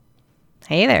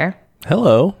Hey there.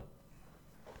 Hello.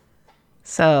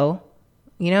 So,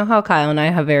 you know how Kyle and I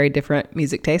have very different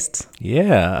music tastes?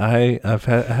 Yeah, I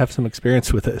have some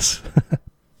experience with this.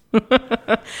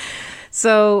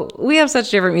 So, we have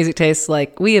such different music tastes.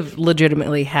 Like, we have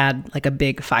legitimately had like a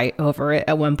big fight over it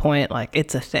at one point. Like,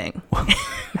 it's a thing.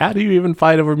 How do you even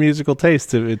fight over musical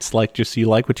taste if it's like just you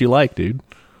like what you like, dude?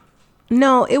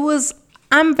 No,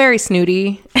 I'm very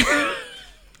snooty.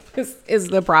 is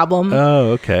the problem.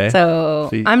 Oh, okay. So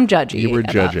I'm judgy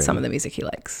about judging some of the music he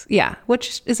likes. Yeah,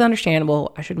 which is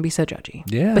understandable. I shouldn't be so judgy.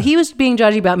 Yeah. But he was being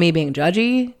judgy about me being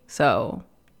judgy, so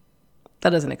that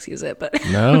doesn't excuse it. But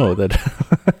No,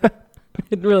 that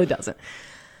it really doesn't.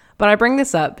 But I bring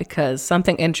this up because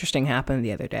something interesting happened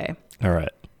the other day. All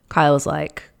right. Kyle was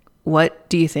like, "What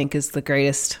do you think is the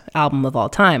greatest album of all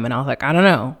time?" And I was like, "I don't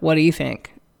know. What do you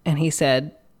think?" And he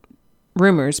said,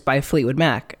 Rumors by Fleetwood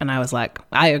Mac. And I was like,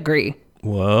 I agree.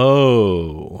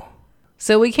 Whoa.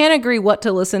 So we can't agree what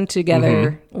to listen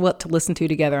together, what to listen to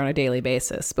together on a daily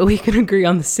basis, but we can agree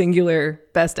on the singular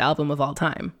best album of all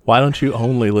time. Why don't you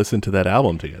only listen to that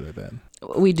album together then?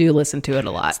 We do listen to it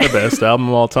a lot. The best album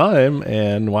of all time,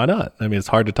 and why not? I mean, it's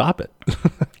hard to top it.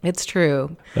 It's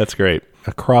true. That's great.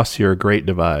 Across your great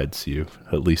divides, you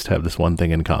at least have this one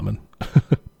thing in common.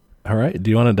 All right.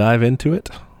 Do you want to dive into it?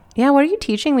 Yeah, what are you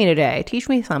teaching me today? Teach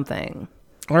me something.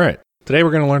 All right. Today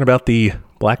we're going to learn about the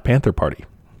Black Panther Party.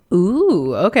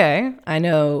 Ooh, okay. I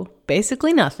know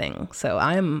basically nothing, so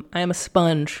I am a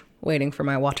sponge waiting for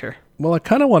my water. Well, I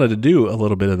kind of wanted to do a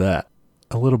little bit of that,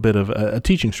 a little bit of a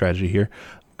teaching strategy here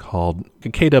called a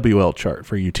KWL chart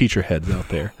for you teacher heads out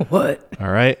there. What?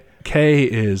 All right.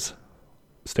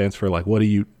 Stands for like, what do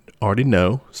you already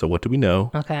know? So what do we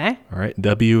know? Okay. All right.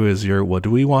 W is your, what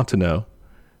do we want to know?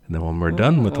 And then when we're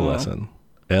done with the lesson,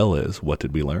 L is, what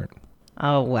did we learn?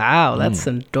 Oh, wow. That's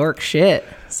some dork shit.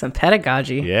 Some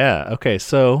pedagogy. Yeah. Okay.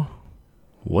 So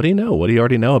what do you know? What do you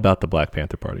already know about the Black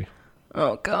Panther Party?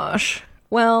 Oh, gosh.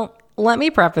 Well, let me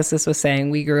preface this with saying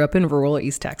we grew up in rural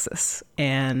East Texas.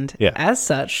 And as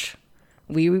such,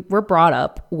 we were brought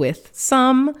up with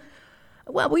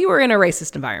we were in a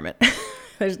racist environment.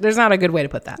 There's not a good way to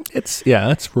put that.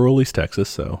 It's rural East Texas,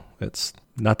 so it's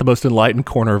not the most enlightened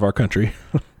corner of our country.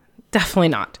 Definitely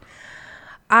not.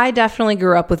 I definitely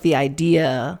grew up with the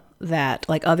idea that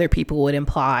like other people would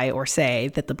imply or say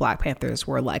that the Black Panthers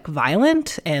were like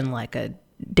violent and like a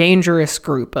dangerous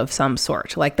group of some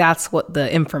sort. Like that's what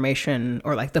the information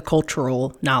or like the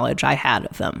cultural knowledge I had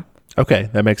of them. Okay,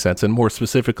 that makes sense. And more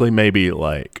specifically, maybe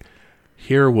like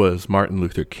here was Martin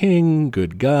Luther King,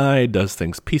 good guy, does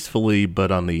things peacefully, but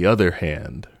on the other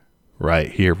hand, right,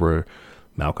 here were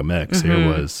Malcolm X, here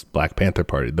was Black Panther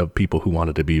Party, the people who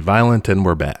wanted to be violent and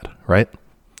were bad, right?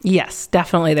 Yes,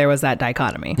 definitely there was that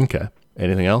dichotomy. Okay.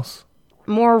 Anything else?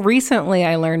 More recently,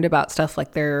 I learned about stuff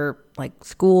like their like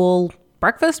school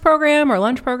breakfast program or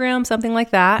lunch program, something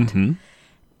like that.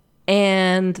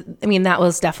 And I mean, that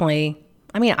was definitely,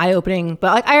 eye-opening,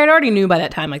 but like I already knew by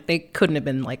that time, like they couldn't have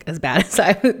been like as bad as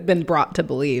I've been brought to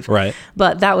believe. Right.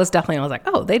 But that was definitely, I was like,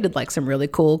 oh, they did like some really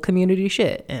cool community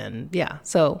shit. And yeah,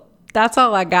 so that's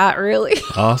all I got, really.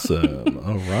 Awesome.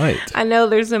 All right. I know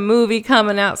there's a movie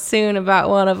coming out soon about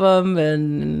one of them,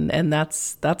 and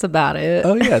that's about it.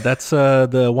 Oh, yeah. That's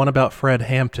the one about Fred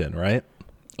Hampton, right?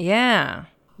 Yeah.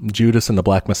 Judas and the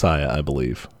Black Messiah, I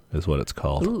believe, is what it's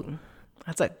called. Ooh,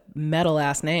 that's a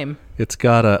metal-ass name. It's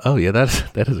got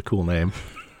that is a cool name.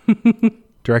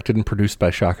 Directed and produced by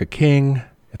Shaka King.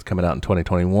 It's coming out in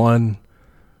 2021.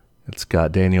 It's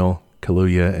got Daniel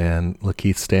Kaluuya and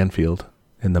Lakeith Stanfield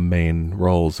in the main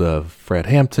roles of Fred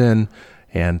Hampton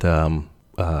and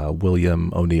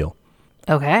William O'Neill.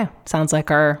 Okay. Sounds like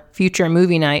our future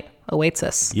movie night awaits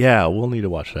us. Yeah, we'll need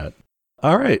to watch that.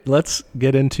 All right, let's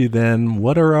get into then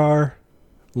what are our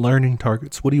learning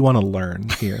targets? What do you want to learn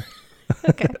here?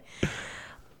 Okay.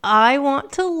 I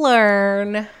want to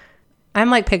learn. I'm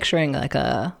like picturing like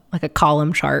a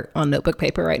column chart on notebook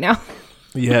paper right now.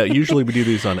 Yeah, usually we do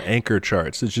these on anchor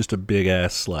charts. It's just a big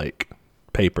ass like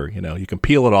paper, you can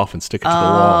peel it off and stick it to the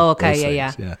wall. Oh, okay.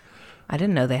 Yeah. I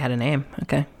didn't know they had a name.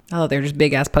 Okay. Oh, they're just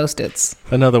big ass Post-its.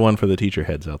 Another one for the teacher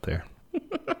heads out there.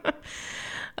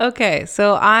 Okay.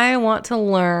 So I want to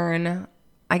learn,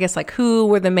 I guess, like who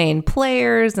were the main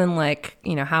players and like,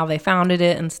 how they founded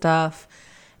it and stuff.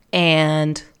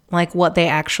 And like what they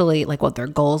actually, like what their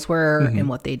goals were and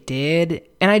what they did.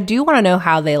 And I do want to know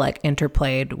how they like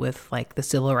interplayed with like the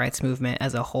civil rights movement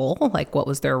as a whole. Like what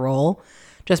was their role?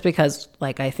 Just because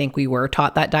like I think we were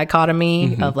taught that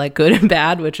dichotomy of like good and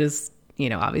bad, which is,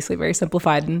 obviously very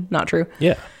simplified and not true.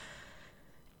 Yeah.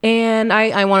 And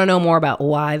I want to know more about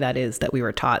why that is that we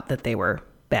were taught that they were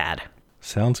bad.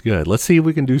 Sounds good. Let's see if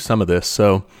we can do some of this.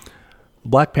 So,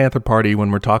 Black Panther Party,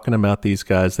 when we're talking about these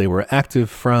guys, they were active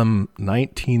from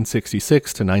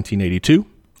 1966 to 1982.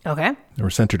 Okay. They were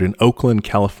centered in Oakland,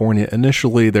 California.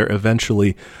 Initially, they're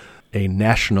eventually a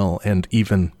national and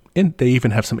they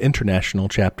even have some international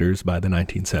chapters by the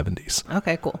 1970s.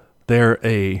 Okay, cool. They're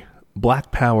a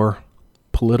Black Power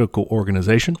political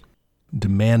organization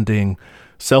demanding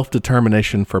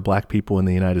self-determination for Black people in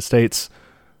the United States.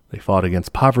 They fought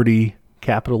against poverty,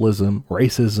 capitalism,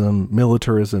 racism,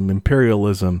 militarism,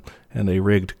 imperialism, and a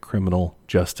rigged criminal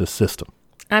justice system.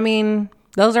 I mean,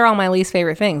 those are all my least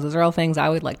favorite things. Those are all things I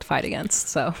would like to fight against.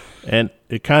 So, and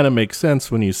it kind of makes sense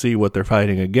when you see what they're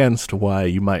fighting against, why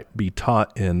you might be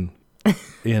taught in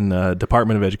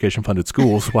Department of Education funded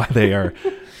schools why they are,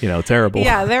 terrible.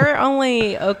 Yeah, they're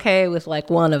only okay with like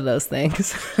one of those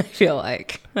things. I feel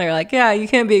like they're like, yeah, you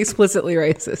can't be explicitly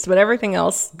racist, but everything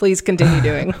else, please continue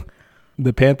doing.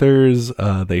 The Panthers,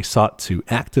 they sought to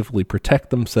actively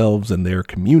protect themselves and their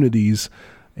communities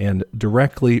and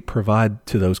directly provide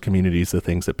to those communities the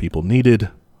things that people needed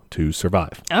to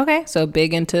survive. Okay, so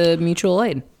big into mutual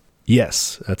aid.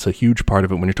 Yes, that's a huge part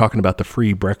of it. When you're talking about the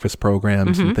free breakfast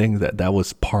programs and things, that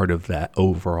was part of that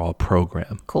overall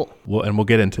program. Cool. We'll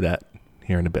get into that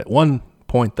here in a bit. One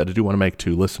point that I do want to make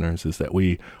to listeners is that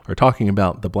we are talking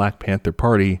about the Black Panther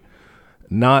Party,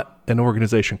 not an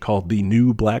organization called the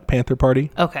New Black Panther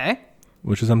Party. Okay.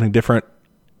 Which is something different,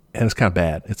 and it's kind of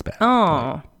bad. It's bad.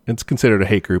 Oh. It's considered a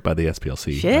hate group by the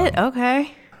SPLC. Shit,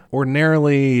 okay.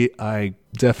 Ordinarily, I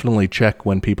definitely check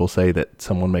when people say that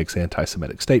someone makes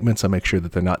anti-Semitic statements. I make sure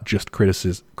that they're not just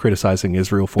criticizing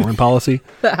Israel foreign policy.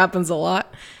 That happens a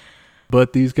lot.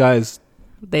 But these guys,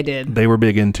 they are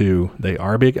big into, they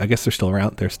are big, I guess they're still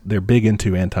around, they're big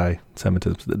into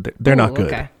anti-Semitism. They're not good.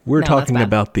 Okay. We're talking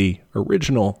about the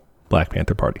original Black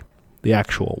Panther Party, the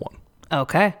actual one.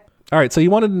 Okay. All right, so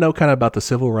you wanted to know kind of about the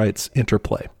civil rights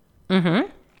interplay. Mm-hmm.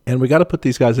 And we got to put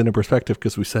these guys into perspective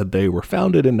because we said they were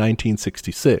founded in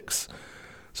 1966.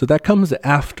 So that comes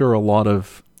after a lot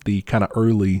of the kind of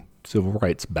early civil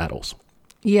rights battles.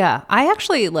 Yeah, I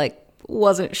actually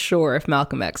wasn't sure if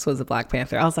Malcolm X was a Black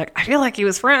Panther. I was like, I feel like he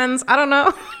was friends. I don't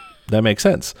know. That makes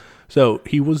sense. So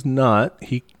he was not.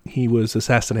 He was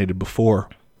assassinated before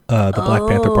the Black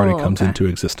Panther Party comes into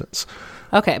existence.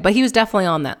 Okay, but he was definitely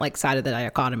on that side of the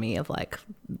dichotomy of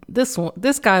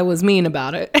this guy was mean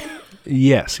about it.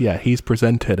 Yes, yeah, he's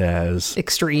presented as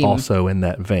extreme, also in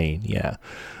that vein. Yeah.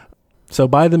 So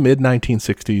by the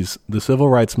mid-1960s, the civil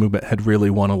rights movement had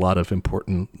really won a lot of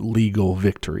important legal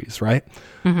victories, right?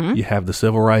 Mm-hmm. You have the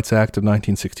Civil Rights Act of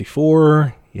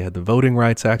 1964, you had the Voting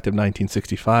Rights Act of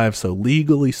 1965. So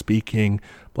legally speaking,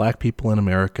 Black people in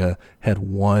America had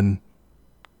won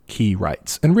key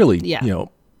rights. And really,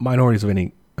 minorities of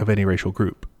any racial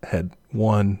group had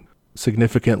won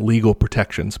significant legal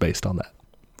protections based on that.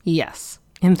 Yes,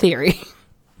 in theory.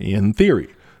 In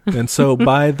theory. And so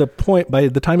by the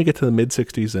time you get to the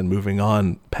mid-60s and moving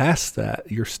on past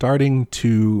that, you're starting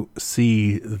to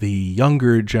see the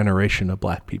younger generation of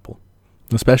Black people,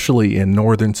 especially in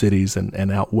northern cities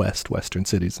and out western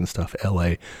cities and stuff,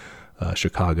 LA,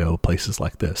 Chicago, places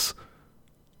like this.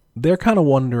 They're kind of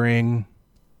wondering,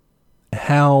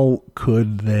 how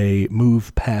could they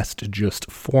move past just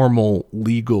formal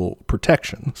legal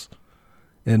protections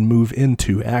and move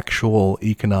into actual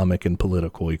economic and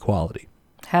political equality?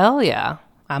 Hell yeah.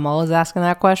 I'm always asking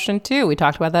that question too. We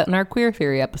talked about that in our queer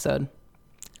theory episode.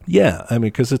 Yeah, I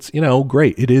mean, because it's,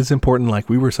 great. It is important, like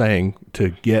we were saying, to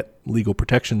get legal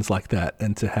protections like that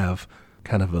and to have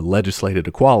kind of a legislated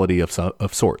equality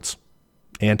of sorts.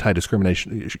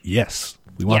 Anti-discrimination, yes,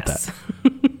 we want that.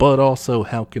 But also,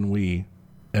 how can we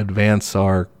advance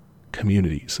our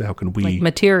communities? How can we...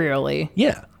 materially.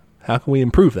 Yeah. How can we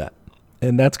improve that?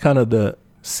 And that's kind of the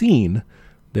scene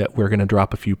that we're going to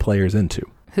drop a few players into.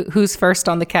 Who's first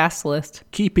on the cast list?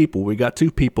 Key people. We got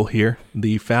two people here,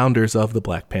 the founders of the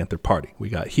Black Panther Party. We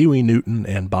got Huey Newton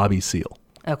and Bobby Seale.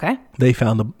 Okay. They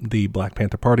found the Black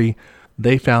Panther Party.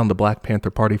 They found the Black Panther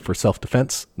Party for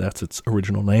Self-Defense. That's its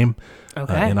original name.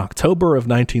 Okay. In October of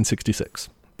 1966.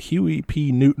 Huey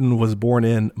P. Newton was born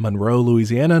in Monroe,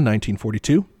 Louisiana,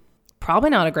 1942. Probably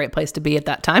not a great place to be at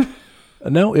that time.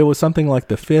 No, it was something like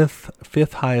the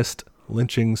fifth highest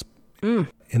lynchings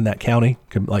in that county,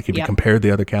 like if you compared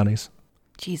the other counties.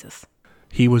 Jesus.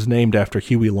 He was named after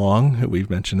Huey Long, who we've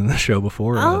mentioned in the show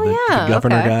before. The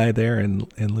governor guy there in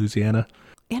Louisiana.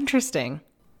 Interesting.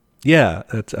 Yeah,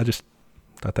 I just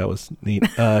thought that was neat.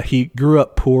 He grew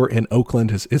up poor in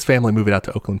Oakland. His family moved out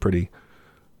to Oakland pretty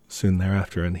soon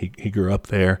thereafter, and he grew up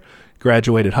there.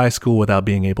 Graduated high school without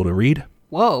being able to read.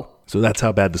 Whoa. So that's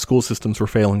how bad the school systems were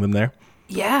failing them there.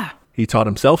 Yeah. He taught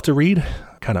himself to read,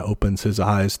 kind of opens his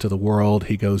eyes to the world.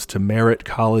 He goes to Merritt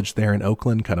College there in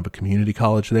Oakland, kind of a community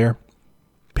college there.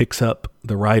 Picks up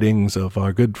the writings of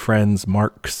our good friends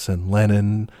Marx and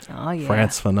Lenin,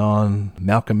 Frantz Fanon,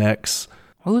 Malcolm X.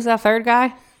 Who's that third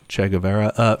guy? Che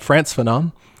Guevara. Frantz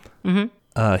Fanon.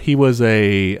 Mm-hmm. He was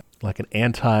an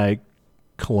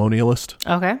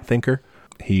anti-colonialist thinker.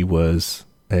 He was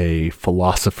a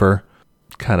philosopher,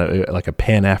 kind of like a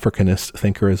Pan-Africanist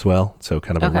thinker as well. So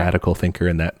kind of a radical thinker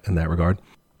in that regard.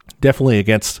 Definitely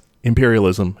against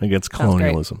imperialism, against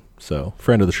colonialism. So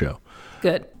friend of the show.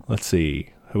 Good. Let's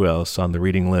see. Who else on the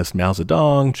reading list? Mao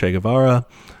Zedong, Che Guevara.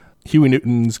 Huey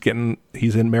Newton's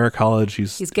he's in Merritt College.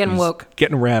 He's getting woke.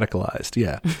 Getting radicalized,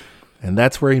 yeah. And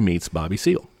that's where he meets Bobby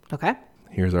Seale. Okay.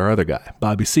 Here's our other guy,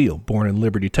 Bobby Seale, born in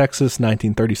Liberty, Texas,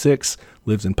 1936,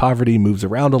 lives in poverty, moves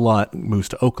around a lot, moves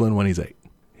to Oakland when he's 8.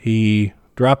 He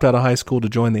dropped out of high school to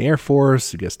join the Air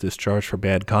Force. He gets discharged for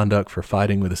bad conduct for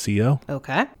fighting with a CO.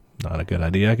 Okay. Not a good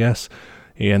idea, I guess.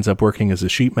 He ends up working as a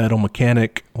sheet metal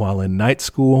mechanic while in night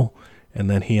school, and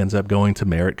then he ends up going to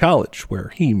Merritt College,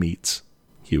 where he meets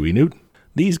Huey Newton.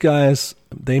 These guys,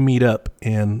 they meet up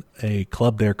in a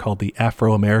club there called the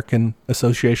Afro-American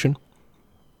Association.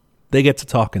 They get to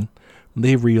talking.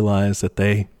 They realize that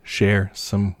they share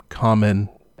some common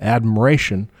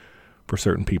admiration for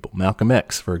certain people. Malcolm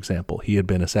X, for example, he had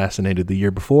been assassinated the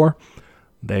year before.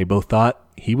 They both thought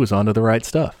he was onto the right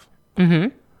stuff.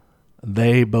 Mm-hmm.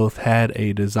 They both had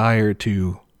a desire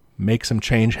to make some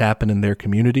change happen in their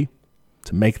community,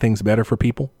 to make things better for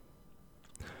people.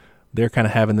 They're kind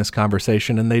of having this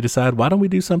conversation, and they decide, why don't we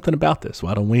do something about this?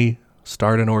 Why don't we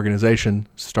start an organization,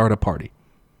 start a party?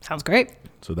 Sounds great.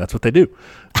 So that's what they do.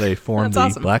 They form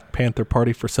the Black Panther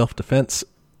Party for Self-Defense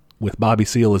with Bobby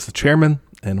Seale as the chairman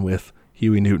and with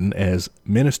Huey Newton as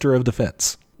Minister of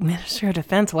Defense. Minister of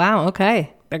Defense. Wow.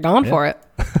 Okay. They're going for it.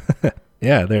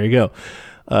 Yeah, there you go.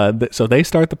 So they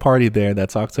start the party there.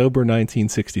 That's October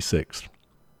 1966.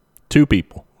 2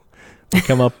 people. They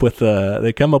come up with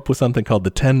something called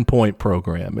the 10-point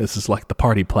program. This is like the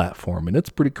party platform, and it's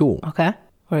pretty cool. Okay.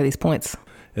 What are these points?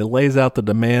 It lays out the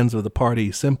demands of the party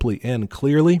simply and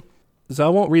clearly. So I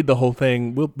won't read the whole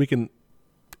thing.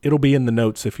 It'll be in the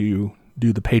notes if you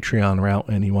do the Patreon route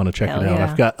and you want to check it out.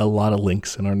 I've got a lot of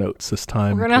links in our notes this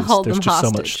time. We're going to hold them hostage. There's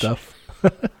just so much stuff.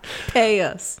 Pay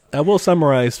us. I will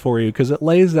summarize for you because it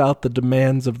lays out the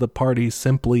demands of the party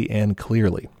simply and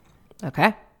clearly.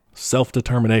 Okay.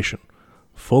 Self-determination,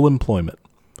 full employment,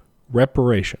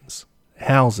 reparations,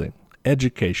 housing,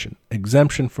 education,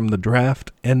 exemption from the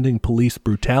draft, ending police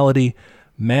brutality,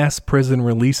 mass prison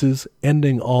releases,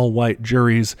 ending all white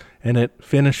juries, and it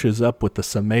finishes up with the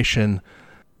summation: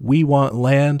 we want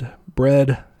land,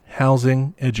 bread,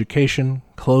 housing, education,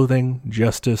 clothing,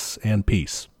 justice, and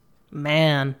peace.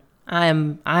 Man,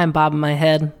 I'm bobbing my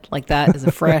head like that is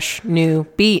a fresh new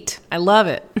beat. I love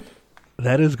it.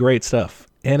 That is great stuff.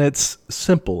 And it's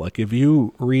simple. Like if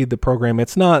you read the program,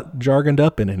 it's not jargoned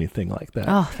up in anything like that.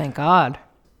 Oh, thank God.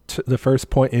 The first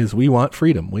point is we want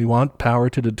freedom. We want power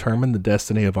to determine the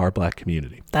destiny of our Black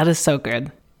community. That is so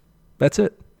good. That's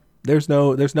it. There's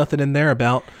nothing in there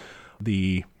about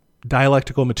the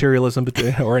dialectical materialism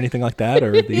or anything like that.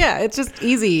 Or yeah, it's just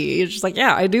easy. It's just like,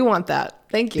 yeah, I do want that.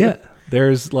 Thank you. Yeah,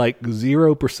 there's like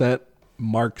 0%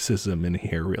 Marxism in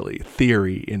here, really,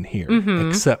 theory in here,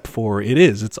 except for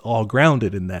it's all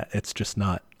grounded in that. It's just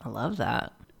not. I love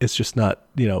that. It's just not,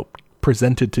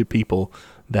 presented to people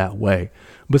that way.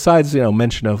 Besides,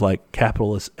 mention of like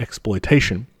capitalist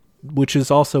exploitation, which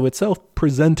is also itself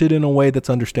presented in a way that's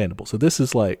understandable. So this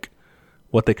is like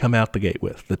what they come out the gate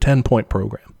with, the 10-point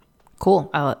program. Cool.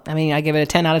 I give it a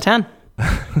 10 out of 10.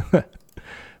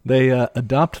 They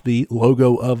adopt the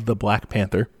logo of the Black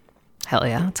Panther. Hell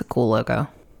yeah, it's a cool logo.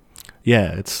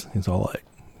 Yeah, he's all like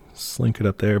slinking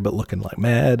up there, but looking like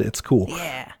mad. It's cool.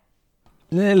 Yeah.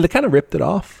 And they kind of ripped it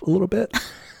off a little bit.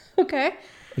 Okay.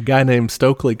 A guy named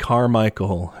Stokely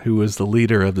Carmichael, who was the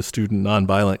leader of the Student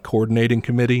Nonviolent Coordinating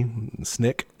Committee,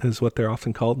 SNCC is what they're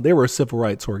often called. They were a civil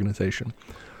rights organization.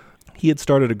 He had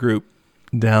started a group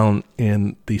down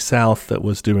in the South that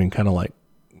was doing kind of like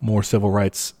more civil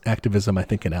rights activism, I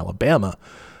think in Alabama,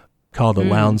 called the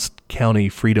Lowndes County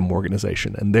Freedom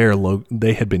Organization. And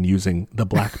they had been using the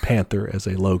Black Panther as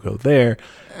a logo there.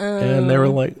 And they were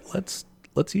like, let's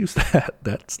use that.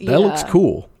 That looks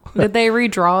cool. Did they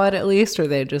redraw it at least, or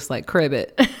they just like crib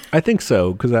it? I think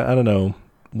so, because I don't know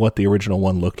what the original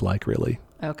one looked like, really.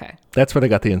 Okay. That's where they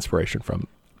got the inspiration from.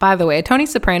 By the way, Tony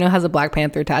Soprano has a Black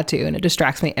Panther tattoo, and it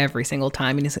distracts me every single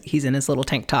time he's in his little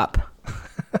tank top.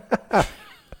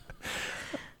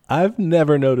 I've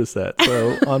never noticed that.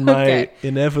 So on my Okay.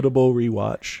 inevitable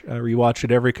rewatch, I rewatch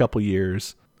it every couple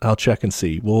years. I'll check and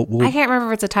see. We'll I can't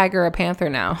remember if it's a tiger or a panther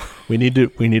now. we need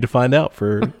to find out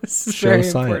for This is show very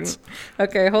science. important.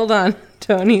 Okay, hold on.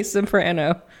 Tony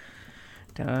Soprano.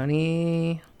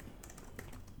 Tony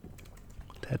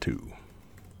Tattoo.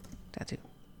 tattoo.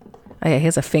 Oh yeah, he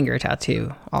has a finger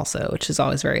tattoo also, which is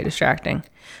always very distracting.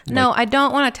 No, I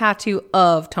don't want a tattoo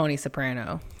of Tony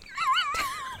Soprano.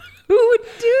 Who would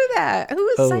do that? Who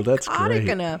is Oh, that's psychotic great.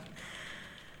 enough?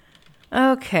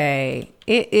 Okay,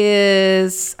 it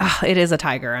is a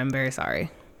tiger. I'm very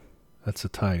sorry. That's a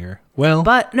tiger. Well,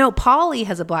 But no, Polly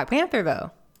has a Black Panther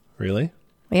though. really?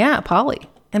 Yeah, Polly.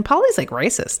 And Polly's like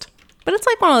racist. But it's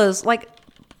like one of those, like,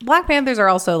 Black Panthers are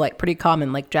also like pretty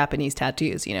common, like Japanese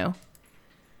tattoos, you know?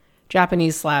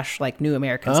 Japanese / like New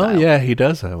American Oh style. yeah, he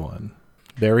does have one.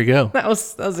 There we go. That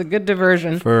was a good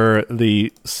diversion. For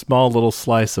the small little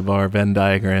slice of our Venn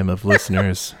diagram of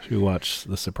listeners who watch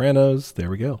The Sopranos, there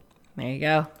we go. There you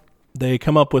go. They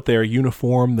come up with their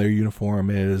uniform. Their uniform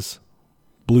is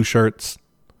blue shirts,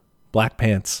 black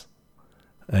pants,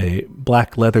 a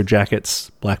black leather jackets,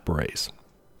 black berets.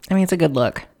 I mean, it's a good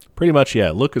look. Pretty much,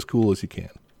 yeah. Look as cool as you can.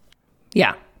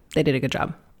 Yeah, they did a good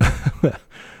job.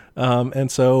 And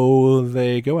so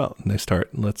they go out and they start.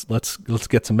 Let's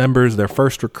get some members. Their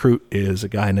first recruit is a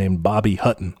guy named Bobby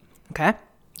Hutton, Okay.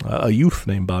 a youth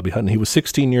named Bobby Hutton. He was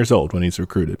 16 years old when he's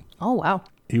recruited. Oh, wow.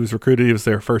 He was recruited. He was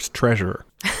their first treasurer.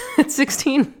 It's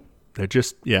 16. They're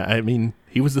just, yeah. I mean,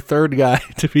 he was the third guy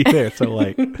to be there. So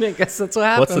like, I guess that's what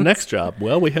happens. what's the next job?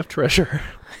 Well, we have treasurer.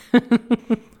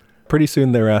 Pretty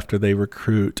soon thereafter, they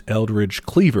recruit Eldridge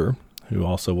Cleaver, who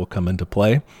also will come into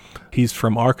play. He's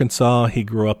from Arkansas. He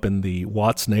grew up in the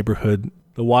Watts neighborhood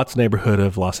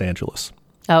of Los Angeles.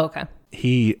 Oh, okay.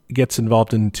 He gets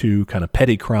involved into kind of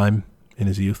petty crime in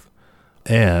his youth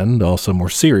and also more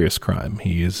serious crime.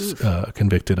 He is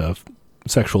convicted of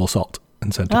sexual assault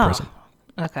and sent to prison.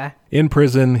 Okay. In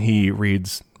prison, he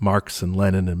reads Marx and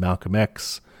Lenin and Malcolm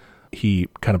X. He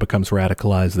kind of becomes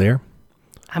radicalized there.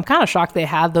 I'm kind of shocked they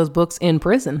had those books in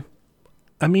prison.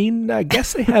 I mean, I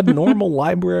guess they had normal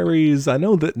libraries. I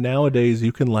know that nowadays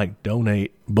you can like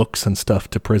donate books and stuff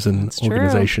to prison That's true.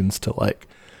 organizations to like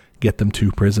get them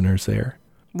to prisoners there.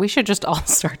 We should just all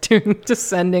start doing, just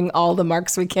sending all the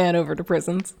marks we can over to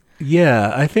prisons.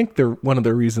 Yeah, I think one of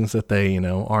the reasons that they,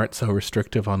 aren't so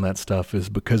restrictive on that stuff is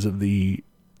because of the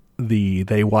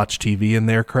they watch TV in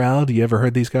their crowd. You ever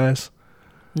heard these guys?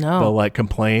 No. They'll like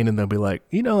complain and they'll be like,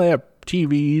 they have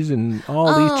TVs and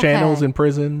all these channels okay. in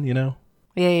prison,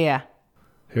 Yeah.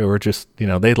 who are just,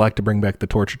 they'd like to bring back the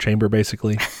torture chamber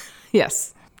basically.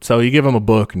 Yes. So you give them a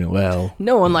book and well,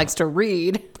 No one likes to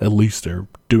read. at least they're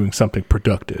doing something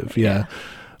productive. Yeah.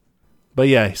 But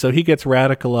yeah, so he gets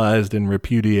radicalized and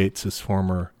repudiates his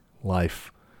former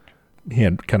life. He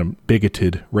had kind of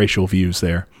bigoted racial views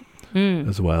there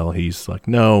as well. He's like,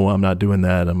 no, I'm not doing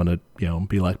that. I'm going to,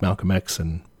 be like Malcolm X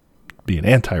and be an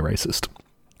anti-racist.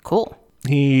 Cool.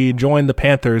 He joined the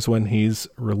Panthers when he's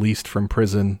released from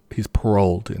prison. He's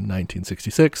paroled in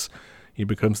 1966. He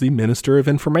becomes the Minister of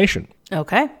Information.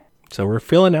 Okay. So we're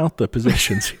filling out the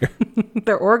positions here.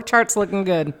 Their org chart's looking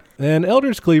good. And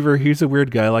Eldridge Cleaver, he's a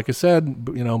weird guy. Like I said,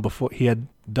 before he had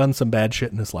done some bad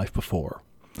shit in his life before.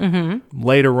 Mm-hmm.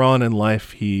 Later on in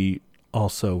life, he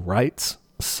also writes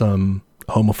some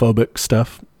homophobic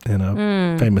stuff in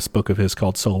a famous book of his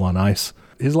called Soul on Ice.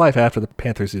 His life after the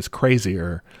Panthers is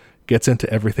crazier. Gets into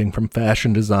everything from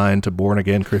fashion design to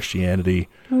born-again Christianity.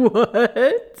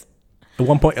 What? At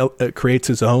one point, creates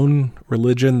his own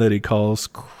religion that he calls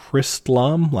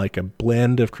Christlam, like a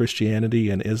blend of Christianity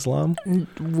and Islam.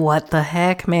 What the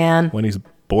heck, man? When he's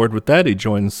bored with that, he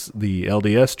joins the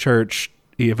LDS church.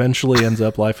 He eventually ends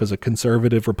up life as a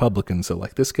conservative Republican. So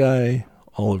like this guy,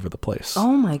 all over the place.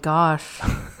 Oh my gosh.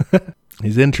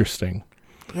 He's interesting.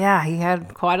 Yeah, he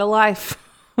had quite a life.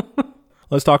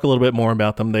 Let's talk a little bit more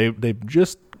about them. They've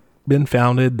just been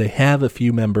founded. They have a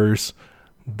few members.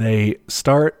 They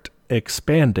start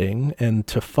expanding, and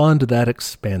to fund that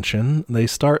expansion, they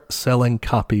start selling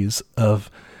copies of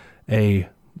a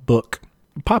book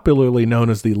popularly known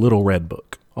as the Little Red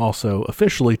Book, also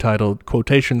officially titled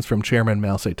Quotations from Chairman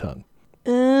Mao Zedong.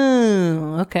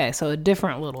 Oh, okay. So a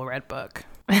different Little Red Book.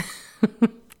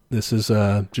 This is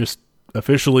just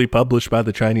officially published by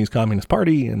the Chinese Communist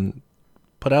Party and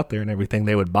put out there and everything.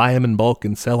 They would buy them in bulk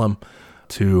and sell them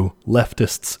to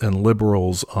leftists and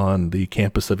liberals on the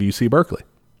campus of UC Berkeley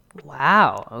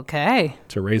Wow. Okay.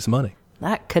 to raise money.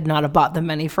 That could not have bought them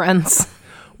many friends.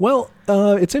 Well,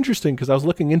 it's interesting because I was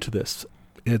looking into this.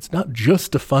 it's not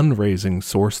just a fundraising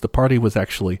source. The party was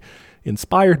actually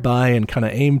inspired by and kind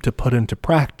of aimed to put into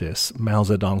practice Mao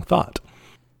Zedong thought.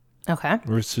 Okay.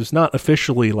 It's just not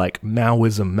officially like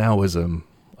Maoism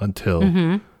until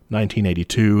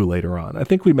 1982 later on. I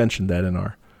think we mentioned that in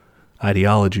our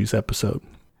ideologies episode.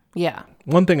 Yeah.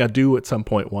 One thing I do at some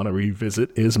point want to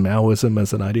revisit is Maoism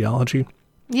as an ideology.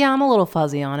 Yeah, I'm a little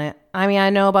fuzzy on it. I mean, I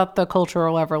know about the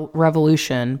Cultural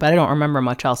Revolution, but I don't remember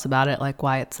much else about it, like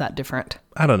why it's that different.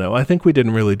 I don't know. I think we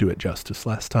didn't really do it justice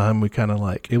last time. We kind of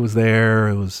like, it was there.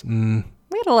 It was, We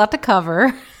had a lot to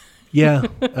cover. Yeah,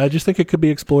 I just think it could be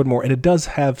explored more. And it does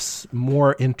have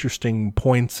more interesting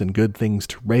points and good things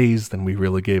to raise than we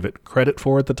really gave it credit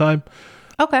for at the time.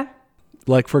 Okay.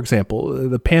 Like, for example,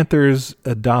 the Panthers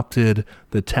adopted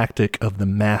the tactic of the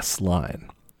mass line.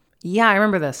 Yeah, I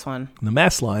remember this one. The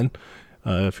mass line,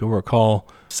 if you'll recall,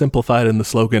 simplified in the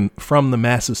slogan, "From the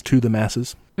masses to the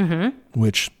masses,"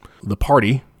 which the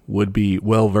party would be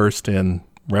well-versed in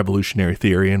revolutionary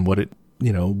theory and what it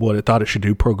thought it should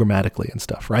do programmatically and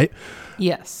stuff, right?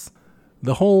 Yes.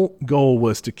 The whole goal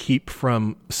was to keep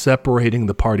from separating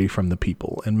the party from the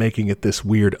people and making it this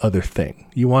weird other thing.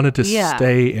 You wanted to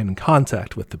stay in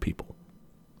contact with the people.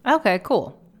 Okay,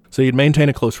 cool. So you'd maintain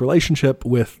a close relationship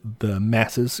with the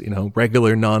masses,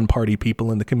 regular non-party people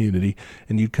in the community,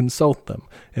 and you'd consult them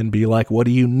and be like, what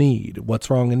do you need? What's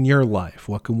wrong in your life?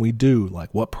 What can we do?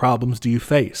 Like, what problems do you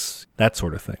face? That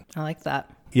sort of thing. I like that.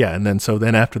 Yeah, and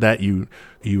then after that, you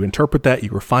interpret that,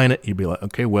 you refine it, you'd be like,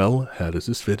 okay, well, how does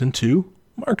this fit into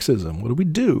Marxism? What do we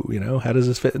do? How does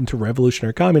this fit into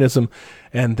revolutionary communism?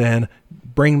 And then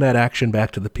bring that action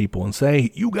back to the people and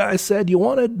say, you guys said you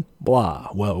wanted blah.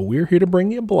 Well, we're here to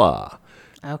bring you blah.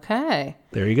 Okay.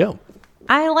 There you go.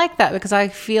 I like that because I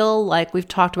feel like we've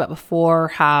talked about before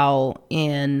how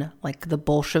in like the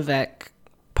Bolshevik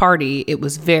party, it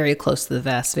was very close to the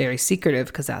vest, very secretive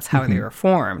because that's how they were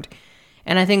formed.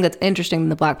 And I think that's interesting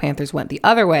the Black Panthers went the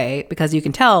other way because you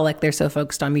can tell like they're so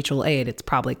focused on mutual aid. It's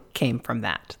probably came from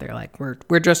that. They're like,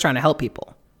 we're just trying to help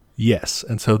people. Yes.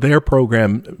 And so their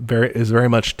program is very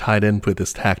much tied in with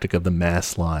this tactic of the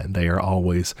mass line. They are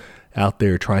always out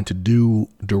there trying to do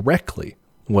directly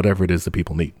whatever it is that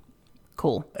people need.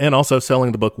 Cool. And also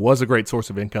selling the book was a great source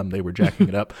of income. They were jacking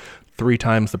it up 3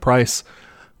 times the price,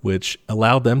 which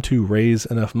allowed them to raise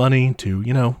enough money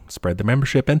to, spread the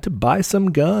membership and to buy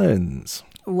some guns.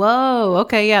 Whoa.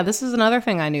 Okay. Yeah. This is another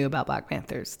thing I knew about Black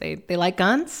Panthers. They like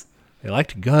guns? They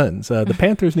liked guns. The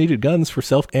Panthers needed guns for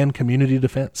self and community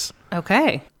defense.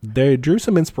 Okay. They drew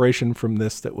some inspiration from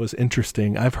this that was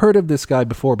interesting. I've heard of this guy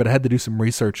before, but I had to do some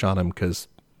research on him because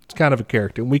it's kind of a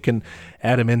character. And we can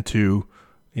add him into,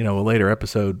 a later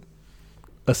episode,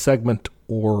 a segment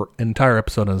or entire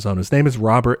episode on his own. His name is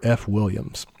Robert F.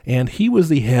 Williams, and he was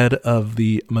the head of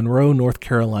the Monroe, North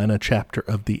Carolina chapter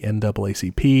of the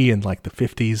NAACP in like the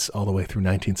 50s all the way through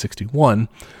 1961.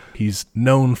 He's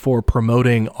known for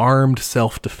promoting armed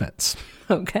self-defense.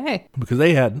 Okay. Because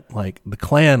they had, the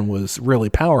Klan was really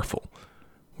powerful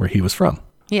where he was from.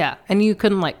 Yeah, and you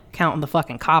couldn't, count on the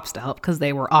fucking cops to help because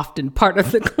they were often part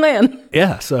of the Klan.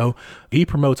 Yeah, so he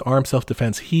promotes armed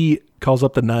self-defense. He calls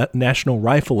up the National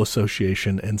Rifle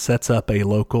Association and sets up a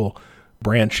local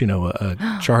branch,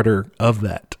 a charter of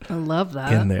that. I love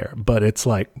that. In there. But it's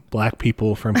black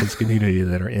people from his community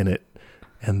that are in it,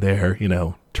 and they're,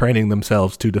 training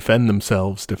themselves to defend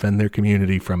their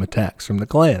community from attacks from the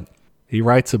Klan. He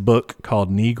writes a book called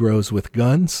Negroes with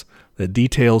Guns that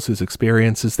details his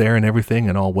experiences there and everything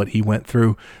and all what he went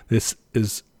through. This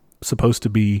is supposed to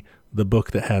be the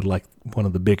book that had one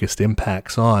of the biggest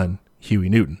impacts on Huey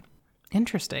Newton.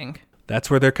 Interesting. That's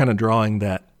where they're kind of drawing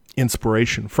that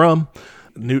inspiration from.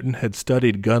 Newton had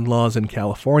studied gun laws in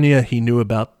California. He knew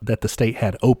about that the state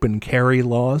had open carry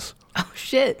laws. Oh,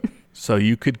 shit. So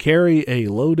you could carry a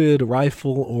loaded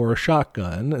rifle or a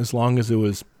shotgun as long as it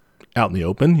was out in the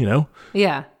open,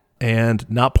 Yeah. and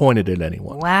not pointed at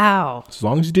anyone. Wow. As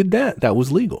long as you did that, that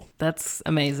was legal. That's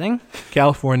amazing.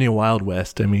 California, Wild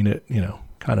West. I mean, it,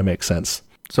 kind of makes sense.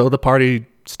 So the party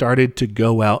started to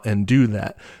go out and do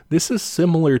that. This is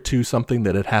similar to something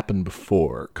that had happened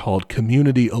before called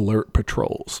community alert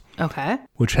patrols. Okay.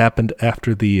 Which happened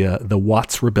after the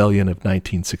Watts Rebellion of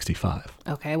 1965.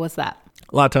 Okay, what's that?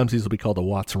 A lot of times these will be called the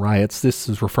Watts Riots. This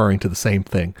is referring to the same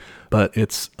thing, but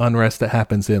it's unrest that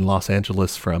happens in Los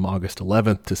Angeles from August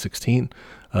 11th to 16th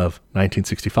of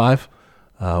 1965,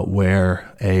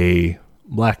 where a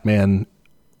black man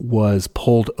was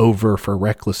pulled over for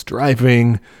reckless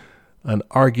driving. An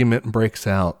argument breaks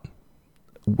out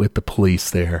with the police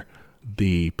there.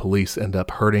 The police end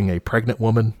up hurting a pregnant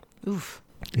woman. Oof.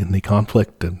 In the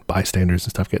conflict, and bystanders and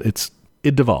stuff.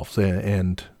 It devolves,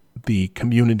 and the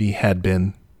community had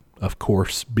been, of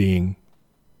course, being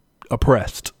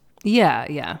oppressed.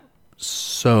 Yeah.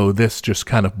 So this just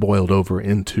kind of boiled over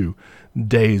into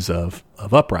days of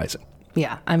uprising.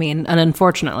 Yeah. I mean, an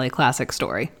unfortunately classic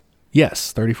story.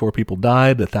 Yes, 34 people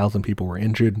died, 1,000 people were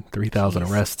injured, 3,000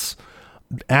 arrests.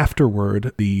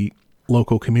 Afterward, the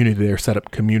local community there set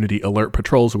up community alert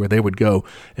patrols where they would go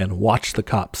and watch the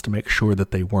cops to make sure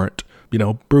that they weren't,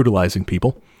 brutalizing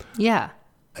people. Yeah.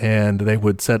 And they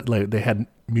would they had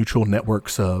mutual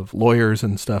networks of lawyers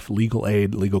and stuff, legal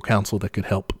aid, legal counsel that could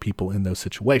help people in those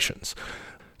situations.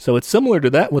 So it's similar to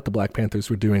that, what the Black Panthers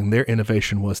were doing. Their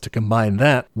innovation was to combine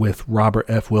that with Robert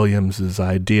F. Williams'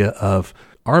 idea of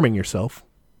arming yourself.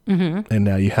 Mm-hmm. And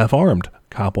now you have armed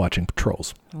cop watching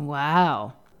patrols.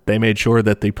 Wow. They made sure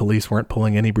that the police weren't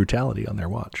pulling any brutality on their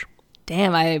watch.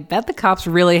 Damn, I bet the cops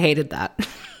really hated that.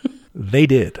 They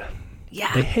did.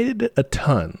 Yeah. They hated it a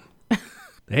ton.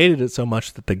 They hated it so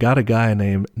much that they got a guy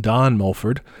named Don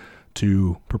Mulford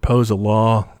to propose a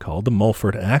law called the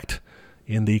Mulford Act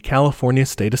in the California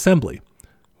State Assembly.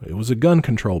 It was a gun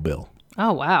control bill.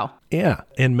 Oh, wow. Yeah.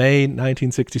 In May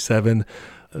 1967,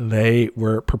 they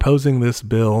were proposing this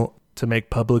bill to make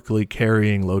publicly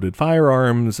carrying loaded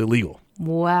firearms illegal.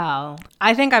 Wow.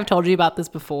 I think I've told you about this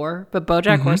before, but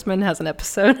BoJack Horseman has an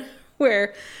episode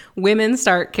where women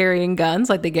start carrying guns,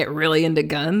 like they get really into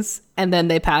guns, and then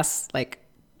they pass like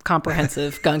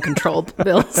comprehensive gun control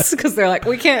bills because they're like,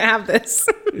 we can't have this.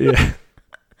 Yeah.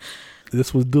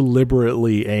 This was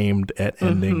deliberately aimed at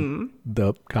ending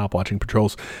the cop watching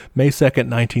patrols. May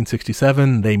 2nd,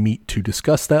 1967, they meet to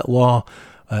discuss that law.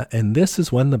 And this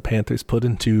is when the Panthers put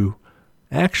into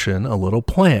action a little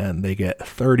plan. They get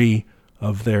 30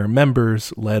 of their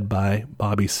members, led by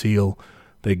Bobby Seale.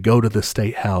 They go to the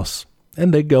State House,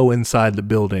 and they go inside the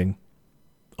building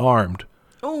armed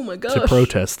Oh my gosh. to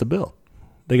protest the bill.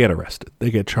 They get arrested.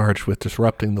 They get charged with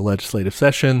disrupting the legislative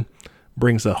session.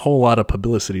 Brings a whole lot of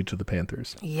publicity to the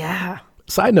Panthers. Yeah.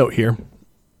 Side note here,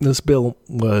 this bill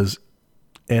was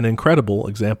an incredible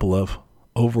example of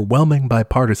overwhelming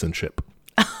bipartisanship.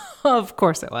 Of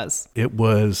course it was. It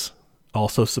was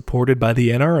also supported by the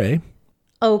NRA.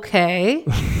 Okay.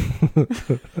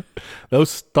 Those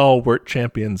stalwart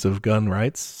champions of gun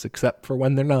rights, except for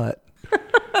when they're not.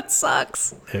 That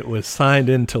sucks. It was signed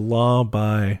into law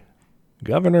by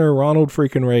Governor Ronald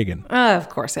freaking Reagan. Of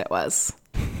course it was.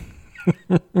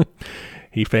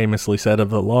 He famously said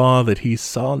of the law that he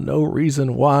saw no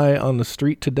reason why on the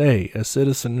street today a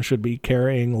citizen should be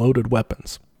carrying loaded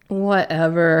weapons.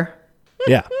 Whatever.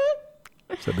 Yeah.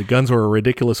 So the guns were a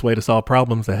ridiculous way to solve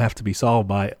problems that have to be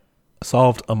solved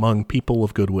among people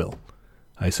of goodwill.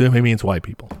 I assume he means white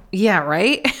people. Yeah,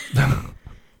 right?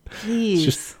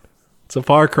 Jeez. It's a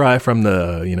far cry from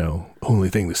the, only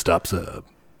thing that stops a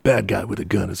bad guy with a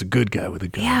gun is a good guy with a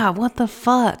gun. Yeah, what the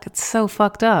fuck? It's so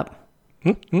fucked up.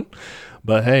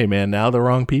 But hey, man, now the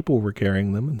wrong people were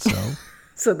carrying them, and so...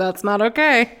 So that's not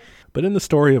okay. But in the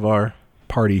story of our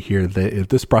party here,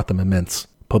 this brought them immense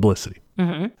publicity.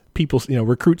 Mm-hmm. People,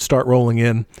 recruits start rolling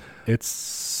in.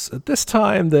 It's at this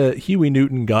time that Huey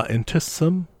Newton got into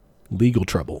some legal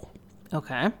trouble.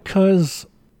 Okay. Because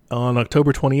on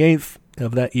October 28th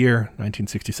of that year,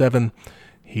 1967,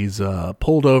 he's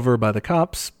pulled over by the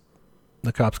cops.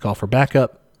 The cops call for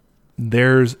backup.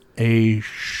 There's an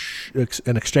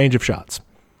exchange of shots.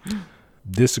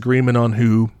 Disagreement on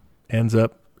who ends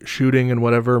up shooting and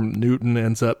whatever. Newton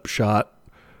ends up shot.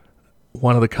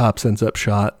 One of the cops ends up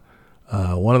shot.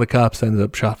 One of the cops ends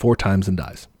up shot 4 times and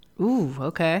dies. Ooh,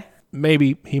 okay.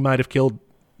 Maybe he might have killed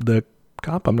the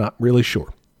cop. I'm not really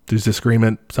sure. There's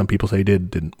disagreement. Some people say he did,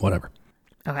 didn't, whatever.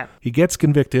 Okay. He gets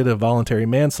convicted of voluntary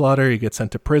manslaughter. He gets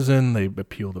sent to prison. They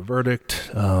appeal the verdict.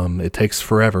 It takes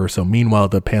forever. So meanwhile,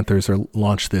 the Panthers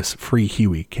launch this Free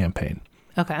Huey campaign.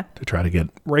 Okay. To try to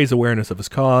raise awareness of his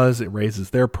cause. It raises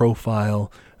their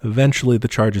profile. Eventually, the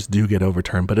charges do get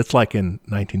overturned, but it's like in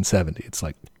 1970. It's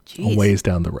like a ways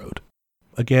down the road.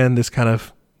 Again, this kind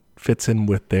of fits in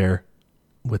with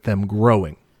them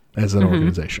growing as an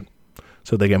organization.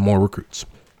 So they get more recruits.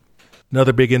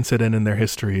 Another big incident in their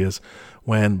history is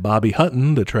when Bobby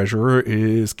Hutton, the treasurer,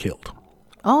 is killed.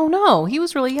 Oh, no. He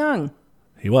was really young.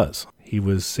 He was. He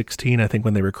was 16, I think,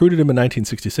 when they recruited him in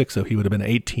 1966, so he would have been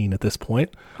 18 at this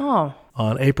point. Oh.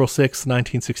 On April 6,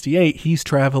 1968, he's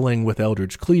traveling with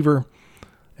Eldridge Cleaver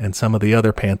and some of the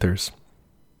other Panthers.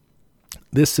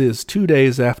 This is 2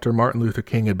 days after Martin Luther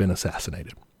King had been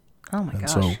assassinated. Oh, my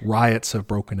gosh. So riots have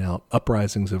broken out.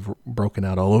 Uprisings have broken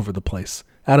out all over the place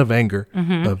out of anger,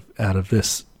 out of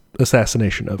this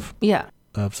assassination of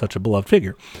such a beloved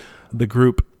figure. The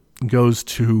group goes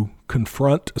to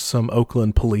confront some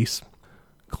Oakland police.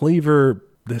 Cleaver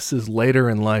this is later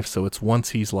in life, so it's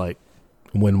once he's like,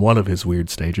 when one of his weird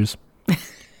stages.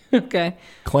 Okay.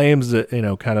 Claims that,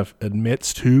 kind of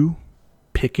admits to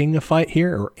picking a fight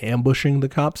here or ambushing the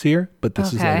cops here, but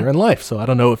this is later in life. So I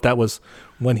don't know if that was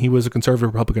when he was a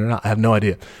conservative Republican or not. I have no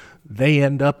idea. They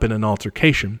end up in an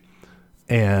altercation,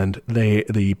 and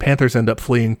the Panthers end up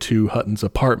fleeing to Hutton's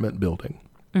apartment building.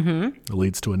 Mm-hmm. It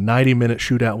leads to a 90-minute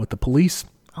shootout with the police.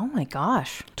 Oh my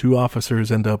gosh. 2 officers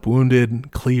end up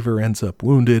wounded. Cleaver ends up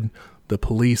wounded. The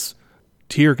police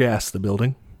tear gas the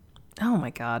building. Oh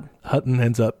my God. Hutton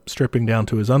ends up stripping down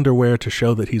to his underwear to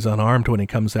show that he's unarmed when he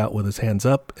comes out with his hands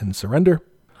up in surrender.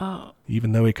 Oh.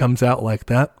 Even though he comes out like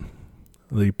that,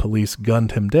 the police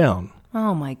gunned him down.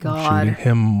 Oh my God. Shooting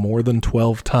him more than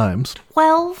 12 times.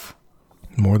 12?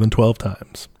 More than 12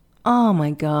 times. Oh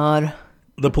my God.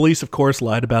 The police, of course,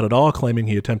 lied about it all, claiming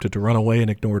he attempted to run away and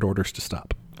ignored orders to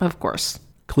stop. Of course.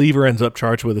 Cleaver ends up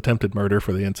charged with attempted murder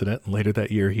for the incident. Later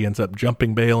that year, he ends up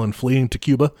jumping bail and fleeing to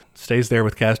Cuba. Stays there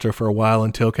with Castro for a while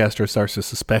until Castro starts to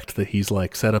suspect that he's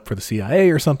like set up for the CIA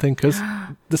or something, because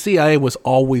the CIA was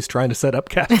always trying to set up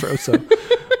Castro.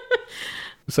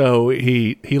 So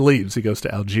he leaves. He goes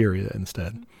to Algeria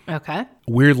instead. Okay.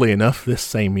 Weirdly enough, this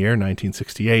same year,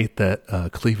 1968,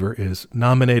 that Cleaver is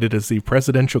nominated as the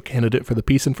presidential candidate for the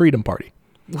Peace and Freedom Party.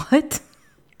 What?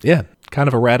 Yeah, kind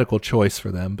of a radical choice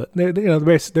for them, but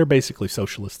they're basically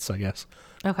socialists, I guess.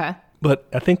 Okay. But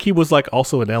I think he was like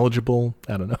also ineligible.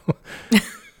 I don't know.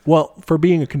 Well, for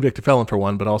being a convicted felon for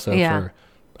one, but also for,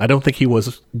 I don't think he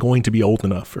was going to be old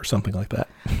enough or something like that.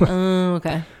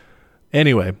 Okay.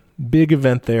 Anyway, big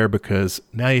event there because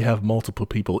now you have multiple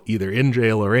people either in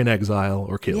jail or in exile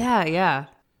or killed. Yeah.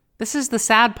 This is the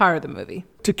sad part of the movie.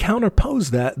 To counterpose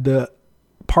that, the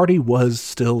party was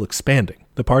still expanding.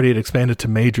 The party had expanded to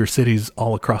major cities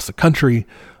all across the country,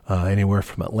 anywhere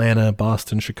from Atlanta,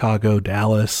 Boston, Chicago,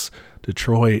 Dallas,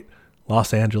 Detroit,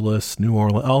 Los Angeles, New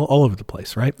Orleans, all over the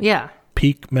place, right? Yeah.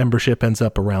 Peak membership ends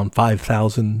up around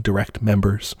 5,000 direct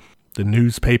members. The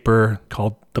newspaper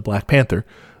called the Black Panther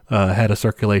had a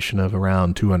circulation of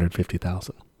around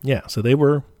 250,000. Yeah, so they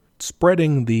were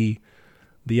spreading the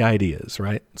ideas,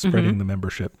 right? Spreading the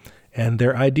membership. And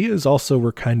their ideas also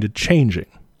were kind of changing.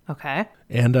 Okay.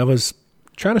 And I was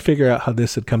trying to figure out how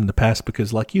this had come to pass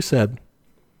because, like you said,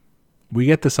 we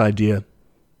get this idea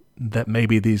that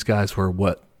maybe these guys were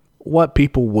what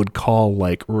people would call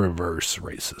like reverse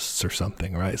racists or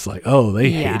something, right? It's like, oh,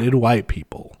 they hated white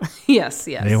people. Yes.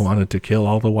 They wanted to kill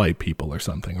all the white people or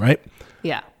something, right?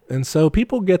 Yeah. And so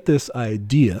people get this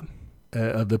idea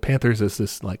of the Panthers as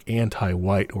this like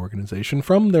anti-white organization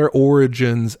from their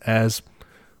origins as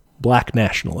black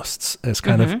nationalists, as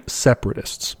kind of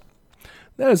separatists.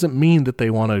 That doesn't mean that they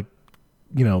want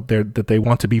to, that they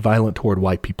want to be violent toward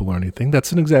white people or anything.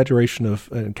 That's an exaggeration of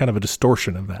kind of a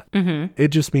distortion of that. Mm-hmm. It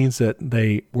just means that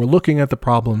they were looking at the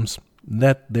problems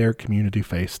that their community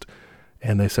faced,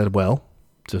 and they said, well,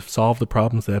 to solve the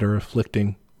problems that are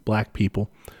afflicting black people,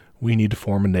 we need to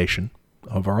form a nation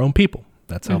of our own people.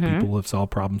 That's how people have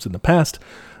solved problems in the past.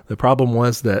 The problem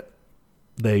was that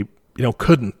they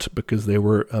couldn't because they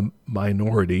were a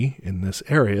minority in this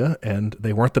area and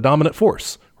they weren't the dominant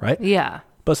force, right? Yeah.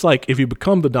 But it's like if you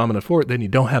become the dominant force, then you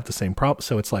don't have the same problem.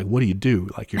 So it's like, what do you do?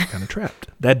 Like you're kind of trapped.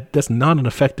 That's not an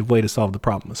effective way to solve the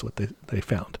problem is what they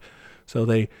found. So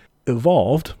they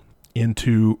evolved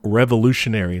into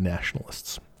revolutionary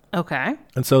nationalists. Okay.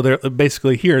 And so they're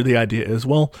basically here, the idea is,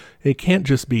 well, it can't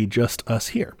just be just us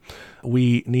here.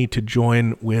 We need to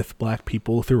join with black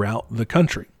people throughout the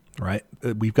country. Right?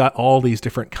 We've got all these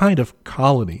different kind of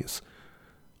colonies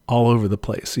all over the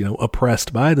place,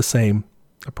 oppressed by the same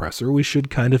oppressor. We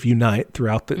should kind of unite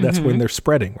throughout. That's when they're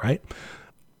spreading, right?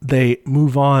 They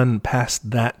move on past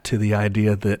that to the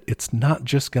idea that it's not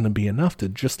just going to be enough to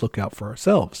just look out for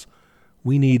ourselves.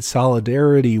 We need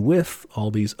solidarity with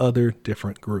all these other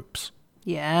different groups.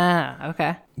 Yeah.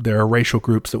 Okay. There are racial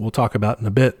groups that we'll talk about in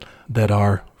a bit that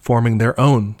are forming their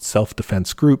own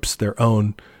self-defense groups, their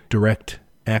own direct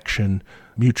action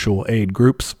mutual aid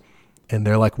groups, and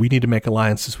they're like, we need to make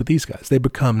alliances with these guys. They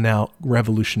become now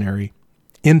revolutionary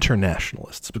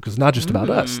internationalists because not just about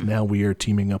us. Now we are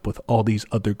teaming up with all these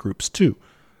other groups too.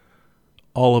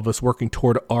 All of us working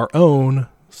toward our own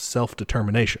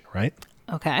self-determination, right?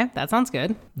 Okay, that sounds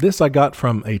good. This I got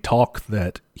from a talk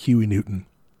that Huey Newton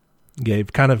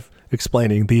gave, kind of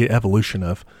explaining the evolution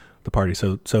of the party.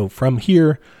 So from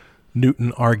here,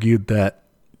 Newton argued that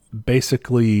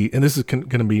basically, and this is going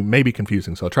to be maybe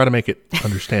confusing, so I'll try to make it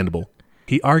understandable.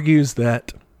 He argues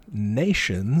that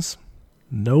nations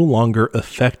no longer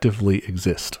effectively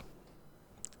exist.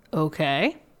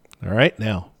 Okay. All right,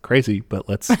 now, crazy, but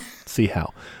let's see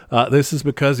how. This is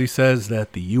because he says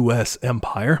that the U.S.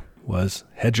 empire was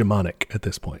hegemonic at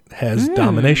this point, has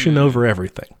domination over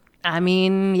everything. I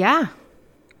mean, yeah.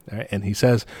 All right, and he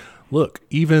says, look,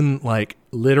 even like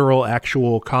literal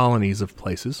actual colonies of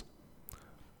places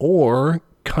or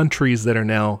countries that are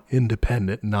now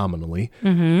independent nominally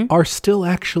are still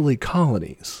actually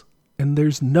colonies, and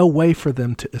there's no way for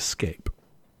them to escape.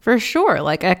 For sure.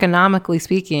 Like, economically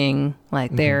speaking,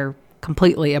 like, they're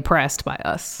completely oppressed by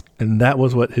us. And that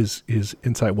was what his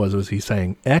insight was he's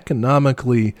saying,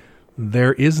 economically,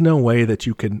 there is no way that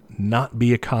you can not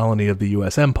be a colony of the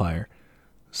U.S. empire.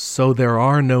 So there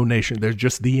are no nations. There's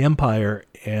just the empire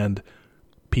and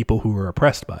people who are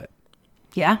oppressed by it.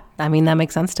 Yeah. I mean, that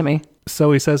makes sense to me.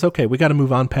 So he says, okay, we got to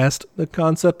move on past the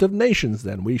concept of nations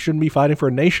then. We shouldn't be fighting for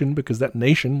a nation because that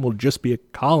nation will just be a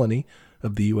colony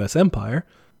of the U.S. empire.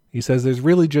 He says there's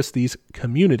really just these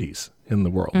communities in the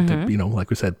world, that, you know, like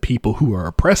we said, people who are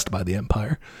oppressed by the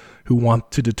empire who want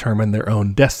to determine their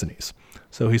own destinies.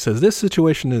 So he says this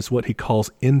situation is what he calls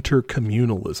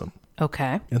intercommunalism.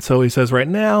 Okay. And so he says right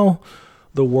now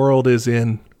the world is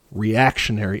in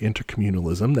reactionary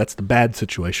intercommunalism. That's the bad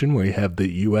situation where you have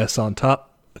the U.S. on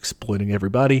top exploiting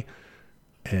everybody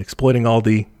and exploiting all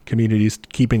the communities,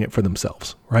 keeping it for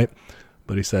themselves, right?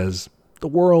 But he says the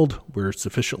world, we're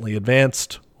sufficiently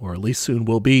advanced, or at least soon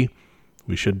will be.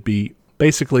 We should be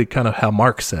basically kind of how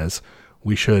Marx says,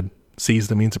 we should seize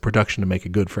the means of production to make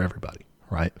it good for everybody,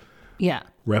 right? Yeah.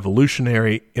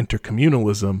 Revolutionary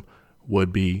intercommunalism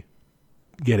would be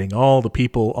getting all the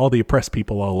people, all the oppressed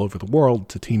people all over the world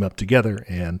to team up together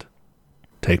and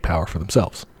take power for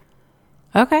themselves.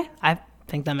 Okay. I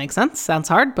think that makes sense. Sounds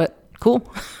hard, but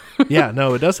cool. Yeah,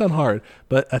 no, it does sound hard,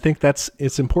 but I think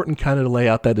it's important kind of to lay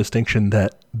out that distinction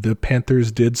that the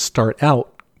Panthers did start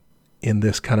out in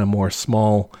this kind of more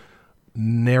small,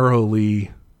 narrowly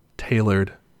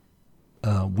tailored,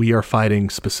 we are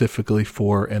fighting specifically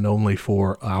for and only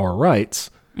for our rights,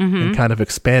 and kind of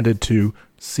expanded to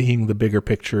seeing the bigger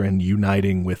picture and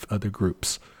uniting with other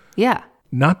groups. Yeah.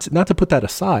 Not to put that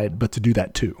aside, but to do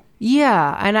that too.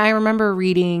 Yeah, and I remember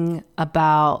reading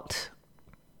about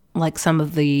like some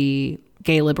of the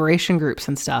gay liberation groups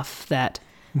and stuff that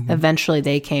eventually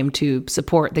they came to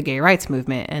support the gay rights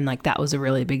movement, and like that was a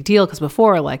really big deal because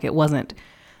before like that wasn't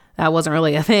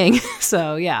really a thing.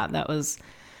 So yeah, that was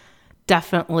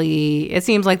definitely, it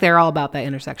seems like they're all about that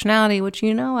intersectionality, which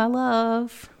you know I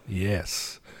love.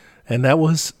 Yes. And that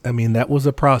was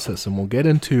a process, and we'll get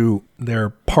into their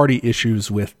party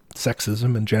issues with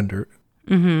sexism and gender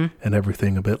and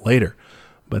everything a bit later.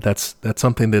 But that's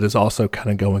something that is also kind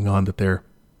of going on that they're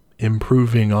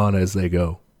improving on as they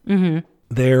go.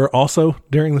 They're also,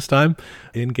 during this time,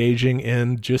 engaging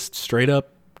in just straight up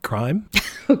crime.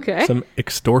 Okay. Some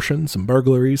extortion, some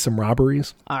burglaries, some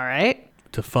robberies. All right.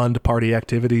 To fund party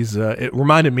activities. It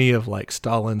reminded me of like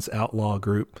Stalin's outlaw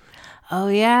group. Oh,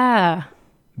 yeah.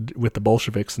 With the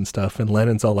Bolsheviks and stuff. And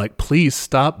Lenin's all like, please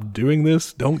stop doing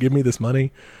this. Don't give me this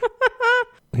money.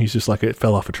 He's just like, it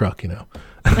fell off a truck, you know.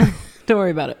 Don't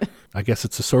worry about it. I guess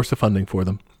it's a source of funding for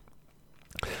them.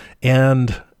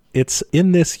 And it's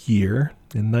in this year,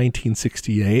 in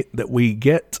 1968, that we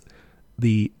get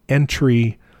the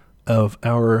entry of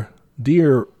our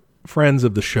dear friends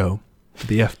of the show,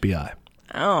 the FBI.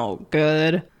 Oh,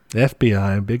 good. The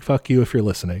FBI, big fuck you if you're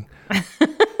listening.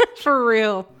 For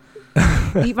real.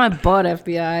 Eat my butt,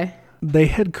 FBI. They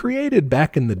had created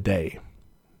back in the day,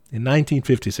 in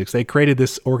 1956, they created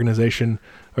this organization,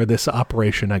 or this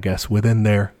operation, I guess, within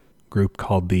their group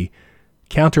called the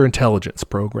Counterintelligence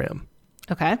Program.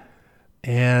 Okay.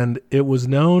 And it was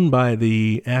known by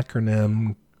the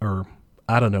acronym, or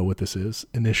I don't know what this is,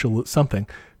 initial something,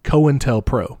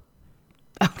 COINTELPRO.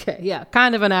 Okay, yeah.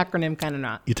 Kind of an acronym, kind of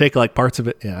not. You take like parts of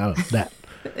it, yeah, I don't know, that.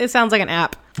 It sounds like an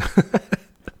app.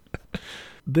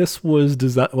 This was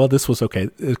designed,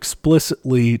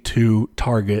 explicitly to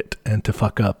target and to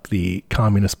fuck up the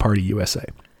Communist Party USA.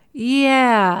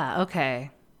 Yeah, okay.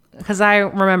 Because I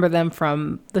remember them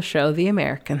from the show The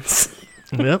Americans.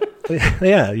 Yep.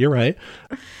 Yeah, you're right.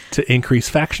 To increase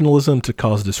factionalism, to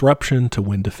cause disruption, to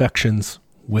win defections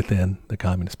within the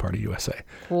Communist Party USA.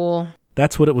 Cool.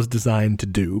 That's what it was designed to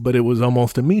do, but it was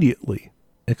almost immediately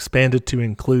expanded to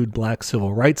include black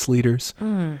civil rights leaders.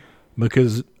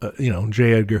 Because,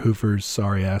 J. Edgar Hoover's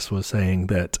sorry ass was saying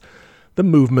that the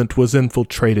movement was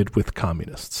infiltrated with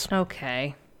communists.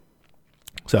 Okay.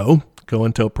 So,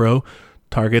 COINTELPRO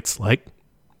targets like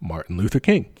Martin Luther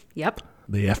King. Yep.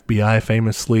 The FBI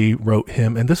famously wrote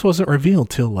him, and this wasn't revealed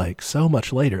till like so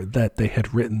much later, that they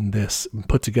had written this,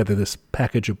 put together this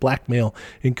package of blackmail,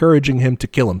 encouraging him to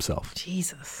kill himself.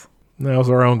 Jesus. That was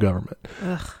our own government.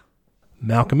 Ugh.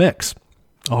 Malcolm X,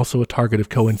 also a target of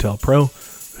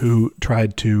COINTELPRO, who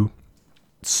tried to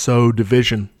sow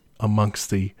division amongst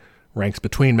the ranks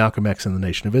between Malcolm X and the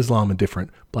Nation of Islam and different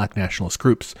black nationalist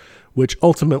groups, which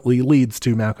ultimately leads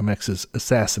to Malcolm X's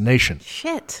assassination.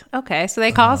 Shit. Okay, so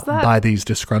they caused that? By these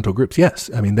disgruntled groups. Yes.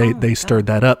 I mean, they stirred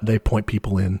that up. They point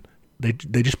people in. They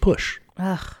just push.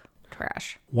 Ugh.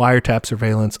 Trash. Wiretap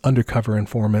surveillance, undercover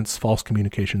informants, false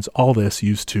communications, all this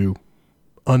used to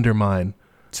undermine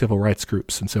civil rights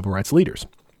groups and civil rights leaders.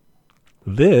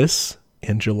 This,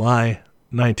 in July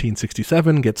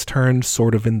 1967, gets turned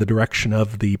sort of in the direction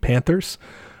of the Panthers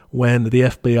when the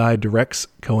FBI directs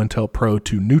COINTELPRO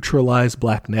to neutralize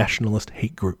black nationalist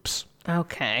hate groups.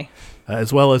 Okay.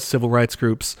 As well as civil rights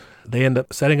groups. They end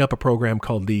up setting up a program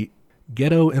called the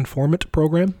Ghetto Informant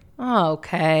Program.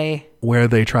 Okay. Where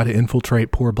they try to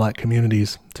infiltrate poor black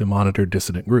communities to monitor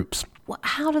dissident groups. Well,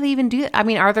 how do they even do that? I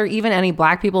mean, are there even any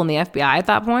black people in the FBI at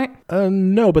that point?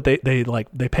 No, but they pay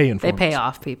informants. They pay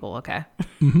off people, okay.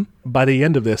 Mm-hmm. By the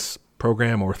end of this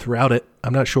program or throughout it,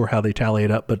 I'm not sure how they tally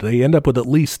it up, but they end up with at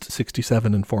least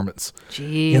 67 informants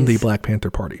in the Black Panther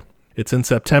Party. It's in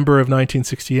September of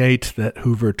 1968 that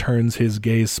Hoover turns his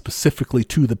gaze specifically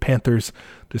to the Panthers,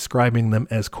 describing them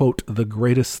as, quote, the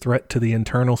greatest threat to the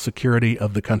internal security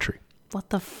of the country. What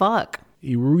the fuck?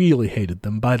 He really hated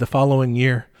them. By the following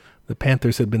year, the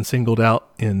Panthers had been singled out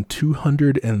in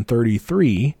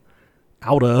 233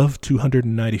 out of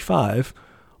 295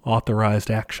 authorized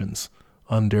actions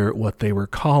under what they were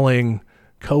calling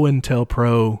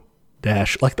COINTELPRO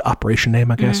dash, like the operation name,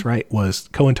 I guess, right, was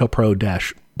COINTELPRO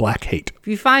dash Black Hate. If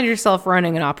you find yourself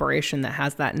running an operation that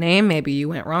has that name, maybe you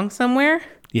went wrong somewhere.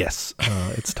 Yes,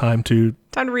 it's time to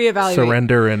reevaluate.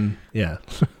 Surrender and yeah.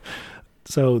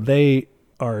 So they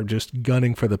are just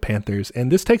gunning for the Panthers,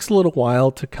 and this takes a little while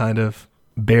to kind of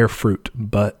bear fruit,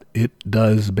 but it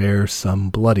does bear some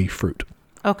bloody fruit.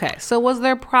 Okay, so was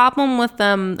there a problem with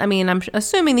them? I mean, I'm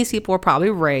assuming these people were probably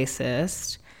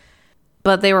racist,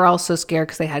 but they were also scared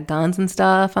because they had guns and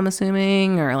stuff, I'm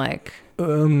assuming, or like...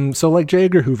 So like J.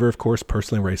 Edgar Hoover, of course,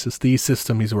 personally racist. The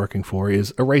system he's working for is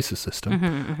a racist system.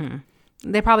 Mm-hmm, mm-hmm.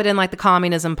 They probably didn't like the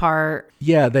communism part.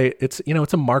 Yeah, it's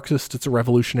a Marxist, it's a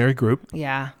revolutionary group.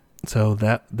 Yeah. So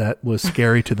that was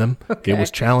scary to them. Okay. It was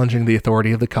challenging the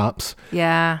authority of the cops.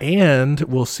 Yeah. And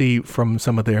we'll see from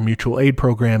some of their mutual aid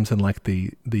programs and like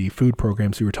the food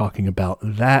programs we were talking about,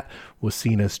 that was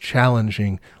seen as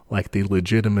challenging like the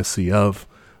legitimacy of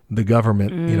the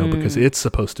government, because it's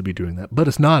supposed to be doing that. But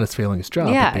it's not, it's failing its job.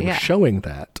 Yeah, but they were showing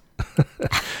that.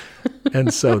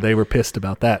 And so they were pissed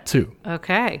about that too.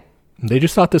 Okay. They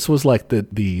just thought this was like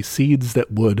the seeds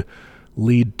that would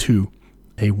lead to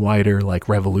a wider like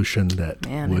revolution that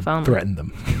would threaten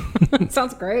them.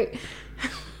 Sounds great.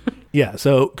 Yeah,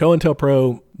 so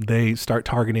COINTELPRO, they start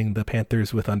targeting the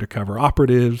Panthers with undercover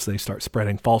operatives. They start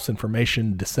spreading false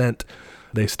information, dissent.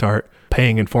 They start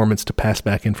paying informants to pass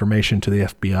back information to the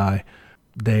FBI.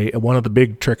 One of the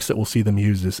big tricks that we'll see them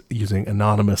use is using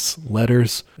anonymous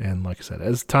letters. And like I said,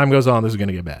 as time goes on, this is going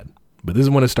to get bad. But this is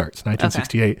when it starts.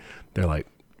 1968, They're like,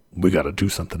 we got to do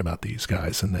something about these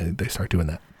guys. And they start doing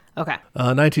that. Okay.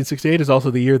 1968 is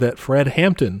also the year that Fred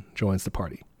Hampton joins the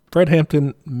party. Fred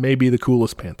Hampton may be the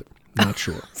coolest Panther. Not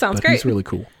sure. Sounds great. He's really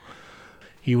cool.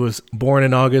 He was born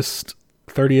in August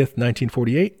 30th,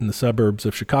 1948 in the suburbs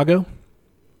of Chicago.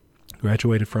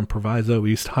 Graduated from Proviso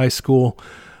East High School.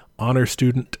 Honor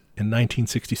student in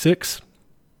 1966.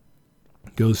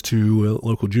 Goes to a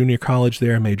local junior college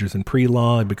there. Majors in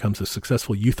pre-law. He becomes a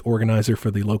successful youth organizer for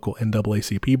the local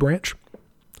NAACP branch.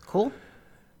 Cool.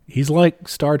 He's like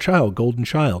Star Child, Golden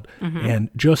Child. Mm-hmm. And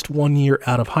just 1 year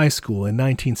out of high school in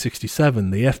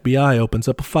 1967, the FBI opens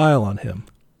up a file on him.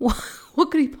 What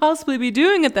could he possibly be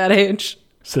doing at that age?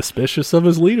 Suspicious of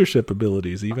his leadership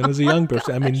abilities, even as a young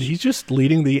person. I mean, he's just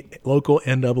leading the local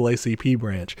NAACP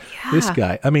branch. Yeah. This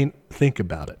guy, I mean, think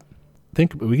about it.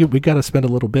 We got to spend a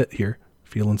little bit here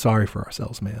feeling sorry for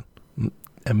ourselves, man.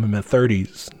 I'm in my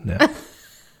 30s now.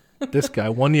 This guy,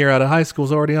 1 year out of high school,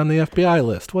 is already on the FBI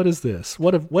list. What is this?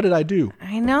 What did I do?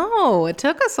 I know. It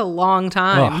took us a long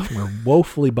time. Oh, we're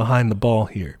woefully behind the ball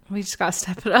here. We just got to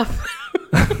step it up.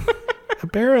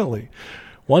 Apparently.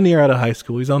 1 year out of high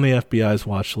school, he's on the FBI's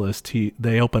watch list.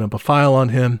 They open up a file on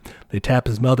him. They tap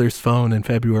his mother's phone in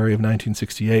February of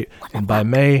 1968. And by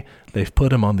May, they've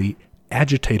put him on the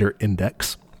Agitator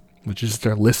Index, which is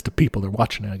their list of people they're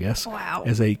watching, I guess,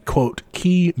 as a, quote,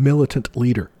 key militant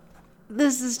leader.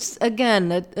 This is,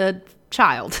 again, a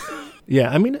child. Yeah,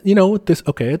 I mean, at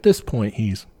this point,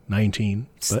 he's 19.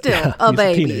 Still a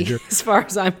baby, as far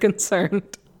as I'm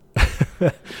concerned.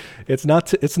 It's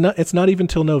not even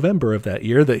till November of that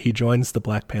year that he joins the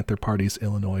Black Panther Party's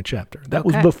Illinois chapter. That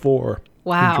was before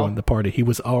he joined the party. He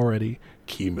was already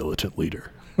key militant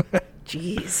leader.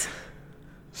 Jeez.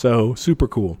 So super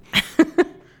cool.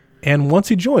 And once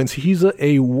he joins, he's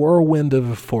a whirlwind of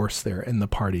a force there in the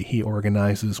party. He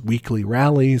organizes weekly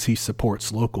rallies. He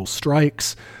supports local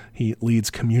strikes. He leads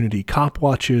community cop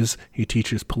watches. He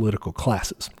teaches political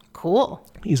classes. Cool.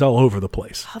 He's all over the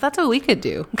place. Oh, that's what we could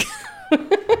do.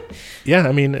 Yeah,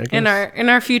 I mean, in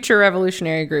our future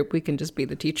revolutionary group, we can just be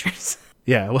the teachers.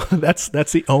 Yeah, well, that's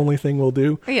the only thing we'll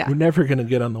do. Yeah. We're never going to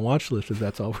get on the watch list if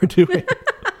that's all we're doing.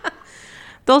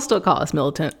 They'll still call us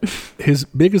militant. His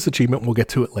biggest achievement, we'll get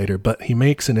to it later, but he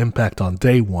makes an impact on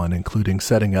day one, including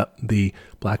setting up the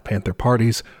Black Panther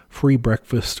Party's free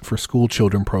breakfast for school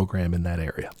children program in that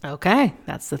area. Okay,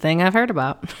 that's the thing I've heard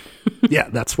about. Yeah,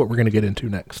 that's what we're going to get into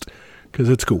next, because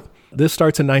it's cool. This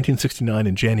starts in 1969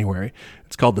 in January.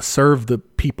 It's called the Serve the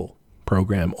People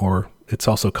program, or it's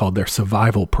also called their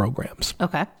survival programs.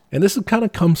 Okay. And this kind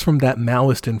of comes from that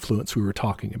Maoist influence we were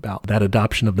talking about, that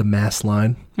adoption of the mass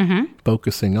line,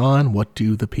 focusing on what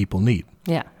do the people need.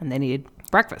 Yeah, and they need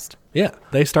breakfast. Yeah,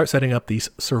 they start setting up these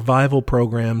survival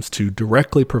programs to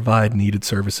directly provide needed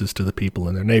services to the people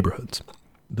in their neighborhoods.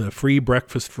 The Free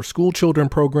Breakfast for School Children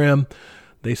program,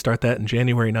 they start that in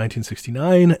January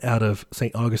 1969 out of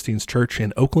St. Augustine's Church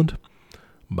in Oakland.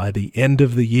 By the end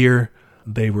of the year,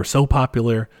 they were so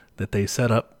popular that they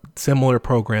set up similar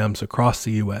programs across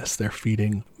the U.S. They're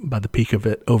feeding, by the peak of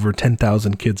it, over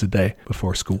 10,000 kids a day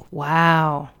before school.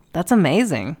 Wow, that's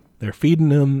amazing. They're feeding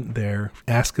them. They're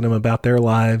asking them about their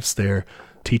lives. They're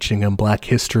teaching them Black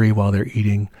history while they're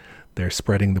eating. They're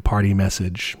spreading the party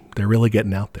message. They're really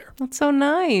getting out there. That's so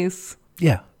nice.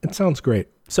 Yeah, it sounds great.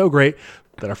 So great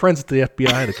that our friends at the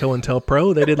FBI, the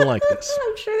COINTELPRO, they didn't like this.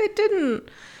 I'm sure they didn't.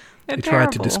 They're They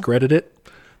tried to terrible. discredit it.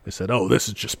 They said, oh, this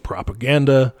is just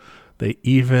propaganda. They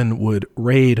even would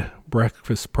raid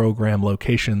breakfast program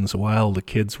locations while the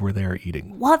kids were there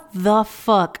eating. What the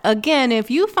fuck? Again, if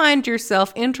you find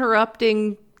yourself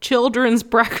interrupting children's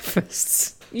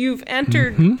breakfasts, you've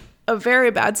entered a very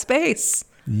bad space.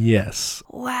 Yes.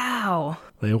 Wow.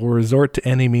 They will resort to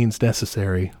any means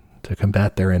necessary to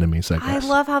combat their enemies, I guess. I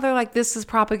love how they're like, this is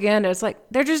propaganda. It's like,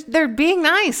 they're being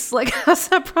nice. Like, how's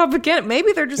that propaganda?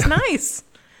 Maybe they're just nice.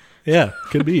 Yeah,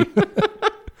 could be.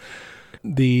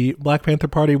 The Black Panther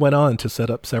Party went on to set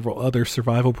up several other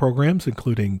survival programs,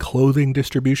 including clothing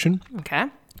distribution, Okay.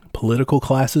 political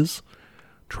classes,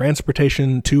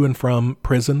 transportation to and from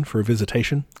prison for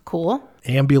visitation, Cool.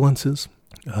 ambulances,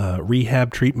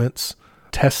 rehab treatments,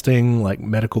 testing, like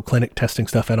medical clinic testing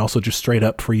stuff, and also just straight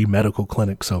up free medical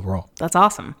clinics overall. That's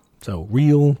awesome. So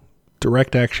real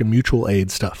direct action mutual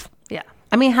aid stuff. Yeah.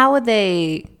 I mean, how would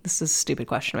they, this is a stupid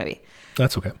question maybe.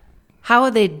 That's okay. How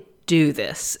would they do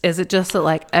this? Is it just that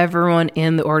like everyone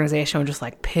in the organization would just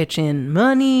like pitch in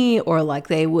money, or like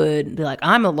they would be like,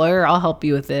 I'm a lawyer, I'll help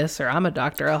you with this, or I'm a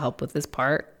doctor, I'll help with this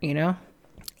part, you know?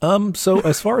 So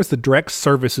as far as the direct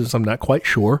services, I'm not quite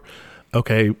sure.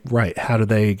 Okay, right. How do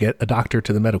they get a doctor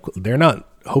to the medical?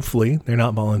 Hopefully they're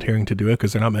not volunteering to do it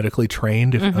because they're not medically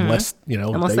trained unless they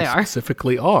are.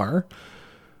 specifically are.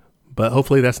 But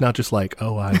hopefully that's not just like,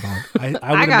 oh, I would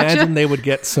gotcha. imagine they would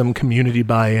get some community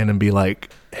buy-in and be like,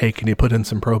 hey, can you put in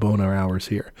some pro bono hours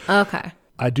here? Okay.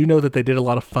 I do know that they did a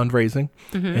lot of fundraising.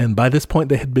 And by this point,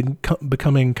 they had been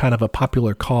becoming kind of a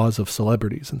popular cause of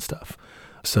celebrities and stuff.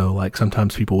 So like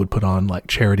sometimes people would put on like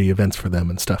charity events for them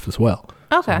and stuff as well.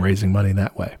 Okay. So raising money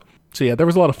that way. So yeah, there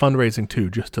was a lot of fundraising too,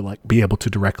 just to like be able to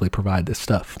directly provide this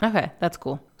stuff. Okay. That's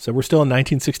cool. So we're still in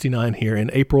 1969 here.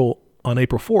 On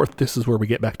April 4th, this is where we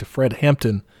get back to Fred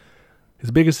Hampton.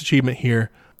 His biggest achievement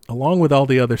here, along with all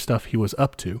the other stuff he was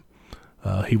up to,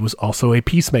 he was also a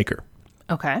peacemaker.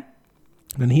 Okay.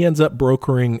 And he ends up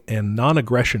brokering a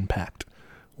non-aggression pact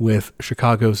with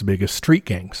Chicago's biggest street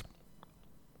gangs.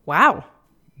 Wow.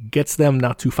 Gets them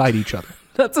not to fight each other.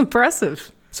 That's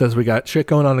impressive. Says, we got shit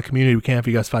going on in the community. We can't have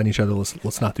you guys fighting each other.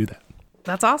 Let's not do that.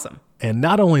 That's awesome. And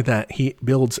not only that, he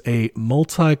builds a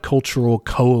multicultural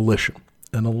coalition,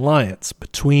 an alliance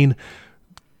between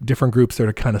different groups that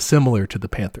are kind of similar to the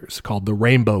Panthers, called the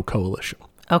Rainbow Coalition.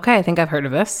 Okay. I think I've heard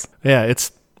of this. Yeah,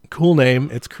 it's a cool name.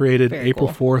 It's created Very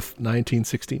April cool. 4th,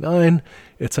 1969.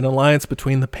 It's an alliance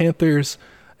between the Panthers,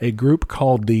 a group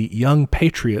called the Young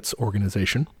Patriots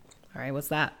Organization. All right. What's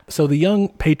that? So the Young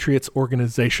Patriots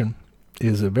Organization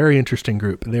is a very interesting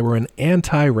group. They were an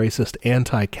anti-racist,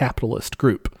 anti-capitalist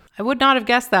group. I would not have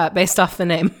guessed that based off the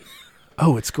name.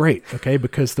 Oh, it's great, okay?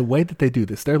 Because the way that they do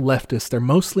this, they're leftists. They're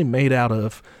mostly made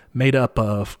up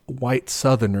of white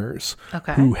Southerners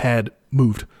Okay. who had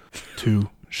moved to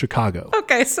Chicago.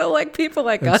 Okay, so like people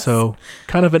like And us. so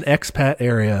kind of an expat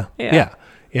area. Yeah.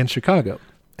 In Chicago.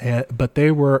 But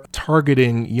they were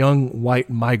targeting young white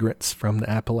migrants from the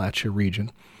Appalachia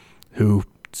region who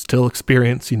still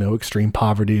experience, extreme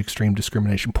poverty, extreme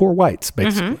discrimination, poor whites,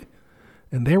 basically.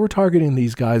 And they were targeting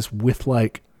these guys with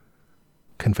like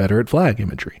Confederate flag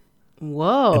imagery.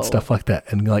 Whoa. And stuff like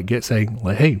that. And like saying,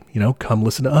 like, hey, come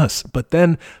listen to us. But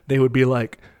then they would be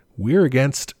like, we're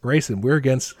against racism. We're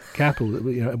against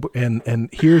capitalism. And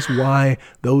here's why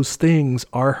those things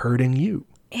are hurting you.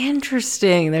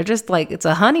 Interesting. They're just like, it's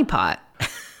a honeypot.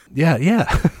 Yeah.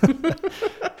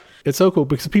 It's so cool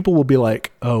because people will be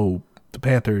like, oh, the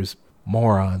Panthers,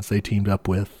 morons. They teamed up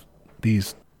with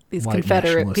these white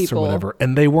Confederate nationalists people or whatever.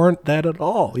 And they weren't that at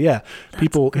all. Yeah.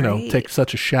 People, great. take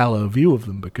such a shallow view of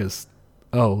them because,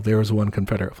 oh, there was one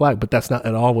Confederate flag. But that's not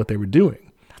at all what they were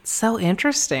doing. That's so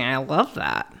interesting. I love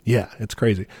that. Yeah, it's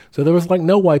crazy. So there was like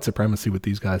no white supremacy with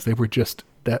these guys. They were just,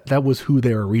 that was who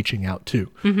they were reaching out to.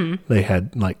 Mm-hmm. They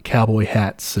had like cowboy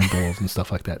hat symbols and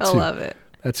stuff like that too. I love it.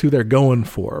 That's who they're going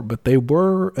for. But they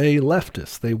were a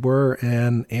leftist. They were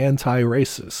an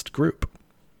anti-racist group.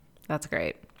 That's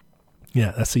great.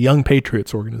 Yeah, that's the Young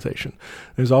Patriots organization.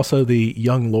 There's also the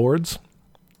Young Lords.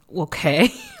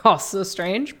 Okay. Also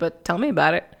strange, but tell me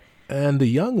about it. And the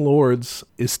Young Lords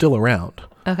is still around.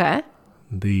 Okay.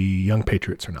 The Young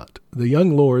Patriots are not. The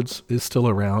Young Lords is still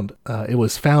around. It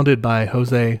was founded by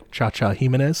Jose Chacha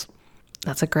Jimenez.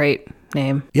 That's a great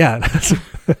name. Yeah,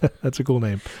 that's a cool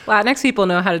name. Latinx people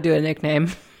know how to do a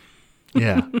nickname.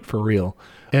 Yeah, for real.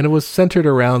 And it was centered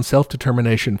around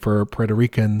self-determination for Puerto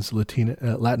Ricans,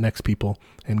 Latinx people,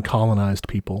 and colonized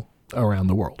people around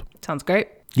the world. Sounds great.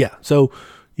 Yeah, so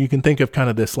you can think of kind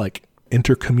of this like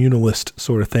intercommunalist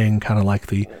sort of thing, kind of like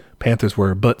the Panthers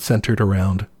were, but centered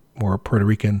around more Puerto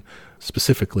Rican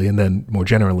specifically, and then more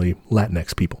generally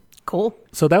Latinx people. Cool.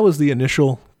 So that was the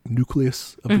initial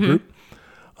nucleus of the group.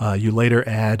 You later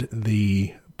add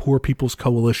the Poor People's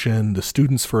Coalition, the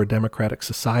Students for a Democratic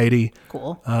Society.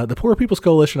 Cool. The Poor People's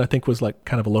Coalition, I think, was like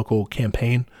kind of a local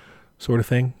campaign sort of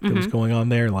thing that was going on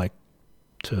there, like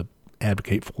to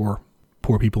advocate for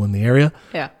poor people in the area.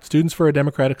 Yeah. Students for a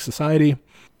Democratic Society.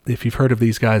 If you've heard of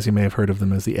these guys, you may have heard of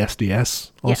them as the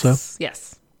SDS also.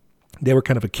 Yes. They were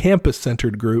kind of a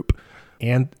campus-centered group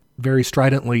and very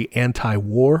stridently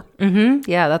anti-war. Mm-hmm.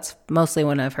 Yeah, that's mostly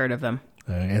when I've heard of them.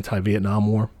 Anti-Vietnam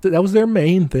War. That was their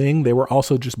main thing. They were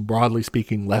also just broadly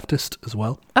speaking leftist as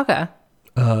well. Okay.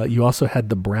 You also had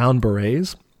the Brown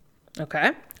Berets,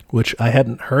 Okay. which I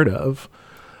hadn't heard of.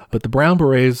 But the Brown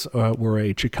Berets were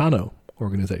a Chicano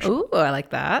organization. Ooh, I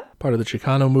like that. Part of the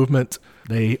Chicano movement.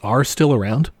 They are still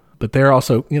around, but they're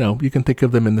also, you can think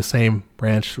of them in the same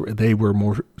branch. They were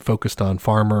more focused on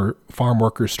farm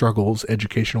worker struggles,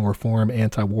 educational reform,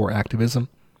 anti-war activism.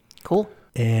 Cool.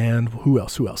 And who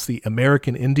else? The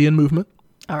American Indian movement.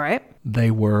 All right.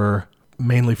 They were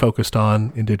mainly focused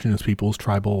on indigenous peoples,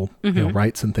 tribal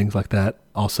rights and things like that.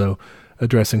 Also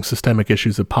addressing systemic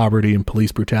issues of poverty and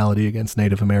police brutality against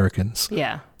Native Americans.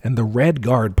 Yeah. And the Red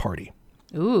Guard Party.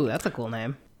 Ooh, that's a cool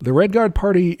name. The Red Guard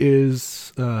Party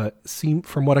is,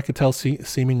 from what I could tell,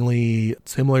 seemingly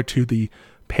similar to the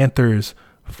Panthers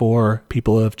for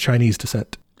people of Chinese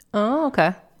descent. Oh,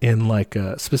 okay. In like,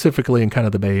 specifically in kind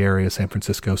of the Bay Area, San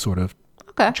Francisco sort of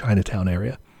Chinatown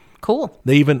area. Cool.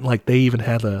 They even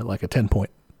had a 10-point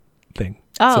thing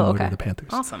similar to the Panthers.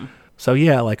 Awesome. So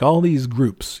yeah, like all these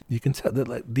groups, you can tell that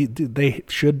like they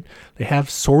have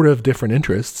sort of different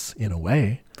interests in a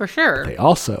way. For sure. They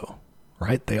also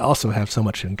have so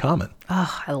much in common.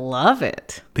 Oh, I love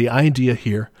it. The idea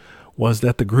here was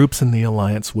that the groups in the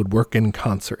alliance would work in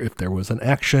concert. If there was an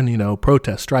action,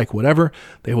 protest, strike, whatever,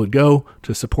 they would go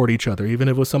to support each other. Even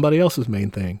if it was somebody else's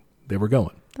main thing, they were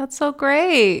going. That's so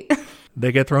great.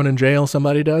 They get thrown in jail,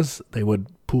 somebody does, they would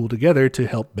pool together to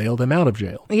help bail them out of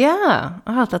jail. Yeah.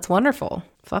 Oh, that's wonderful.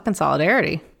 Fucking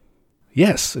solidarity.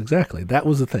 Yes, exactly. That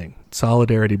was the thing.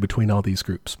 Solidarity between all these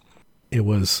groups. It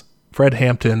was Fred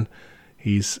Hampton.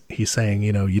 He's saying,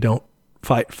 you don't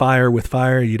fight fire with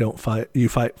fire. You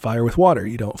fight fire with water.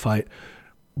 You don't fight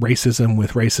racism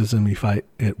with racism. You fight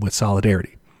it with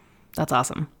solidarity. That's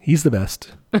awesome. He's the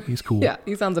best. He's cool. Yeah,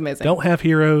 he sounds amazing. Don't have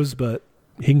heroes, but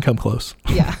he can come close.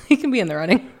 Yeah, he can be in the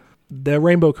running. The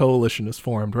Rainbow Coalition is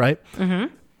formed, right?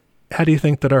 Mm-hmm. How do you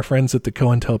think that our friends at the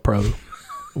COINTELPRO,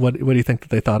 what do you think that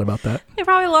they thought about that? They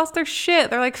probably lost their shit.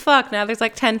 They're like, fuck, now there's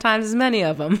like 10 times as many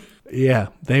of them. Yeah,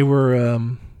 they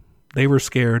were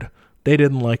scared. They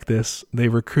didn't like this. They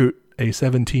recruit a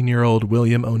 17-year-old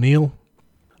William O'Neill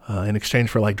in exchange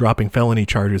for like dropping felony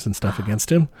charges and stuff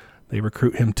against him. They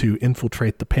recruit him to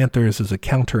infiltrate the Panthers as a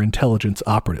counterintelligence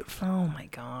operative. Oh my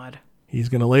God. He's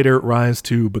going to later rise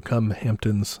to become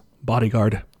Hampton's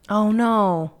bodyguard, Oh,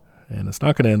 no. and it's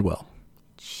not going to end well.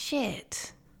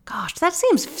 Shit. Gosh, that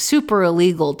seems super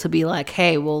illegal to be like,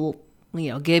 hey, we'll,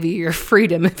 give you your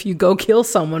freedom if you go kill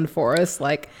someone for us.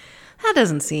 Like, that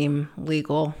doesn't seem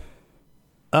legal.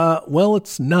 Well,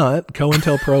 it's not.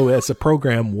 COINTELPRO as a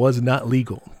program was not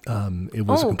legal. It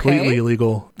was a completely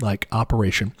illegal,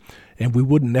 operation. And we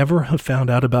would never have found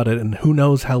out about it, and who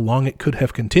knows how long it could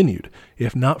have continued,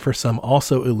 if not for some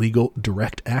also illegal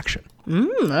direct action.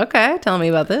 Okay. Tell me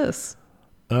about this.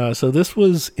 So this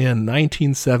was in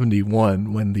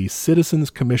 1971 when the Citizens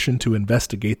Commission to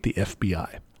Investigate the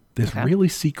FBI, this really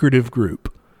secretive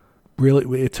group,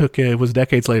 it was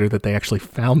decades later that they actually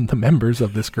found the members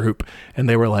of this group, and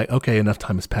they were like, okay, enough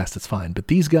time has passed, it's fine. But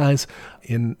these guys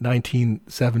in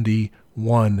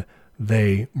 1971,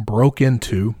 they broke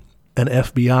into an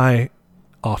FBI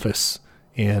office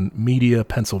in Media,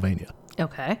 Pennsylvania.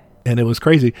 Okay. And it was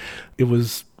crazy. It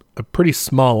was a pretty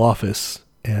small office,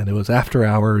 and it was after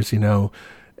hours, and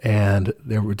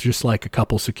there were just a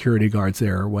couple security guards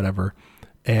there or whatever.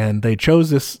 And they chose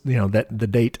this, the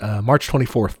date, March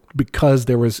 24th, because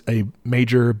there was a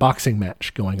major boxing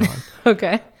match going on.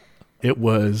 Okay. It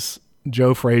was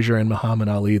Joe Frazier and Muhammad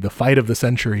Ali, the fight of the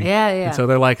century. Yeah. And so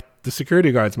they're like, the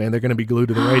security guards, man, they're going to be glued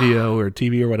to the radio or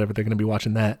TV or whatever. They're going to be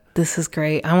watching that. This is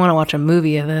great. I want to watch a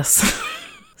movie of this.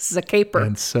 This is a caper.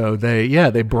 And so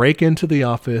they break into the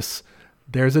office.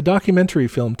 There's a documentary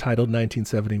film titled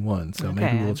 1971, so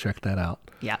maybe we'll check that out.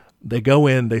 Yeah. They go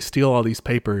in, they steal all these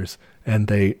papers, and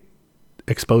they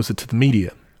expose it to the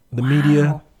media. The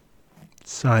media,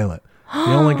 silent.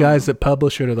 The only guys that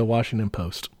publish it are the Washington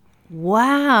Post.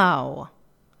 Wow.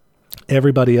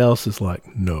 Everybody else is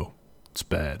like, no, it's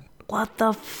bad. What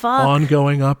the fuck?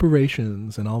 Ongoing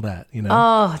operations and all that,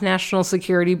 Oh, national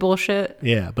security bullshit.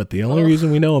 Yeah, but the only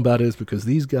reason we know about it is because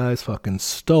these guys fucking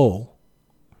stole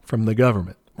from the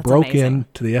government. Broke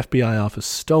into the FBI office,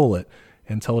 stole it,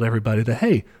 and told everybody that,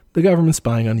 hey, the government's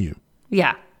spying on you.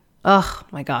 Yeah. Oh,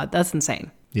 my God. That's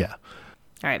insane. Yeah.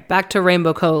 All right. Back to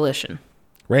Rainbow Coalition.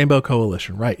 Rainbow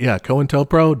Coalition, right. Yeah.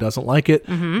 COINTELPRO doesn't like it.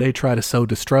 Mm-hmm. They try to sow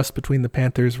distrust between the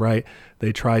Panthers, right?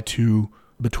 They try to,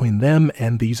 between them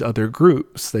and these other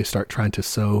groups, they start trying to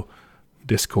sow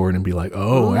discord and be like,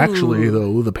 actually,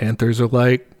 though, the Panthers are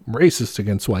racist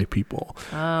against white people.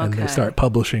 Okay. And they start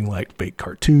publishing fake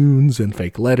cartoons and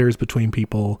fake letters between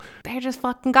people. They're just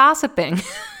fucking gossiping.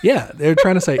 Yeah. They're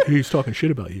trying to say, who's talking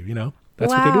shit about you,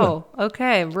 That's what they're doing.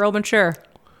 Okay. Real mature.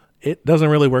 It doesn't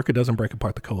really work. It doesn't break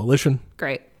apart the coalition.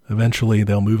 Great. Eventually,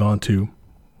 they'll move on to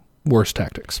worse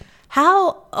tactics.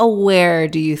 How aware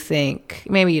do you think,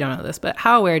 maybe you don't know this, but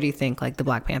how aware do you think the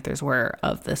Black Panthers were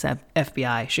of this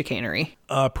FBI chicanery?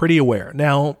 Pretty aware.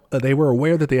 Now, they were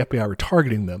aware that the FBI were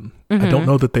targeting them. Mm-hmm. I don't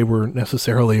know that they were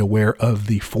necessarily aware of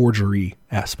the forgery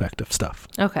aspect of stuff.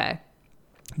 Okay.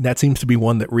 That seems to be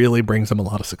one that really brings them a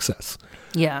lot of success.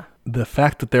 Yeah. The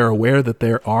fact that they're aware that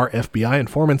there are FBI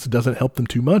informants doesn't help them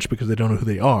too much because they don't know who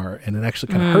they are, and it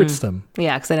actually kind of hurts them.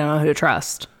 Yeah, because they don't know who to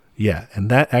trust. Yeah, and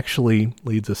that actually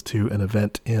leads us to an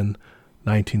event in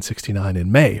 1969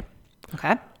 in May.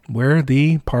 Okay. Where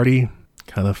the party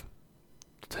kind of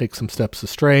takes some steps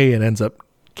astray and ends up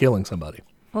killing somebody.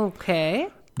 Okay.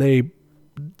 They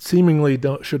seemingly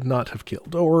should not have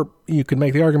killed, or you could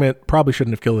make the argument probably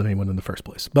shouldn't have killed anyone in the first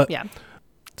place. But yeah,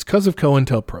 it's because of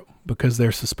COINTELPRO, because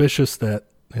they're suspicious that,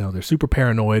 they're super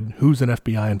paranoid, who's an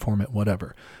FBI informant,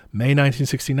 whatever. May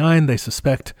 1969, they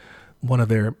suspect one of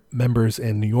their members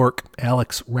in New York,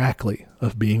 Alex Rackley,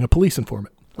 of being a police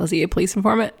informant. Was he a police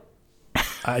informant?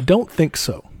 I don't think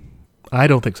so.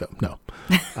 No.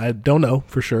 I don't know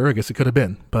for sure. I guess it could have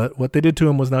been. But what they did to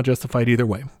him was not justified either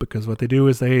way, because what they do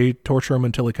is they torture him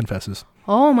until he confesses.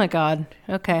 Oh, my God.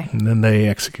 Okay. And then they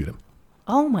execute him.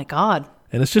 Oh, my God.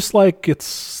 And it's just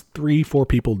it's 3-4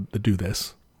 people that do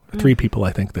this. 3 people,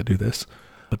 I think, that do this.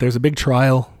 But there's a big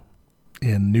trial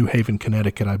in New Haven,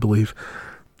 Connecticut, I believe.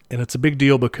 And it's a big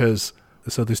deal because,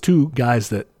 so there's 2 guys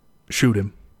that shoot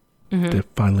him to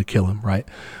finally kill him, right?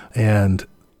 And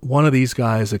one of these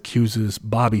guys accuses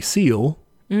Bobby Seale,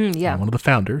 one of the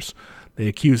founders. They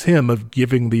accuse him of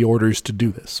giving the orders to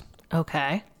do this.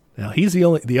 Okay. Now, he's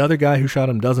the other guy who shot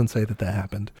him doesn't say that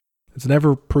happened. It's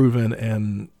never proven,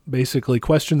 and basically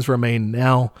questions remain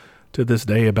now to this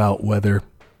day about whether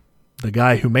the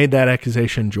guy who made that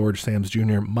accusation, George Sams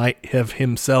Jr., might have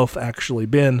himself actually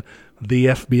been the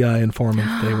FBI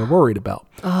informant they were worried about,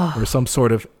 or some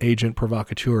sort of agent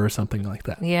provocateur or something like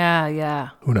that. Yeah.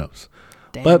 Who knows?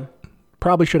 Damn. But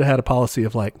probably should have had a policy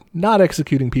of not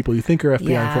executing people you think are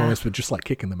FBI informants, but just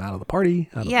kicking them out of the party.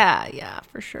 Yeah,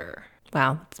 for sure.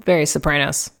 Wow. It's very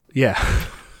Sopranos. Yeah.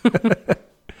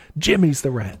 Jimmy's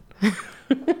the rat.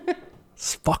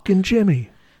 It's fucking Jimmy.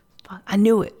 I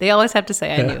knew it. They always have to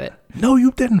say, I knew it. No,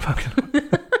 you didn't fucking.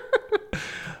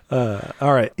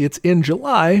 All right. It's in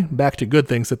July. Back to good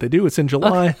things that they do. It's in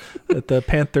July that the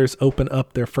Panthers open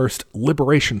up their first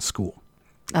Liberation School.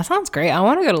 That sounds great. I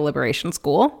want to go to Liberation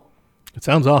School. It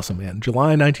sounds awesome, man.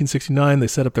 July 1969, they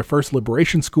set up their first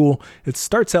Liberation School. It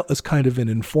starts out as kind of an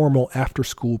informal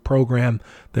after-school program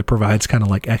that provides kind of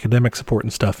like academic support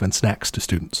and stuff and snacks to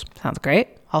students. Sounds great.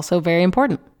 Also very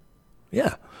important.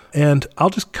 Yeah. And I'll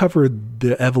just cover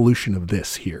the evolution of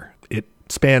this here. It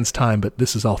spans time, but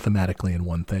this is all thematically in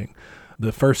one thing.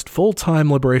 The first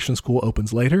full-time Liberation School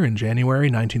opens later in January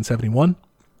 1971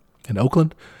 in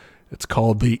Oakland. It's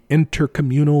called the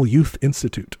Intercommunal Youth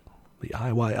Institute, the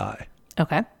IYI.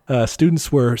 Okay.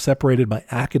 Students were separated by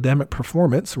academic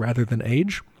performance rather than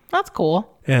age. That's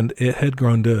cool. And it had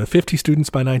grown to 50 students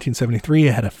by 1973.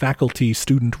 It had a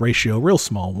faculty-student ratio real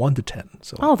small, 1 to 10.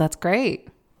 So, Oh, that's great.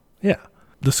 yeah.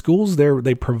 The schools there,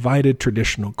 they provided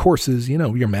traditional courses,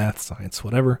 your math, science,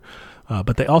 whatever.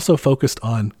 But they also focused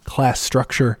on class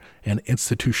structure and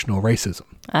institutional racism.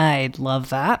 I'd love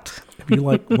that. If you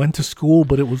went to school,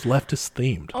 but it was leftist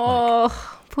themed.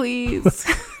 Oh, please.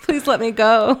 Please let me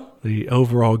go. The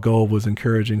overall goal was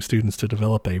encouraging students to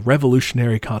develop a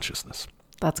revolutionary consciousness.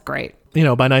 That's great. By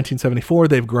 1974,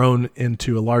 they've grown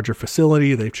into a larger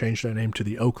facility. They've changed their name to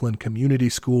the Oakland Community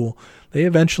School. They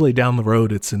eventually, down the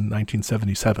road, it's in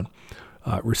 1977,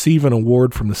 receive an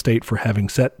award from the state for having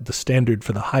set the standard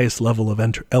for the highest level of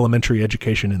elementary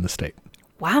education in the state.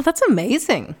 Wow, that's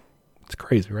amazing. It's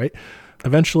crazy, right?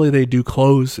 Eventually, they do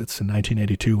close. It's in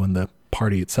 1982 when the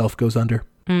party itself goes under.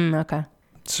 Okay.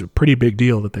 It's a pretty big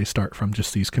deal that they start from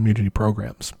just these community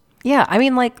programs. Yeah, I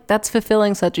mean, that's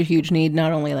fulfilling such a huge need,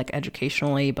 not only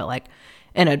educationally, but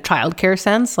in a childcare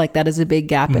sense. That is a big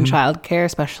gap in childcare,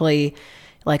 especially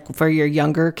for your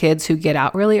younger kids who get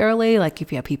out really early.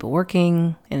 If you have people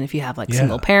working and if you have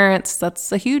single parents,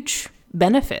 that's a huge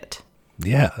benefit.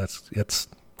 Yeah,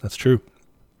 that's true.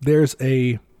 There's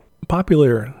a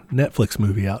popular Netflix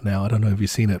movie out now. I don't know if you've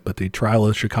seen it, but The Trial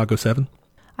of Chicago 7.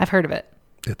 I've heard of it.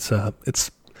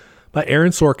 It's by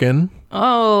Aaron Sorkin.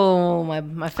 Oh, my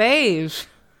fave.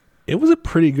 It was a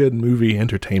pretty good movie,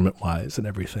 entertainment-wise and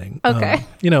everything. Okay.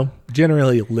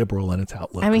 Generally liberal in its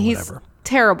outlook. I mean, he's whatever.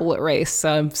 Terrible at race, so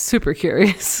I'm super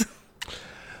curious.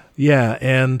 Yeah,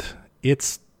 and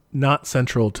it's not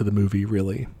central to the movie,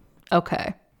 really.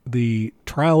 Okay. The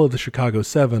Trial of the Chicago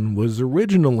 7 was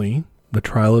originally the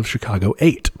Trial of Chicago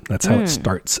 8. That's how it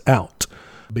starts out.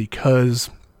 Because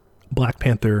Black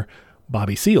Panther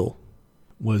Bobby Seale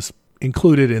was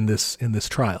included in this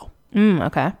trial.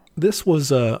 Okay. This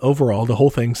was overall, the whole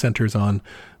thing centers on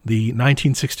the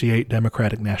 1968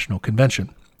 Democratic National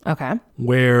Convention. Okay.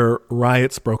 Where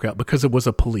riots broke out because it was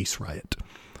a police riot.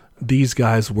 These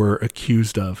guys were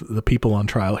accused of, the people on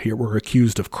trial here were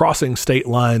accused of crossing state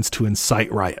lines to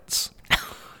incite riots.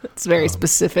 It's very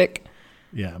specific.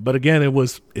 Yeah, but again, it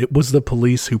was the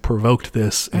police who provoked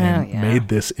this and made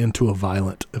this into a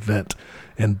violent event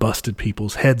and busted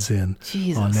people's heads in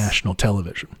on national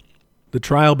television. The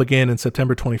trial began in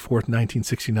September 24th,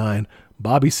 1969.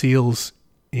 Bobby Seale's,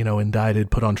 indicted,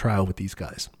 put on trial with these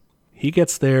guys. He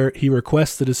gets there. He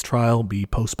requests that his trial be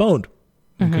postponed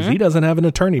because he doesn't have an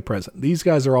attorney present. These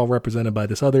guys are all represented by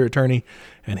this other attorney,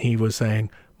 and he was saying,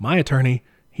 my attorney,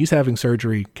 he's having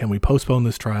surgery. Can we postpone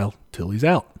this trial till he's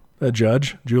out? The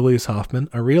judge, Julius Hoffman,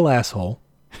 a real asshole,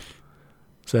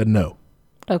 said no.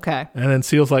 Okay. And then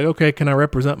Seale's like, okay, can I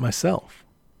represent myself?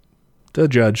 The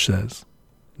judge says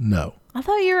no. I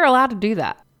thought you were allowed to do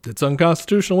that. It's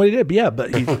unconstitutional what he did. Yeah,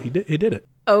 but he did it.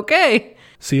 Okay.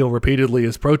 Seale repeatedly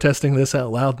is protesting this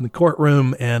out loud in the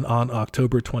courtroom, and on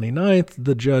October 29th,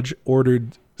 the judge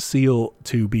ordered Seale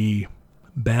to be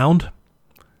bound,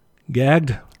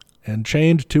 gagged, and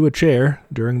chained to a chair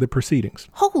during the proceedings.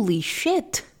 Holy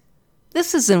shit.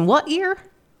 This is in what year?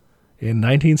 In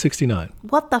 1969.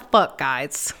 What the fuck,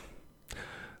 guys?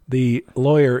 The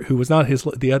lawyer, who was not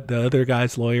the other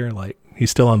guy's lawyer,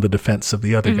 he's still on the defense of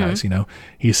the other guys,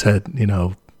 he said,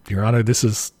 Your Honor, this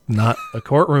is not a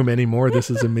courtroom anymore. This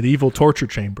is a medieval torture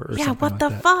chamber or something what like the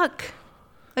that. fuck?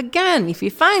 Again, if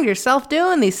you find yourself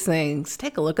doing these things,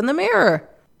 take a look in the mirror.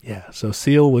 Yeah, so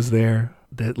Seale was there.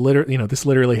 This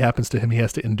literally happens to him. He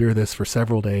has to endure this for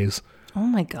several days. Oh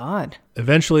my God.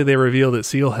 Eventually, they revealed that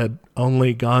Seale had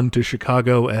only gone to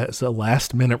Chicago as a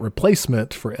last-minute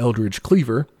replacement for Eldridge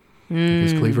Cleaver,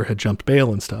 because Cleaver had jumped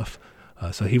bail and stuff.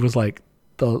 So he was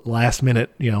the last minute,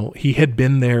 he had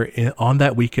been there on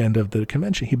that weekend of the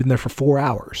convention. He'd been there for 4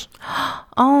 hours.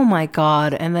 Oh my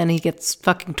God. And then he gets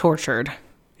fucking tortured.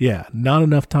 Yeah, not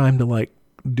enough time to like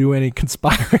do any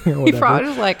conspiring or He whatever. probably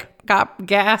just like got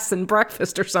gas and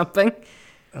breakfast or something.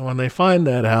 And when they find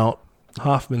that out,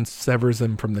 Hoffman severs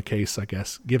him from the case, I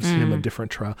guess, gives him a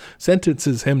different trial,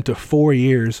 sentences him to 4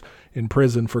 years in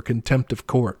prison for contempt of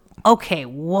court. Okay,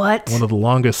 what? One of the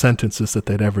longest sentences that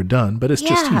they'd ever done, but it's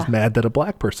just Yeah. he's mad that a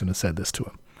black person has said this to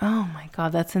him. Oh my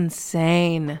God, that's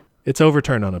insane. It's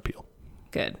overturned on appeal.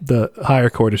 Good. The higher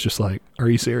court is just like, are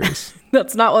you serious?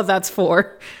 That's not what that's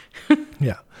for.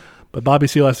 Yeah. But Bobby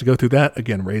Seale has to go through that.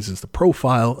 Again, raises the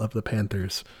profile of the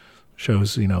Panthers,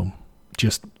 shows,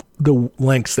 just the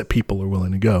lengths that people are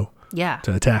willing to go Yeah.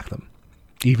 to attack them.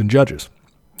 Even judges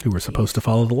who were supposed to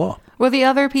follow the law. Were the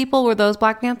other people, were those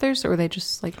Black Panthers, or were they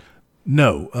just like...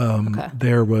 No, Okay.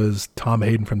 there was Tom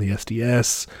Hayden from the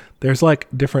SDS. There's like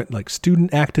different like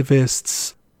student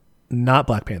activists, not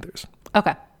Black Panthers.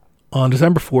 Okay. On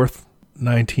December 4th,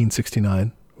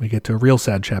 1969, we get to a real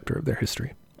sad chapter of their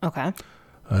history. Okay.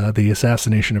 The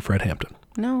assassination of Fred Hampton.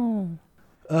 No.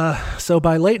 So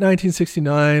by late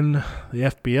 1969, the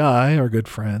FBI are good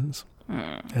friends,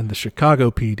 and the Chicago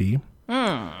PD,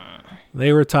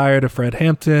 they were tired of Fred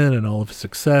Hampton and all of his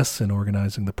success in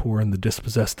organizing the poor and the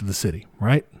dispossessed of the city,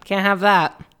 right? Can't have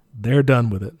that. They're done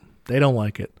with it. They don't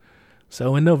like it.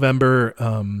 So in November,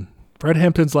 Fred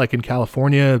Hampton's like in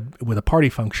California with a party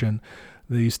function.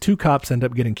 These two cops end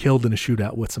up getting killed in a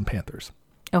shootout with some Panthers,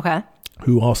 Okay.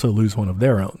 who also lose one of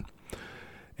their own.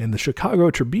 And the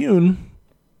Chicago Tribune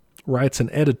writes an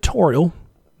editorial,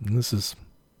 and this is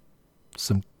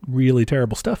some really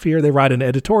terrible stuff here. They write an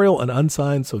editorial, an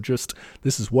unsigned, so just,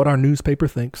 this is what our newspaper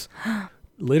thinks,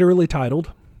 literally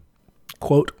titled,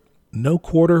 quote, "No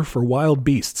Quarter for Wild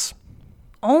Beasts."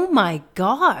 Oh my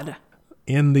God.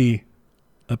 In the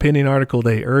opinion article,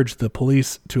 they urged the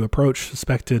police to approach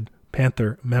suspected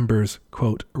Panther members,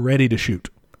 quote, "ready to shoot."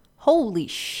 Holy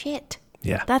shit.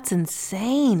 Yeah. That's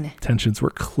insane. Tensions were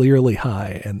clearly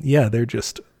high. And yeah, they're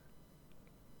just,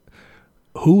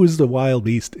 who is the wild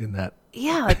beast in that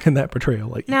Yeah. Like, in that portrayal?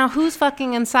 Like, now who's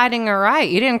fucking inciting a riot?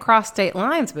 You didn't cross state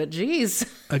lines, but geez.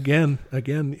 again,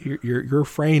 your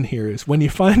refrain here is when you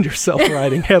find yourself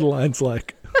writing headlines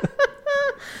like,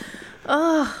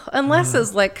 Unless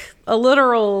it's like a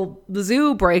literal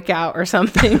zoo breakout or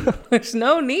something. There's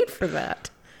no need for that.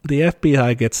 the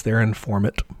FBI gets their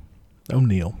informant,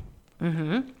 O'Neill,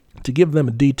 to give them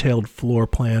a detailed floor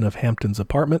plan of Hampton's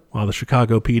apartment, while the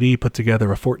Chicago PD put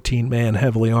together a 14-man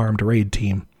heavily armed raid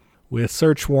team with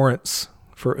search warrants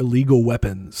for illegal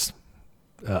weapons.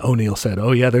 O'Neill said,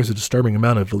 oh yeah, there's a disturbing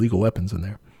amount of illegal weapons in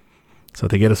there. So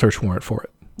they get a search warrant for it.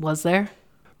 Was there?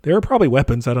 There are probably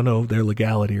weapons. I don't know their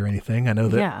legality or anything. I know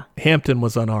that Yeah. Hampton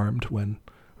was unarmed when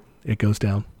it goes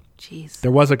down. Jeez.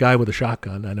 There was a guy with a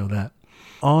shotgun. I know that.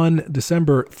 On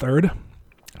December 3rd,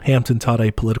 Hampton taught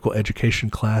a political education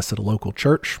class at a local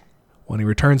church. When he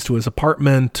returns to his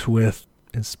apartment with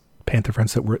his Panther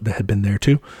friends that had been there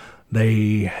too,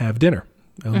 they have dinner.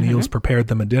 O'Neill's prepared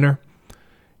them a dinner.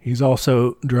 He's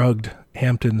also drugged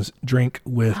Hampton's drink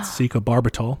with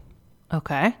secobarbital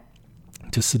Okay.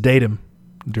 to sedate him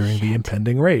during the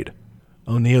impending raid.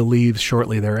 O'Neill leaves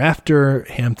shortly thereafter.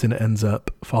 Hampton ends up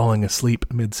falling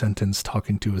asleep mid-sentence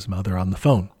talking to his mother on the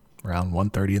phone around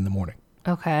 1:30 in the morning.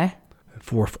 Okay. At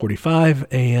 4:45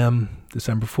 a.m.,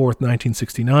 December 4th,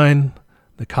 1969,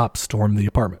 the cops stormed the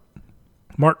apartment.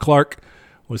 Mark Clark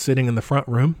was sitting in the front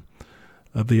room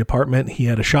of the apartment. He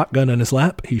had a shotgun in his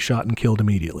lap. He shot and killed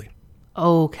immediately.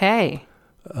 Okay.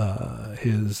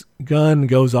 His gun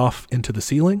goes off into the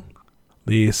ceiling.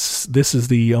 This is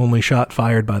the only shot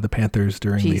fired by the Panthers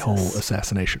during the Jesus. whole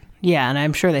assassination. Yeah, and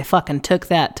I'm sure they fucking took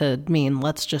that to mean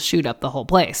let's just shoot up the whole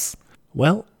place.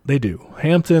 Well, they do.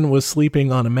 Hampton was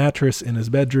sleeping on a mattress in his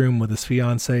bedroom with his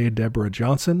fiancée, Deborah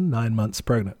Johnson, 9 months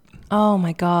pregnant. Oh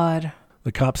my God.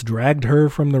 The cops dragged her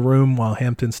from the room while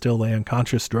Hampton still lay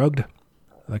unconscious, drugged.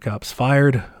 The cops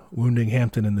fired, wounding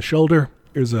Hampton in the shoulder.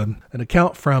 Here's an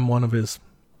account from one of his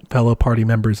fellow party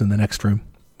members in the next room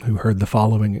who heard the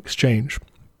following exchange.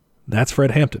 That's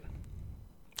Fred Hampton.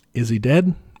 Is he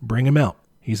dead? Bring him out.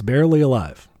 He's barely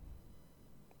alive.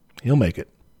 He'll make it.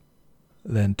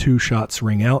 Then 2 shots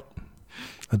ring out,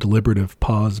 a deliberative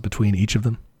pause between each of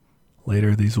them.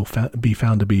 Later, these will be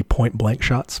found to be point-blank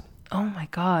shots. Oh my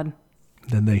God.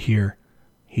 Then they hear,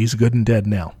 he's good and dead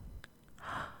now.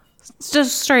 It's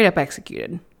just straight up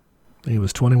executed. He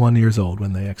was 21 years old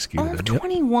when they executed Oh, him. Yep.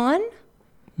 21?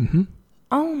 Mm-hmm.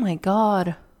 Oh my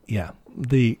God. Yeah.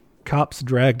 The cops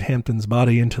dragged Hampton's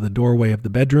body into the doorway of the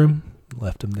bedroom,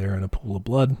 left him there in a pool of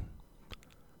blood,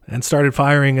 and started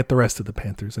firing at the rest of the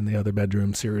Panthers in the other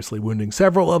bedroom, seriously wounding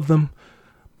several of them.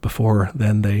 Before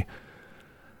then, they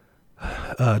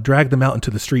dragged them out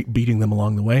into the street, beating them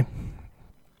along the way.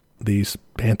 These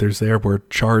Panthers there were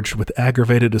charged with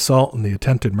aggravated assault and the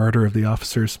attempted murder of the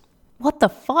officers. What the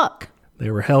fuck? They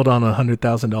were held on a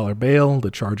 $100,000 bail. The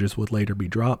charges would later be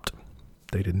dropped.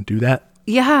 They didn't do that.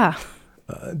 Yeah.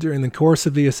 During the course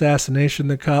of the assassination,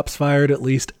 the cops fired at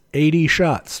least 80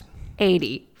 shots.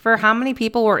 80. For how many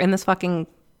people were in this fucking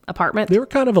apartment? There were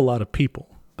kind of a lot of people,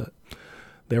 but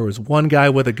there was one guy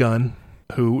with a gun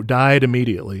who died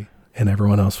immediately, and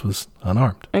everyone else was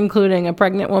unarmed. Including a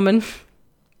pregnant woman?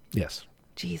 Yes.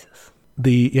 Jesus.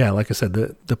 Like I said,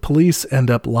 the police end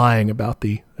up lying about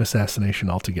the assassination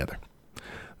altogether.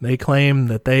 They claim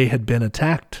that they had been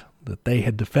attacked, that they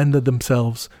had defended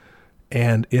themselves,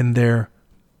 and in their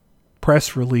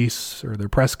press release or their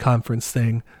press conference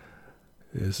thing,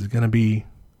 this is going to be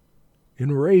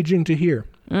enraging to hear,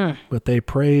 but they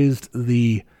praised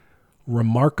the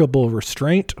remarkable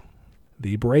restraint,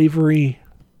 the bravery,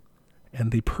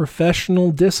 and the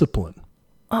professional discipline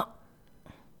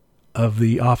of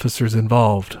the officers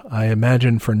involved, I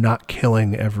imagine, for not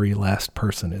killing every last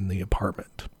person in the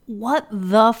apartment. What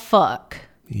the fuck?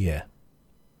 Yeah.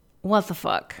 What the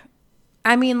fuck?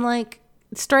 I mean, like,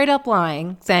 straight up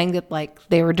lying, saying that, like,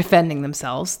 they were defending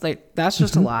themselves. Like, that's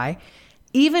just a lie.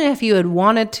 Even if you had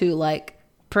wanted to, like,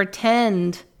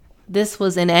 pretend this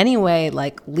was in any way,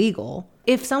 like, legal,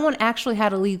 if someone actually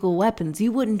had illegal weapons,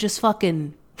 you wouldn't just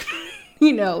fucking...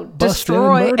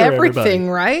 destroy everything,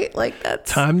 right? Like,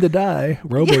 that's... Time to die,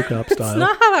 RoboCop style. That's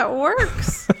not how that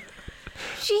works.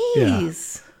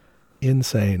 Jeez. Yeah.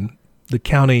 Insane. The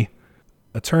county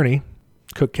attorney,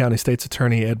 Cook County State's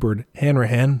Attorney Edward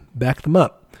Hanrahan, backed them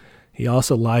up. He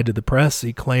also lied to the press.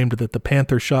 He claimed that the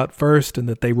Panthers shot first and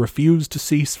that they refused to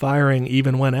cease firing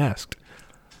even when asked.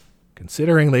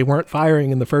 Considering they weren't firing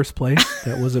in the first place,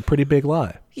 that was a pretty big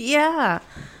lie. Yeah.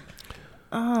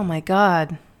 Oh, my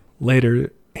God.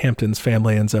 Later, Hampton's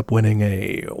family ends up winning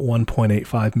a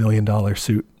 $1.85 million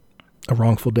suit, a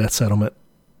wrongful death settlement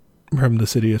from the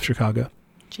city of Chicago.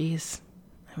 Jeez.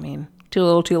 I mean, too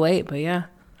little too late, but yeah.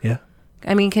 Yeah.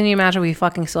 I mean, can you imagine we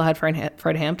fucking still had Fred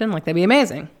Hampton? Like, that'd be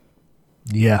amazing.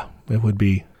 Yeah, it would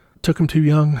be. Took him too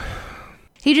young.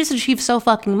 He just achieved so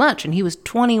fucking much, and he was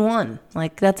 21.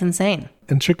 Like, that's insane.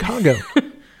 And Chicago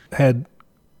had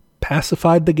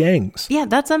pacified the gangs. Yeah,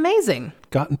 that's amazing.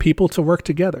 Gotten people to work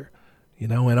together,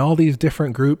 and all these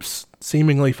different groups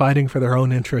seemingly fighting for their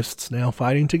own interests, now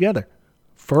fighting together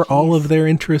for all of their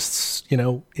interests,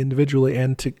 individually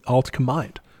and all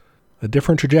combined. A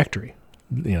different trajectory.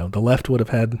 The left would have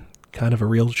had kind of a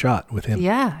real shot with him.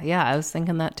 Yeah, I was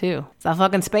thinking that too. It's that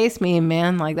fucking space meme,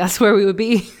 man. Like, that's where we would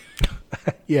be.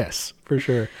 Yes, for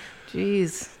sure.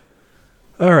 Jeez.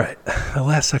 All right. The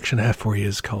last section I have for you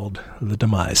is called The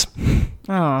Demise.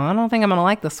 Oh, I don't think I'm going to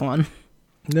like this one.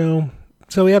 No.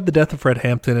 So we have the death of Fred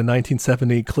Hampton in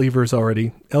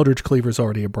 1970. Eldridge Cleaver's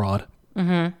already abroad.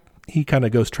 Mm-hmm. He kind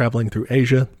of goes traveling through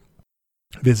Asia,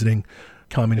 visiting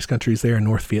communist countries there in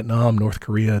North Vietnam, North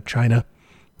Korea, China.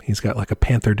 He's got like a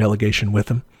Panther delegation with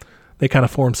him. They kind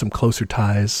of form some closer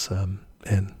ties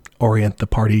and orient the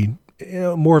party,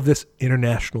 more of this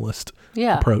internationalist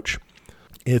approach.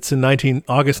 It's in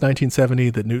August 1970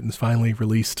 that Newton's finally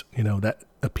released, that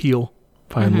appeal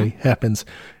finally happens,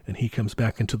 and he comes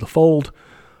back into the fold.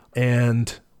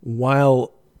 And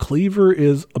while Cleaver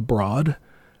is abroad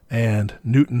and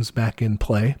Newton's back in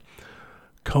play,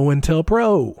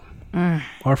 COINTELPRO,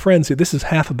 our friends here, this is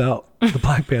half about the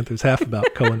Black Panthers, half about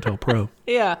COINTELPRO.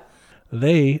 Yeah.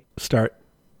 They start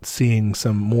seeing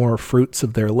some more fruits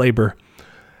of their labor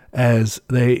as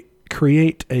they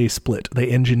create a split. They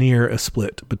engineer a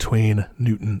split between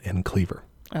Newton and Cleaver.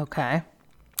 Okay.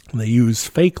 They use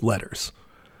fake letters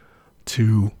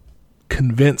to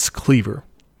convince Cleaver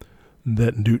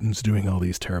that Newton's doing all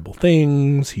these terrible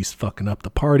things. He's fucking up the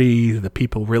party. The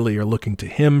people really are looking to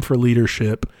him for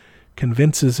leadership.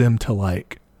 Convinces him to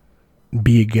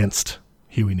be against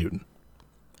Huey Newton.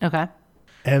 Okay.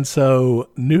 And so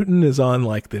Newton is on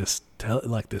this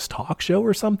talk show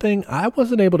or something. I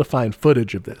wasn't able to find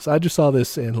footage of this. I just saw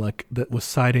this in that was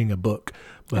citing a book.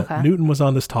 But Newton was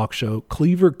on this talk show.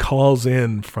 Cleaver calls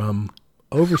in from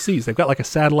overseas. They've got a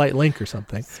satellite link or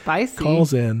something. Spicy.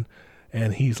 Calls in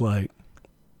and he's like,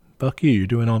 fuck you. You're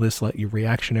doing all this your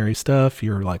reactionary stuff.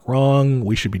 You're wrong.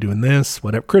 We should be doing this.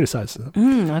 Whatever. Criticizes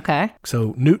him. Okay.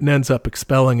 So Newton ends up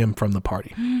expelling him from the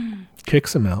party.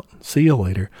 Kicks him out. See you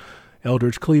later.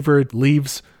 Eldridge Cleaver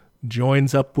leaves,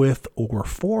 joins up with or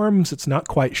forms, it's not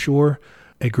quite sure,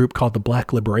 a group called the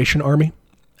Black Liberation Army.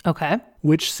 Okay.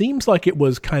 Which seems like it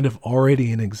was kind of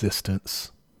already in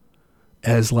existence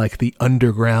as the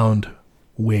underground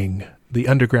wing, the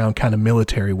underground kind of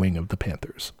military wing of the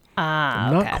Panthers. Ah,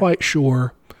 I'm not quite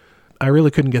sure. I really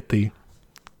couldn't get the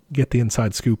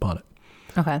inside scoop on it.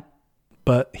 Okay.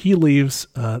 But he leaves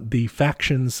the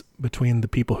factions between the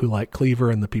people who like Cleaver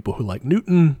and the people who like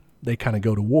Newton. They kind of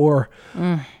go to war,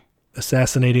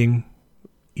 assassinating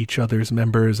each other's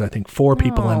members. I think 4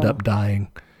 people end up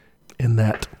dying in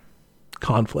that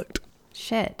conflict.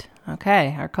 Shit.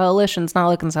 Okay. Our coalition's not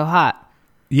looking so hot.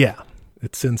 Yeah.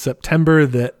 It's in September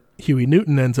that Huey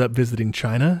Newton ends up visiting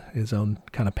China, his own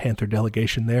kind of Panther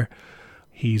delegation there.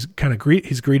 He's kind of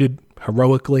he's greeted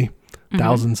heroically.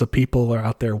 Thousands of people are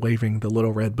out there waving the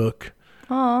little red book,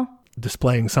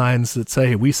 displaying signs that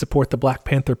say, "We support the Black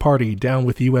Panther Party, down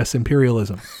with U.S.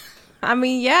 imperialism." I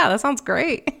mean, yeah, that sounds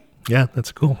great. Yeah,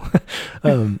 that's cool.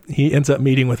 He ends up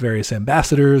meeting with various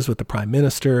ambassadors, with the prime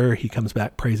minister. He comes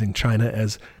back praising China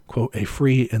as, quote, a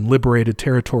free and liberated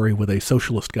territory with a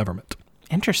socialist government.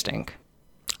 Interesting.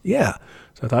 Yeah.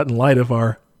 So I thought in light of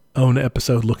our own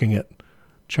episode looking at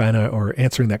China, or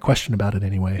answering that question about it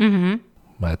anyway,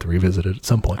 might have to revisit it at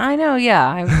some point. I know, yeah.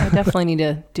 I definitely need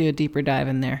to do a deeper dive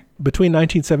in there. Between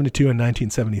 1972 and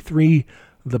 1973,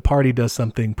 the party does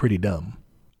something pretty dumb.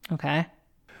 Okay.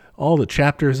 All the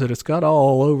chapters that it's got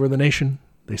all over the nation,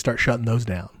 they start shutting those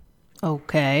down.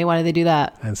 Okay. Why do they do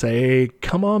that? And say, hey,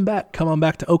 come on back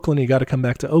to Oakland. You got to come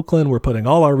back to Oakland. We're putting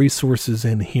all our resources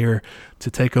in here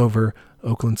to take over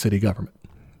Oakland city government.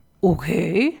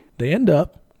 Okay. They end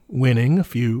up winning a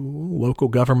few local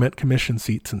government commission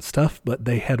seats and stuff, but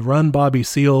they had run Bobby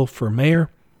Seale for mayor,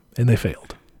 and they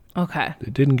failed. Okay.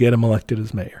 They didn't get him elected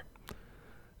as mayor.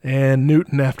 And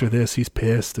Newton, after this, he's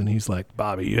pissed, and he's like,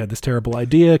 Bobby, you had this terrible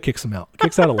idea, kicks him out.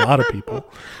 Kicks out a lot of people.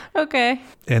 Okay.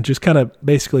 And just kind of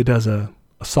basically does a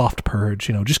soft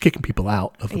purge, just kicking people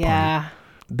out of the party.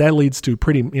 That leads to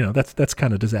pretty, that's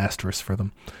kind of disastrous for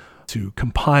them. To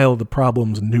compile the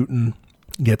problems, Newton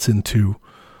gets into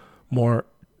more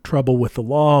trouble with the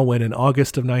law when in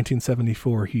August of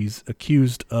 1974 he's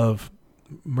accused of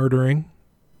murdering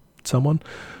a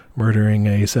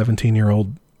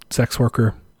 17-year-old sex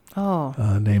worker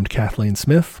named Kathleen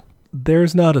Smith.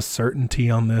 There's not a certainty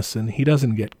on this, and he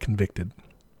doesn't get convicted.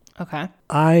 Okay.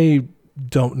 I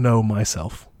don't know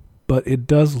myself, but it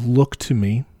does look to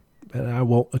me, and I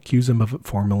won't accuse him of it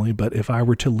formally, but if I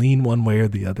were to lean one way or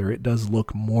the other, it does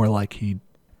look more like he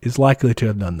is likely to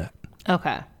have done that.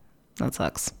 Okay. That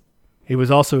sucks. He was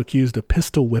also accused of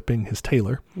pistol whipping his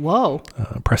tailor. Whoa.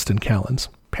 Preston Callens.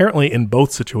 Apparently, in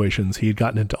both situations, he had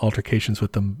gotten into altercations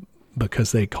with them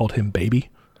because they called him Baby.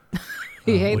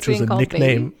 He hates which was being a called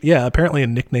nickname. Baby? Yeah, apparently a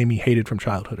nickname he hated from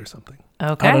childhood or something.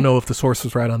 Okay. I don't know if the source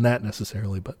was right on that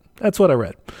necessarily, but that's what I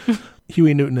read.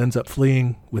 Huey Newton ends up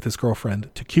fleeing with his girlfriend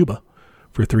to Cuba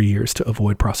for 3 years to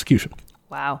avoid prosecution.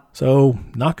 Wow. So,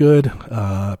 not good.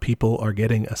 People are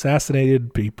getting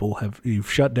assassinated. You've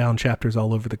shut down chapters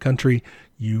all over the country.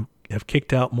 You have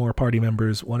kicked out more party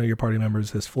members. One of your party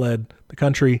members has fled the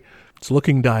country. It's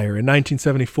looking dire. In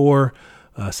 1974,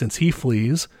 since he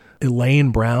flees,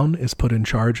 Elaine Brown is put in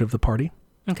charge of the party.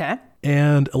 Okay.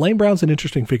 And Elaine Brown's an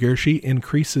interesting figure. She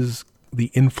increases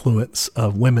the influence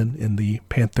of women in the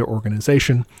Panther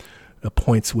organization,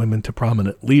 appoints women to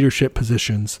prominent leadership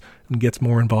positions, and gets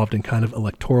more involved in kind of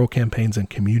electoral campaigns and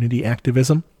community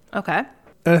activism. Okay.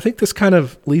 And I think this kind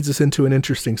of leads us into an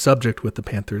interesting subject with the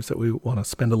Panthers that we want to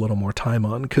spend a little more time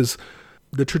on, because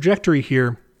the trajectory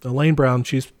here, Elaine Brown,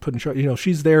 she's put in charge,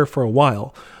 she's there for a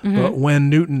while. But when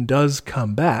Newton does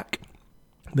come back,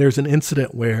 there's an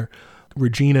incident where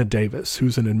Regina Davis,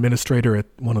 who's an administrator at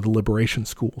one of the liberation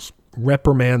schools,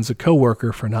 reprimands a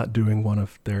coworker for not doing one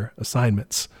of their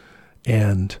assignments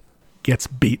and gets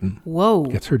beaten. Whoa.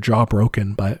 Gets her jaw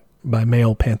broken by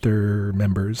male Panther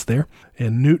members there.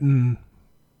 And Newton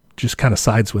just kind of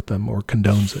sides with them or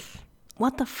condones it.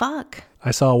 What the fuck?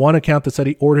 I saw one account that said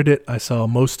he ordered it. I saw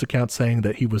most accounts saying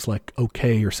that he was like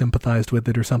okay or sympathized with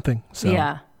it or something. So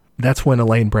yeah. That's when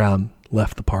Elaine Brown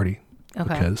left the party.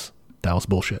 Okay. Because that was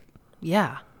bullshit.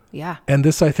 Yeah. Yeah. And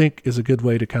this, I think, is a good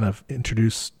way to kind of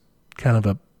introduce kind of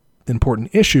a important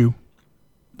issue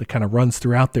that kind of runs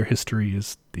throughout their history,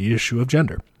 is the issue of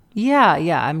gender. Yeah.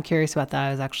 Yeah. I'm curious about that.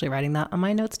 I was actually writing that on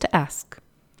my notes to ask.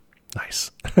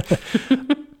 Nice.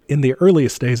 In the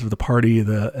earliest days of the party,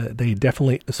 they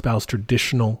definitely espoused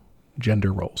traditional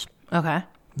gender roles. Okay.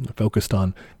 Focused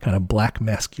on kind of black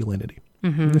masculinity.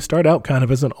 They start out kind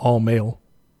of as an all-male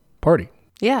party.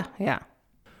 Yeah. Yeah.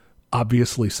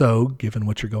 Obviously so, given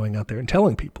what you're going out there and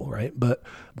telling people, right? But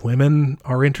women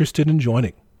are interested in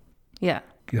joining. Yeah.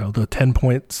 The 10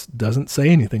 points doesn't say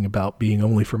anything about being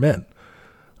only for men.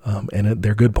 And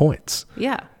they're good points.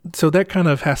 Yeah. So that kind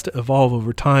of has to evolve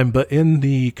over time. But in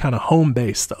the kind of home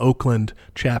base, the Oakland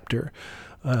chapter,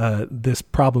 this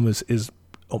problem is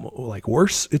almost like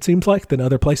worse, it seems like, than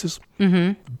other places.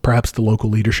 Perhaps the local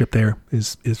leadership there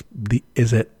is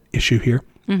at issue here.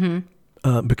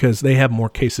 Because they have more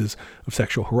cases of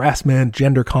sexual harassment,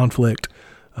 gender conflict.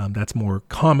 That's more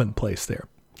commonplace there.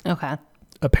 Okay.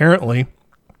 Apparently,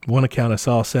 one account I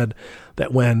saw said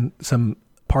that when some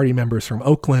party members from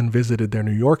Oakland visited their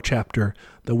New York chapter,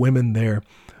 the women there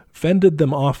fended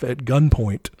them off at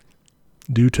gunpoint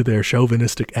due to their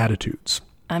chauvinistic attitudes.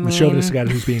 The chauvinistic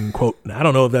attitudes being, quote, I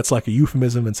don't know if that's like a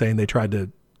euphemism and saying they tried to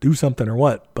do something or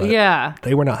what, but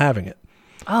they were not having it.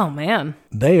 Oh, man.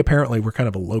 They apparently were kind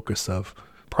of a locus of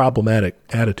problematic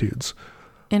attitudes.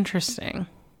 Interesting.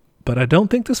 But I don't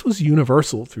think this was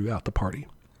universal throughout the party.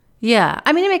 Yeah.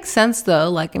 I mean, it makes sense, though.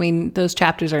 Like, I mean, those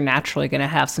chapters are naturally going to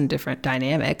have some different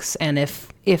dynamics. And if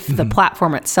the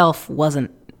platform itself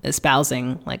wasn't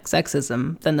espousing, like,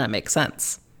 sexism, then that makes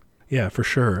sense. Yeah, for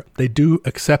sure. They do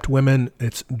accept women.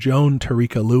 It's Joan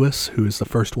Tarika Lewis, who is the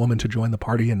first woman to join the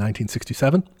party in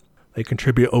 1967. They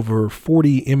contribute over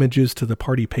 40 images to the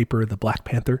party paper, The Black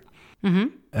Panther,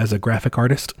 as a graphic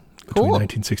artist between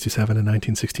 1967 and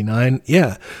 1969.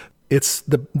 Yeah, it's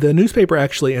the newspaper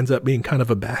actually ends up being kind of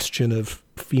a bastion of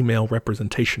female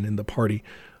representation in the party.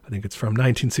 I think it's from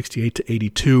 1968 to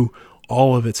 82.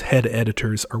 All of its head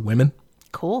editors are women.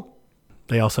 Cool.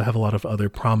 They also have a lot of other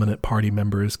prominent party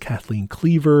members. Kathleen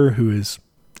Cleaver, who is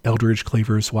Eldridge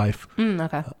Cleaver's wife.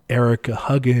 Okay. Erica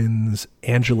Huggins,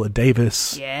 Angela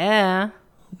Davis. Yeah.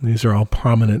 These are all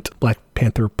prominent Black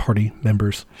Panther Party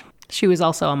members. She was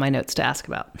also on my notes to ask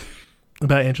about.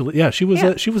 About Angela. Yeah, she was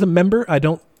a member.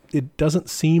 It doesn't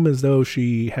seem as though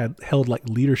she had held like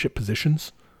leadership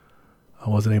positions. I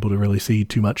wasn't able to really see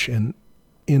too much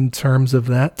in terms of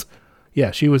that.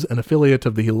 Yeah, she was an affiliate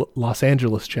of the Los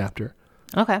Angeles chapter.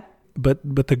 Okay. But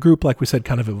the group, like we said,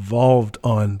 kind of evolved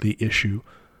on the issue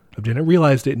of gender,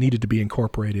 realized it needed to be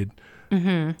incorporated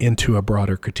into a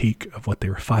broader critique of what they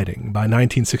were fighting. By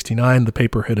 1969, the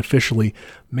paper had officially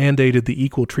mandated the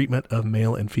equal treatment of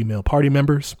male and female party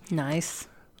members. Nice.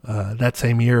 That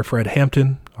same year, Fred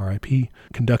Hampton, R.I.P.,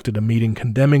 conducted a meeting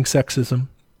condemning sexism.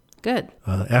 Good.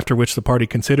 After which the party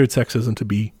considered sexism to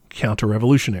be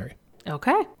counter-revolutionary.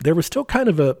 Okay. There was still kind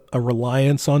of a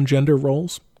reliance on gender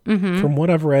roles. From what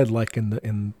I've read, like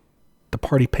in the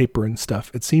party paper and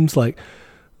stuff, it seems like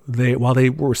while they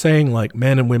were saying like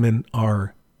men and women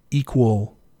are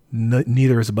equal,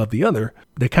 neither is above the other,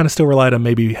 they kind of still relied on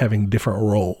maybe having different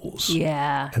roles.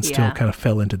 Yeah. And still kind of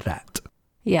fell into that.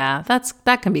 Yeah,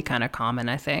 that can be kind of common,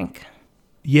 I think.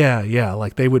 Yeah.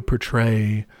 Like they would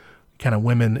portray kind of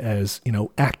women as,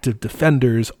 active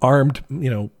defenders, armed,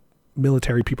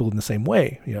 military people in the same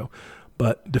way,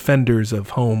 but defenders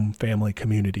of home, family,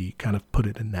 community, kind of put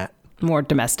it in that. More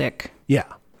domestic. Yeah.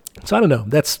 So I don't know.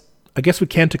 I guess we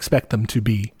can't expect them to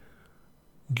be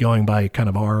going by kind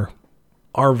of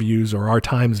our views or our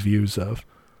time's views of.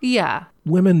 Yeah.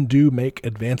 Women do make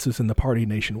advances in the party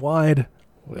nationwide,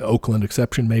 Oakland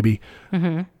exception maybe.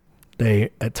 They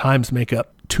at times make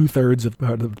up 2/3 of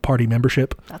the party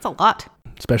membership. That's a lot.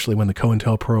 Especially when the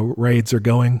COINTELPRO raids are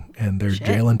going and they're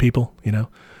jailing people,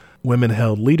 Women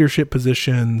held leadership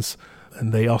positions,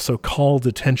 and they also called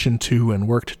attention to and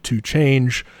worked to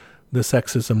change the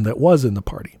sexism that was in the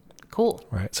party. Cool.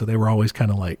 Right. So they were always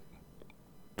kind of like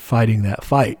fighting that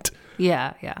fight.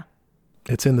 Yeah.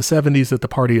 It's in the 70s that the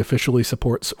party officially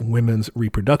supports women's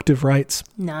reproductive rights.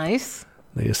 Nice.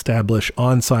 They establish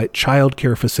on-site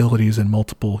childcare facilities in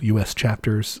multiple U.S.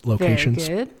 chapters locations.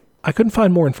 Very good. I couldn't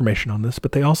find more information on this,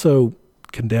 but they also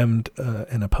condemned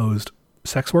and opposed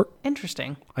sex work.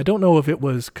 Interesting. I don't know if it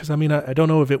was, because I don't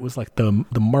know if it was like the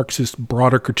Marxist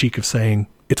broader critique of saying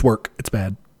it's work, it's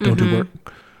bad, don't do work.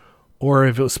 Or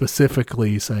if it was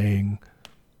specifically saying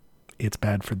it's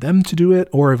bad for them to do it,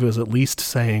 or if it was at least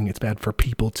saying it's bad for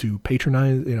people to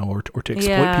patronize, or to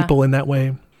exploit people in that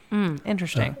way.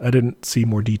 Interesting. I didn't see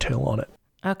more detail on it.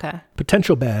 Okay.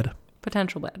 Potential bad.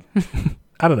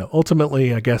 I don't know.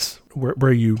 Ultimately, I guess, where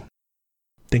are you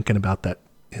thinking about that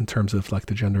in terms of like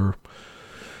the gender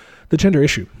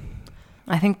issue?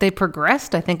 I think they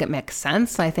progressed. I think it makes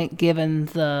sense. I think given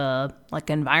the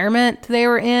environment they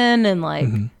were in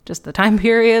and just the time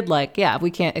period,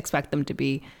 we can't expect them to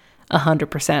be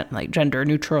 100% gender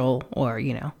neutral or,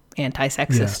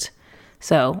 anti-sexist. Yeah.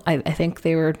 So I think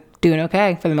they were doing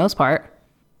okay for the most part.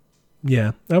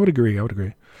 Yeah, I would agree.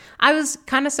 I was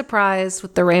kind of surprised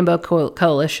with the Rainbow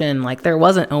Coalition. There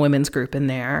wasn't a women's group in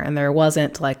there, and there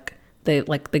wasn't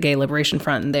the Gay Liberation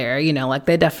Front in there.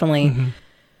 They definitely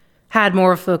had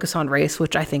more of a focus on race,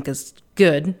 which I think is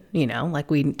good. We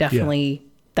definitely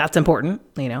that's important.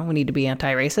 We need to be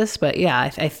anti-racist. But yeah,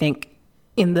 I think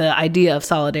in the idea of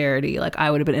solidarity, like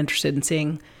I would have been interested in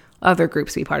seeing other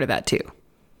groups be part of that too.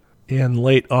 In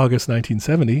late August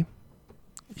 1970,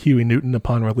 Huey Newton,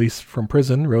 upon release from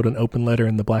prison, wrote an open letter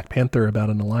in the Black Panther about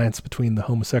an alliance between the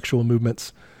homosexual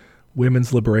movements,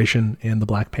 women's liberation, and the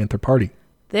Black Panther Party.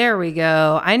 There we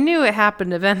go. I knew it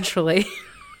happened eventually.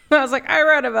 I was like, I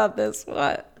read about this.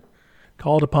 What?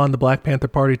 Called upon the Black Panther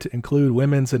Party to include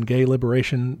women's and gay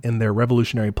liberation in their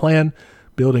revolutionary plan,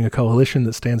 building a coalition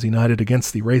that stands united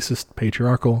against the racist,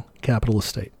 patriarchal, capitalist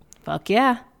state. Fuck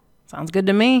yeah. Sounds good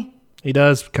to me. He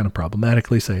does kind of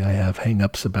problematically say, I have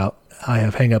hang-ups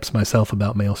myself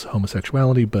about male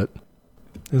homosexuality, but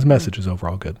his message is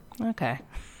overall good. Okay.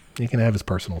 He can have his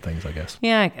personal things, I guess.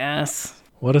 Yeah, I guess.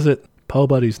 What is it? Po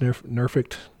Buddy's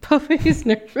Nerfect? Po Buddy's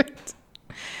Nerfect.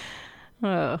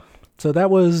 Oh. So that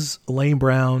was Elaine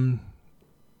Brown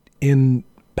in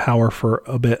power for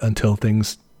a bit until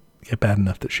things get bad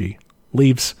enough that she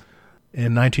leaves.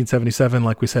 In 1977,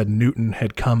 like we said, Newton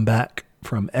had come back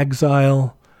from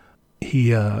exile.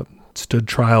 He stood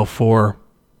trial for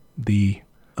the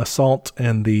assault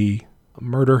and the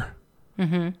murder.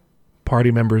 Mm-hmm.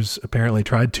 Party members apparently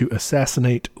tried to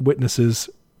assassinate witnesses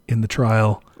in the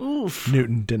trial. Oof.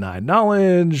 Newton denied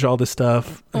knowledge, all this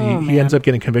stuff. He ends up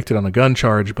getting convicted on a gun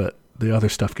charge, but the other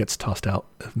stuff gets tossed out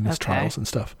of mistrials and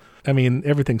stuff. I mean,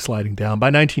 everything's sliding down. By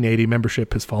 1980,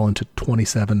 membership has fallen to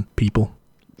 27 people.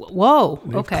 Whoa.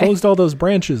 They've closed all those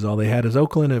branches. All they had is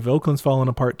Oakland. If Oakland's fallen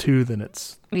apart too, then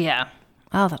it's... Yeah.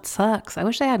 Oh, that sucks. I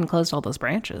wish they hadn't closed all those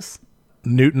branches.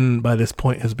 Newton, by this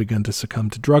point, has begun to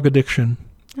succumb to drug addiction.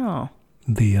 Oh.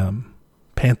 The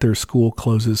Panther School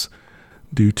closes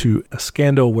due to a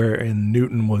scandal wherein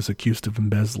Newton was accused of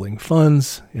embezzling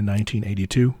funds in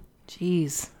 1982.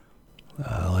 Jeez.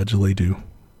 Allegedly to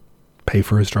pay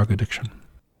for his drug addiction.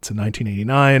 It's in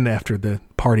 1989, after the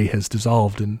party has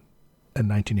dissolved in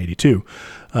 1982.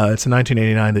 It's in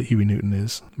 1989 that Huey Newton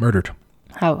is murdered.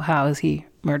 How is he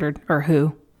murdered, or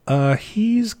who?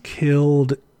 He's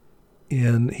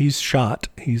shot.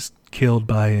 He's killed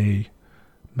by a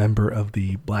member of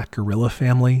the Black Guerrilla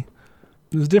family.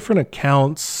 There's different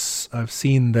accounts. I've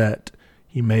seen that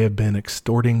he may have been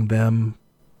extorting them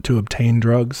to obtain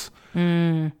drugs.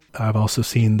 I've also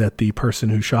seen that the person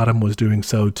who shot him was doing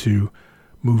so to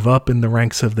move up in the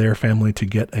ranks of their family to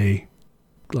get a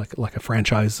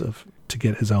franchise to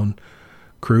get his own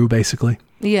crew, basically.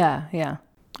 Yeah.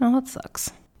 Oh, that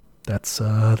sucks. That's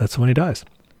when he dies.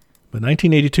 But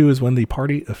 1982 is when the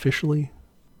party officially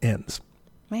ends.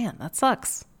 Man, that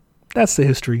sucks. That's the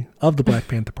history of the Black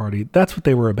Panther Party. That's what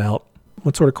they were about.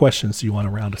 What sort of questions do you want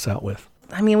to round us out with?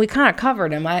 I mean, we kind of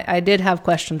covered them. I did have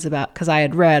questions about, because I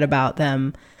had read about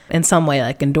them in some way,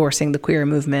 like endorsing the queer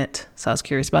movement. So I was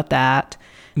curious about that.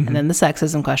 Mm-hmm. And then the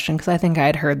sexism question, because I think I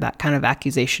had heard that kind of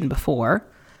accusation before.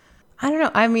 I don't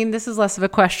know. I mean, this is less of a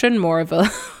question, more of a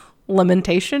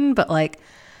lamentation, but like,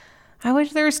 I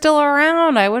wish they were still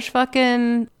around. I wish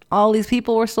fucking all these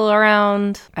people were still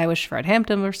around. I wish Fred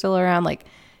Hampton were still around. Like,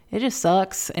 it just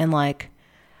sucks. And like,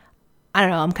 I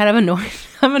don't know, I'm kind of annoyed.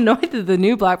 I'm annoyed that the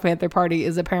new Black Panther Party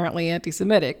is apparently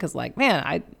anti-Semitic, because like, man,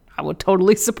 I would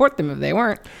totally support them if they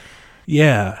weren't.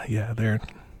 Yeah, they're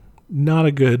not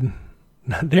a good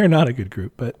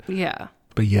group, but yeah,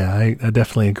 I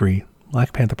definitely agree.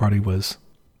 Black Panther Party was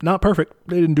not perfect.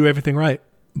 They didn't do everything right,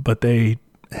 but they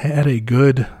had a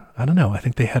good, I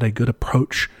think they had a good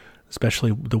approach,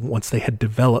 especially once they had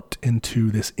developed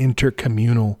into this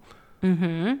intercommunal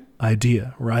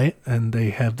idea, right? And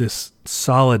they have this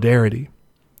solidarity.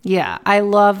 Yeah, I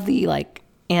love the like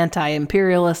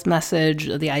anti-imperialist message,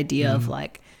 the idea of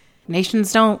like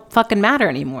nations don't fucking matter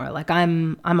anymore. Like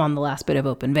I'm on the last bit of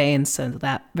Open Veins, so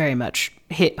that very much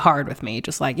hit hard with me.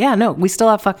 Just like, yeah, no, we still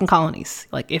have fucking colonies.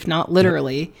 Like if not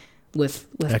literally with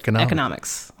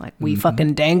economics. Like we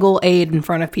fucking dangle aid in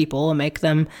front of people and make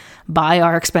them buy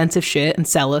our expensive shit and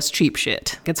sell us cheap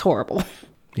shit. It's horrible.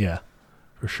 Yeah,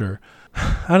 for sure.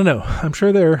 I don't know. I'm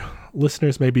sure there are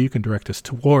listeners, maybe you can direct us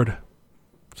toward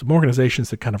some organizations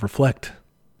that kind of reflect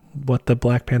what the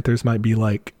Black Panthers might be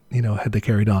like, had they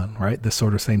carried on, right? This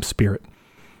sort of same spirit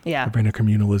of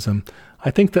intercommunalism.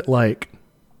 I think that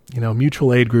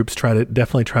mutual aid groups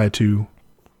definitely try to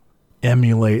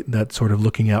emulate that sort of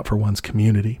looking out for one's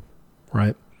community,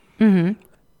 right? Mm-hmm.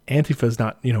 Antifa is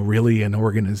not, really an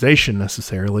organization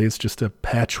necessarily. It's just a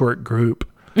patchwork group.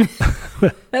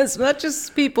 As much as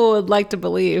people would like to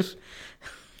believe.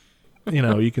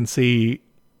 You can see,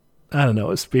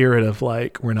 a spirit of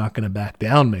like, we're not going to back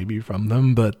down maybe from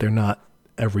them, but they're not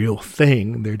a real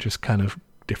thing. They're just kind of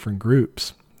different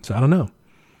groups. So I don't know.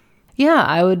 Yeah,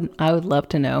 I would love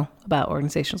to know about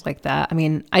organizations like that. I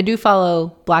mean, I do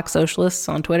follow Black Socialists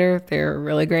on Twitter. They're a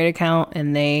really great account,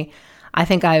 and I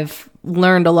think I've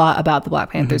learned a lot about the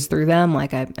Black Panthers through them.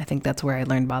 Like, I think that's where I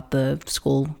learned about the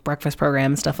school breakfast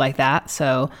program and stuff like that.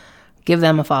 So give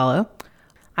them a follow.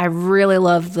 I really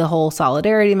love the whole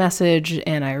solidarity message,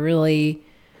 and I really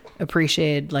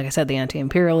appreciate, like I said, the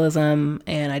anti-imperialism,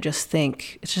 and I just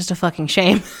think it's just a fucking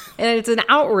shame. And it's an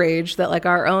outrage that, like,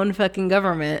 our own fucking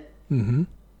government,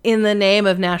 in the name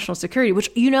of national security, which,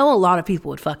 a lot of people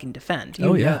would fucking defend.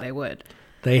 You know they would.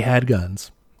 They had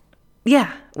guns.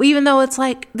 Yeah. Even though it's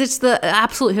like, it's the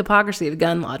absolute hypocrisy of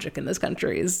gun logic in this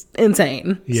country is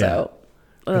insane. Yeah. So,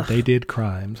 if they did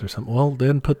crimes or something, well,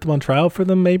 then put them on trial for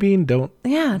them maybe, and don't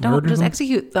just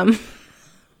execute them.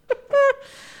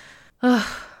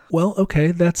 Well,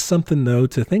 okay, that's something, though,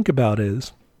 to think about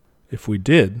is, if we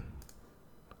did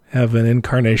have an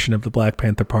incarnation of the Black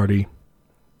Panther Party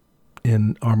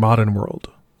in our modern world,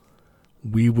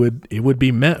 it would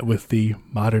be met with the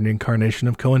modern incarnation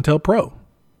of COINTELPRO.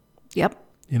 Yep.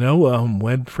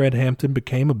 When Fred Hampton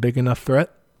became a big enough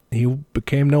threat, he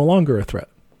became no longer a threat.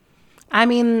 I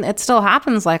mean, it still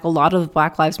happens. Like, a lot of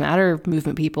Black Lives Matter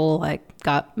movement people, like,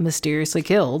 got mysteriously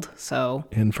killed. So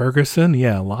in Ferguson,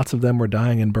 yeah, lots of them were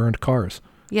dying in burned cars.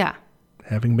 Yeah.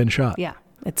 Having been shot. Yeah.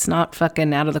 It's not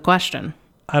fucking out of the question.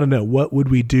 I don't know. What would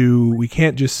we do? We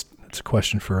can't just, it's a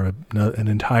question for an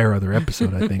entire other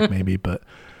episode, I think, maybe. But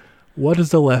what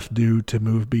does the left do to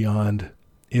move beyond,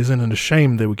 isn't it a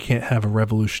shame that we can't have a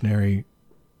revolutionary,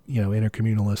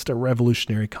 intercommunalist, a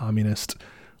revolutionary communist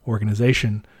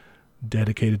organization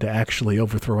dedicated to actually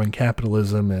overthrowing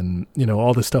capitalism and,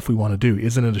 all the stuff we want to do?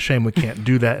 Isn't it a shame we can't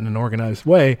do that in an organized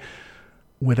way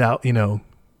without, the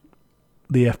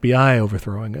FBI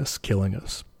overthrowing us, killing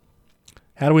us?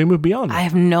 How do we move beyond that? I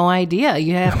have no idea.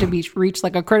 You have to reach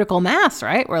like a critical mass,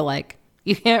 right? Where, like,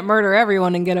 you can't murder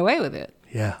everyone and get away with it.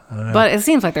 Yeah, I don't know. But it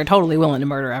seems like they're totally willing to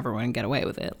murder everyone and get away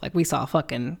with it. Like, we saw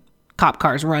fucking cop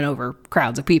cars run over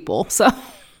crowds of people. So,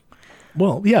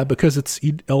 well, yeah, because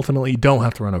ultimately you don't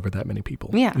have to run over that many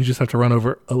people. Yeah. You just have to run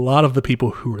over a lot of the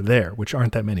people who are there, which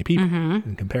aren't that many people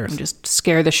in comparison. And just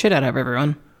scare the shit out of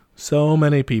everyone. So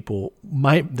many people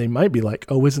might be like,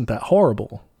 oh, isn't that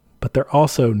horrible? But they're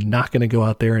also not going to go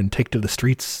out there and take to the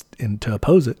streets and to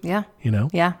oppose it. Yeah.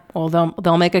 Yeah. Well,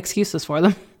 they'll make excuses for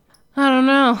them. I don't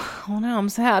know. Well, now I'm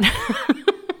sad.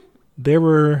 There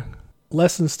were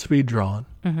lessons to be drawn,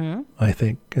 I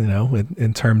think,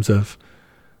 in terms of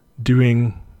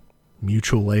doing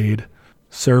mutual aid,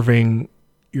 serving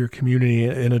your community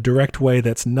in a direct way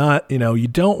that's not, you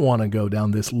don't want to go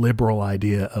down this liberal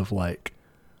idea of like,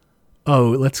 oh,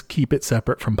 let's keep it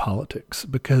separate from politics.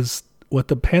 Because what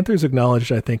the Panthers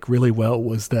acknowledged, I think, really well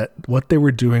was that what they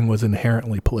were doing was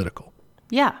inherently political.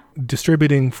 Yeah.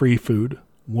 Distributing free food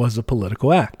was a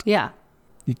political act. Yeah.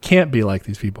 You can't be like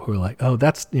these people who are like, oh,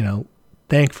 that's,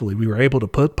 thankfully we were able to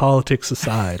put politics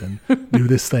aside and do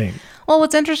this thing. Well,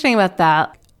 what's interesting about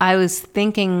that, I was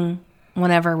thinking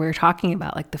whenever we were talking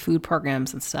about like the food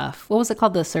programs and stuff, what was it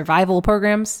called? The survival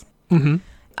programs? Mm-hmm.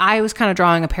 I was kind of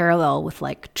drawing a parallel with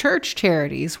like church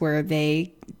charities where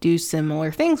they do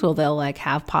similar things. Well, they'll like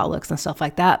have potlucks and stuff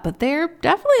like that, but they're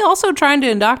definitely also trying to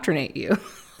indoctrinate you.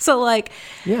 So like,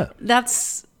 yeah,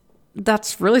 that's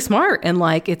really smart. And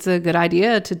like, it's a good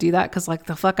idea to do that because like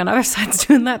the fucking other side's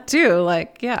doing that too.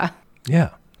 Like, yeah. Yeah,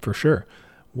 for sure.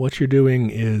 What you're doing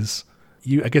is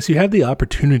I guess you have the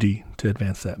opportunity to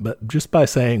advance that, but just by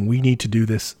saying we need to do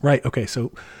this, right? Okay.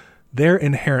 So their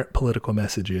inherent political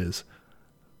message is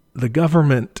the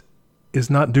government is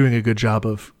not doing a good job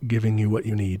of giving you what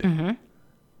you need. Mm-hmm.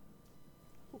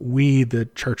 We, the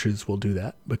churches, will do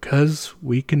that because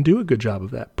we can do a good job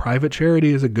of that. Private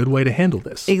charity is a good way to handle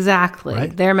this. Exactly.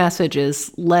 Right? Their message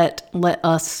is let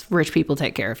us rich people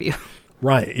take care of you.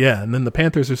 Right. Yeah. And then the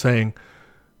Panthers are saying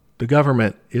the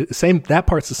government, that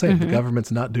part's the same. Mm-hmm. The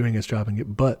government's not doing its job,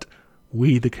 but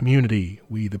we, the community,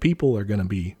 we, the people, are going to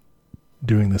be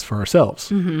doing this for ourselves.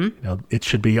 Mm-hmm. It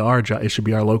should be our job. It should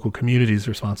be our local community's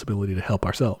responsibility to help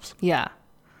ourselves. Yeah.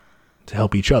 To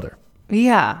help each other.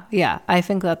 Yeah. Yeah. I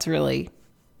think that's really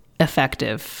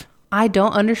effective. I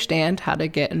don't understand how to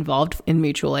get involved in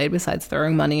mutual aid besides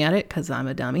throwing money at it because I'm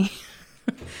a dummy.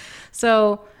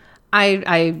 So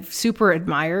I super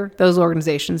admire those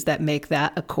organizations that make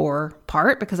that a core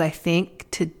part because I think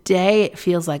today it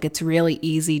feels like it's really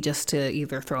easy just to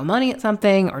either throw money at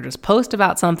something or just post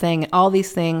about something, all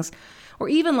these things. Or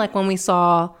even like when we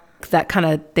saw that kind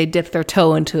of, they dipped their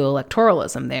toe into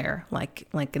electoralism there, like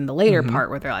in the later part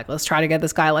where they're like, let's try to get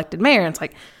this guy elected mayor. And it's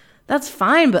like, that's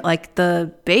fine, but like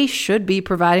the base should be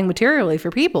providing materially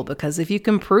for people because if you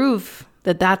can prove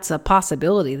that that's a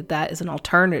possibility, that that is an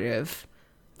alternative,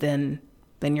 then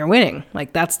you're winning.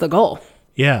 Like, that's the goal.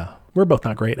 Yeah. We're both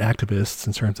not great activists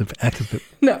in terms of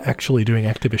actually doing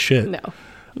activist shit. No.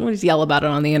 We'll just yell about it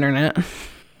on the internet.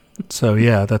 So,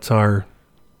 yeah, that's our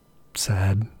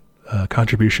sad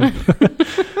contribution.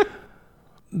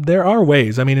 There are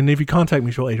ways. I mean, and if you contact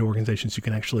mutual aid organizations, you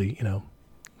can actually,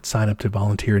 sign up to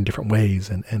volunteer in different ways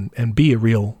and be a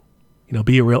real,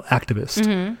 be a real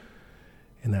activist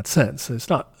in that sense. It's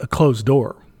not a closed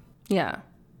door. Yeah.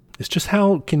 It's just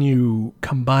how can you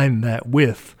combine that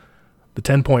with the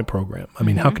 10-point program? I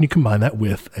mean, how can you combine that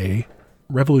with a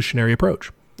revolutionary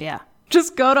approach? Yeah.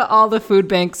 Just go to all the food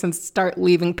banks and start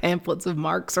leaving pamphlets of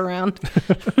marks around.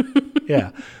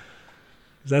 Yeah.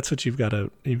 That's what you've got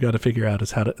to figure out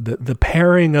is how to, the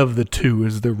pairing of the two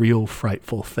is the real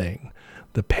frightful thing.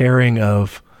 The pairing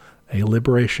of a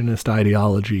liberationist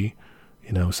ideology,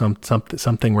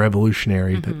 something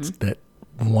revolutionary that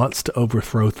wants to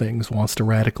overthrow things, wants to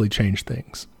radically change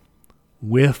things,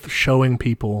 with showing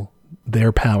people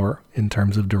their power in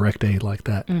terms of direct aid like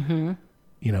that, and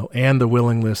the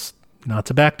willingness not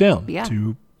to back down,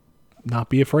 to not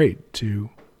be afraid, to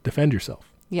defend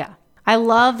yourself. Yeah. I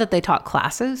love that they taught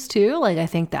classes too. Like, I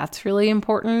think that's really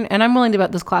important. And I'm willing to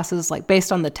bet those classes, like,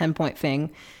 based on the 10-point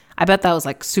thing, I bet that was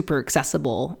like super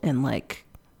accessible and like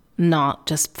not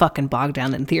just fucking bogged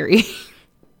down in theory.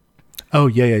 Oh,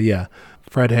 yeah.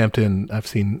 Fred Hampton, I've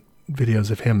seen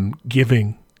videos of him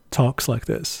giving talks like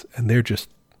this, and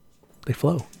they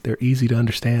flow. They're easy to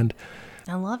understand.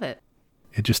 I love it.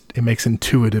 It makes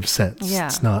intuitive sense. Yeah.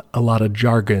 It's not a lot of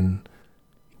jargon.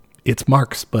 It's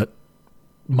Marx, but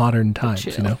modern times,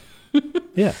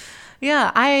 Yeah.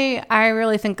 Yeah, I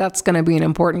really think that's going to be an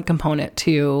important component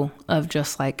too of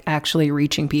just like actually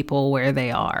reaching people where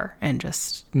they are and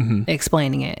just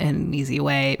explaining it in an easy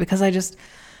way, because I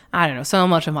don't know, so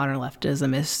much of modern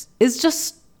leftism is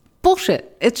just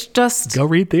bullshit. It's just go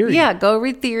read theory. Yeah, go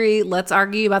read theory. Let's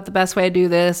argue about the best way to do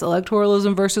this,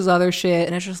 electoralism versus other shit.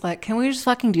 And it's just like, can we just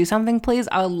fucking do something, please?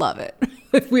 I would love it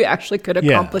if we actually could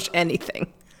accomplish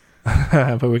anything.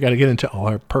 But we got to get into all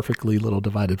our perfectly little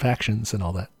divided factions and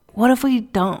all that. What if we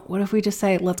don't? What if we just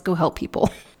say, let's go help people?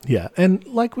 Yeah. And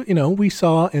like, we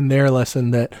saw in their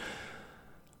lesson that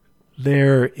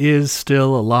there is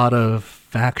still a lot of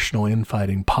factional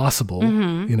infighting possible.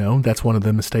 That's one of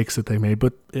the mistakes that they made,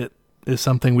 but it is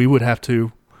something we would have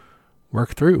to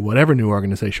work through, whatever new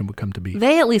organization would come to be.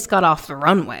 They at least got off the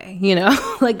runway,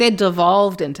 like they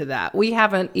devolved into that. We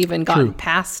haven't even gotten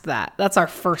past that. That's our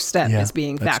first step, is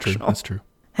being factional. That's true.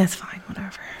 It's fine,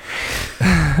 whatever.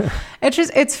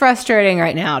 It's frustrating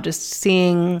right now just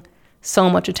seeing so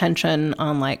much attention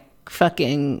on like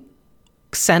fucking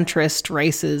centrist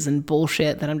races and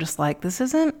bullshit that I'm just like, this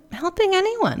isn't helping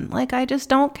anyone. Like, I just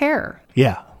don't care.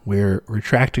 Yeah, we're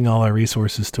retracting all our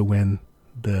resources to win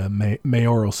the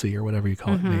mayoralty, or whatever you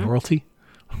call it, mayoralty.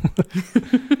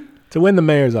 To win the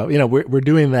mayor's office. We're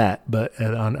doing that, but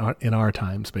in our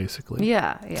times, basically.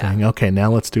 Yeah. Saying, okay,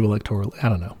 now let's do electoral. I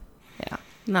don't know. Yeah,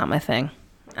 not my thing.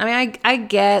 I mean, I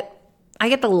get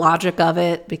the logic of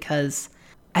it, because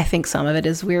I think some of it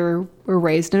is we're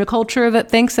raised in a culture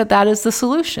that thinks that is the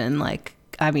solution. Like,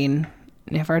 I mean,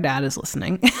 if our dad is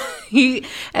listening,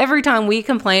 every time we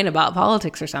complain about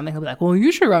politics or something, he'll be like, well,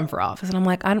 you should run for office. And I'm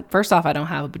like, first off, I don't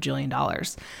have $1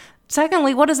 bajillion.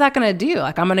 Secondly, what is that going to do?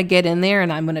 Like, I'm going to get in there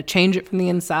and I'm going to change it from the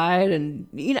inside. And,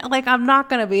 like, I'm not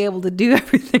going to be able to do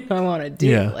everything I want to do.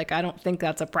 Yeah. Like, I don't think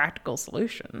that's a practical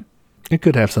solution. It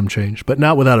could have some change, but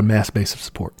not without a mass base of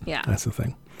support. Yeah. That's the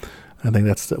thing. I think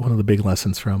that's one of the big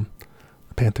lessons from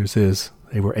the Panthers is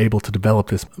they were able to develop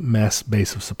this mass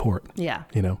base of support. Yeah.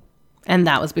 And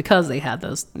that was because they had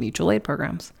those mutual aid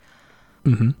programs.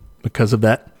 Because of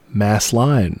that mass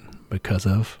line, because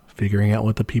of figuring out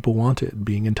what the people wanted,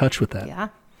 being in touch with that. Yeah.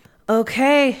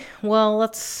 Okay. Well,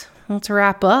 let's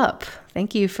wrap up.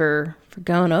 Thank you for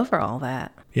going over all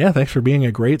that. Yeah. Thanks for being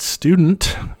a great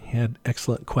student. You had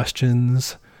excellent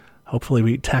questions. Hopefully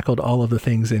we tackled all of the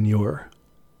things in your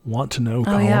want to know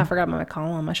column. Oh yeah, I forgot my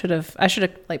column. I should have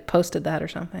like posted that or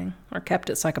something, or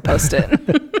kept it so I could post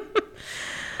it.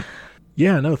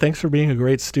 Yeah, no, thanks for being a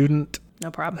great student. No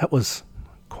problem. That was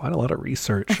quite a lot of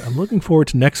research. I'm looking forward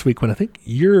to next week when I think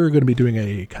you're going to be doing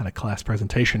a kind of class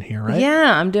presentation here, right?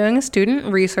 Yeah, I'm doing a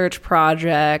student research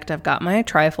project. I've got my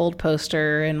trifold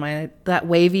poster and that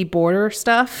wavy border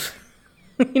stuff.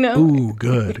 Ooh,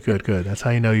 good. That's how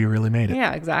you know you really made it.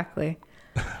 Yeah, exactly.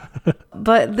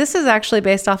 But this is actually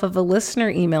based off of a listener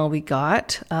email we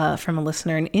got from a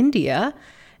listener in India.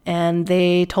 And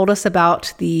they told us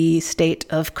about the state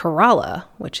of Kerala,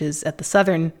 which is at the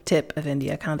southern tip of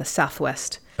India, kind of the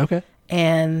southwest. Okay.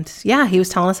 And yeah, he was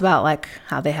telling us about like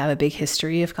how they have a big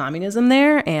history of communism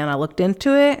there. And I looked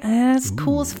into it and it's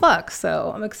cool as fuck.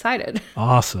 So I'm excited.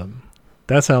 Awesome.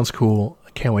 That sounds cool.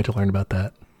 I can't wait to learn about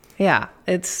that. Yeah,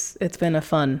 it's been a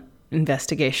fun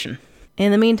investigation.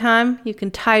 In the meantime, you can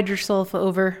tide yourself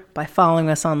over by following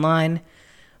us online.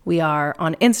 We are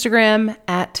on Instagram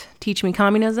at Teach Me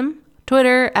Communism,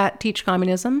 Twitter at Teach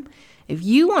Communism. If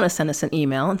you want to send us an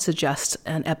email and suggest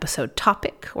an episode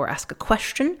topic or ask a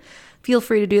question, feel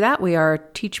free to do that. We are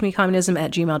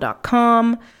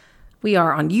teachmecommunism@gmail.com. We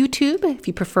are on YouTube. If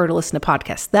you prefer to listen to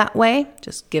podcasts that way,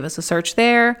 just give us a search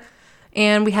there.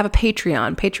 And we have a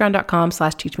Patreon,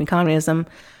 patreon.com/teachmecommunism.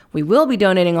 We will be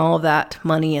donating all of that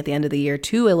money at the end of the year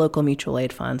to a local mutual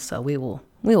aid fund. So we will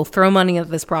throw money at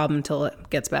this problem until it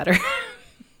gets better.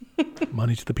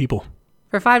 Money to the people.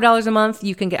 For $5 a month,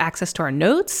 you can get access to our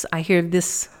notes. I hear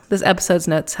this episode's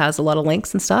notes has a lot of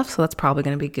links and stuff, so that's probably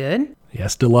going to be good.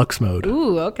 Yes, deluxe mode.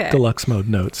 Ooh, okay. Deluxe mode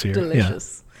notes here.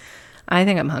 Delicious. Yeah. I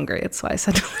think I'm hungry. That's why I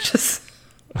said delicious.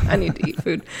 I need to eat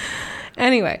food.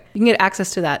 Anyway, you can get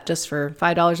access to that just for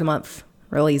 $5 a month.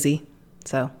 Real easy.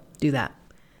 So do that.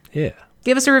 Yeah.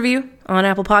 Give us a review on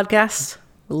Apple Podcasts.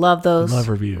 We love those. Love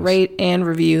reviews. Rate and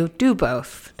review. Do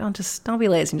both. Don't be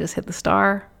lazy and just hit the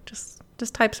star. Just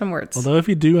type some words. Although if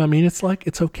you do, I mean, it's like,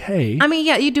 it's okay. I mean,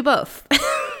 yeah, you do both.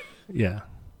 Yeah.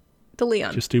 To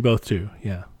Leon. Just do both too.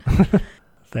 Yeah.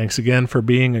 Thanks again for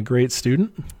being a great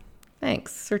student.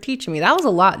 Thanks for teaching me. That was a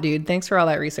lot, dude. Thanks for all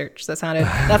that research. That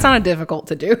sounded difficult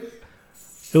to do.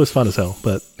 It was fun as hell,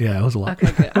 but yeah, it was a lot.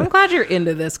 Okay, good. I'm glad you're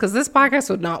into this because this podcast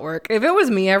would not work. If it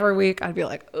was me every week, I'd be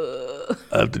like, ugh.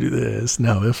 I have to do this.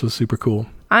 No, this was super cool.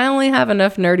 I only have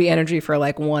enough nerdy energy for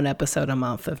like one episode a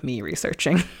month of me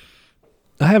researching.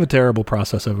 I have a terrible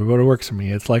process of it, but it works for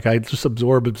me. It's like I just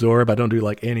absorb. I don't do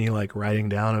like any like writing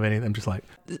down of anything. I'm just like.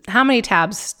 How many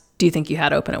tabs do you think you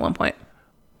had open at one point?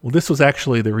 Well, this was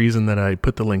actually the reason that I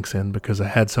put the links in because I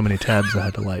had so many tabs I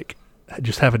had to like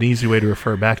just have an easy way to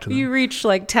refer back to them. You reached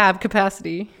like tab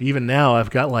capacity. Even now,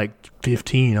 I've got like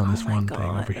 15 on this one thing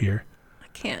over here. I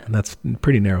can't. And that's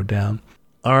pretty narrowed down.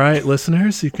 All right,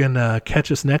 listeners, you can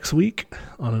catch us next week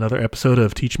on another episode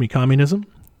of Teach Me Communism,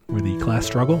 where the class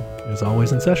struggle is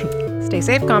always in session. Stay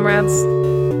safe, comrades.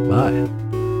 Bye.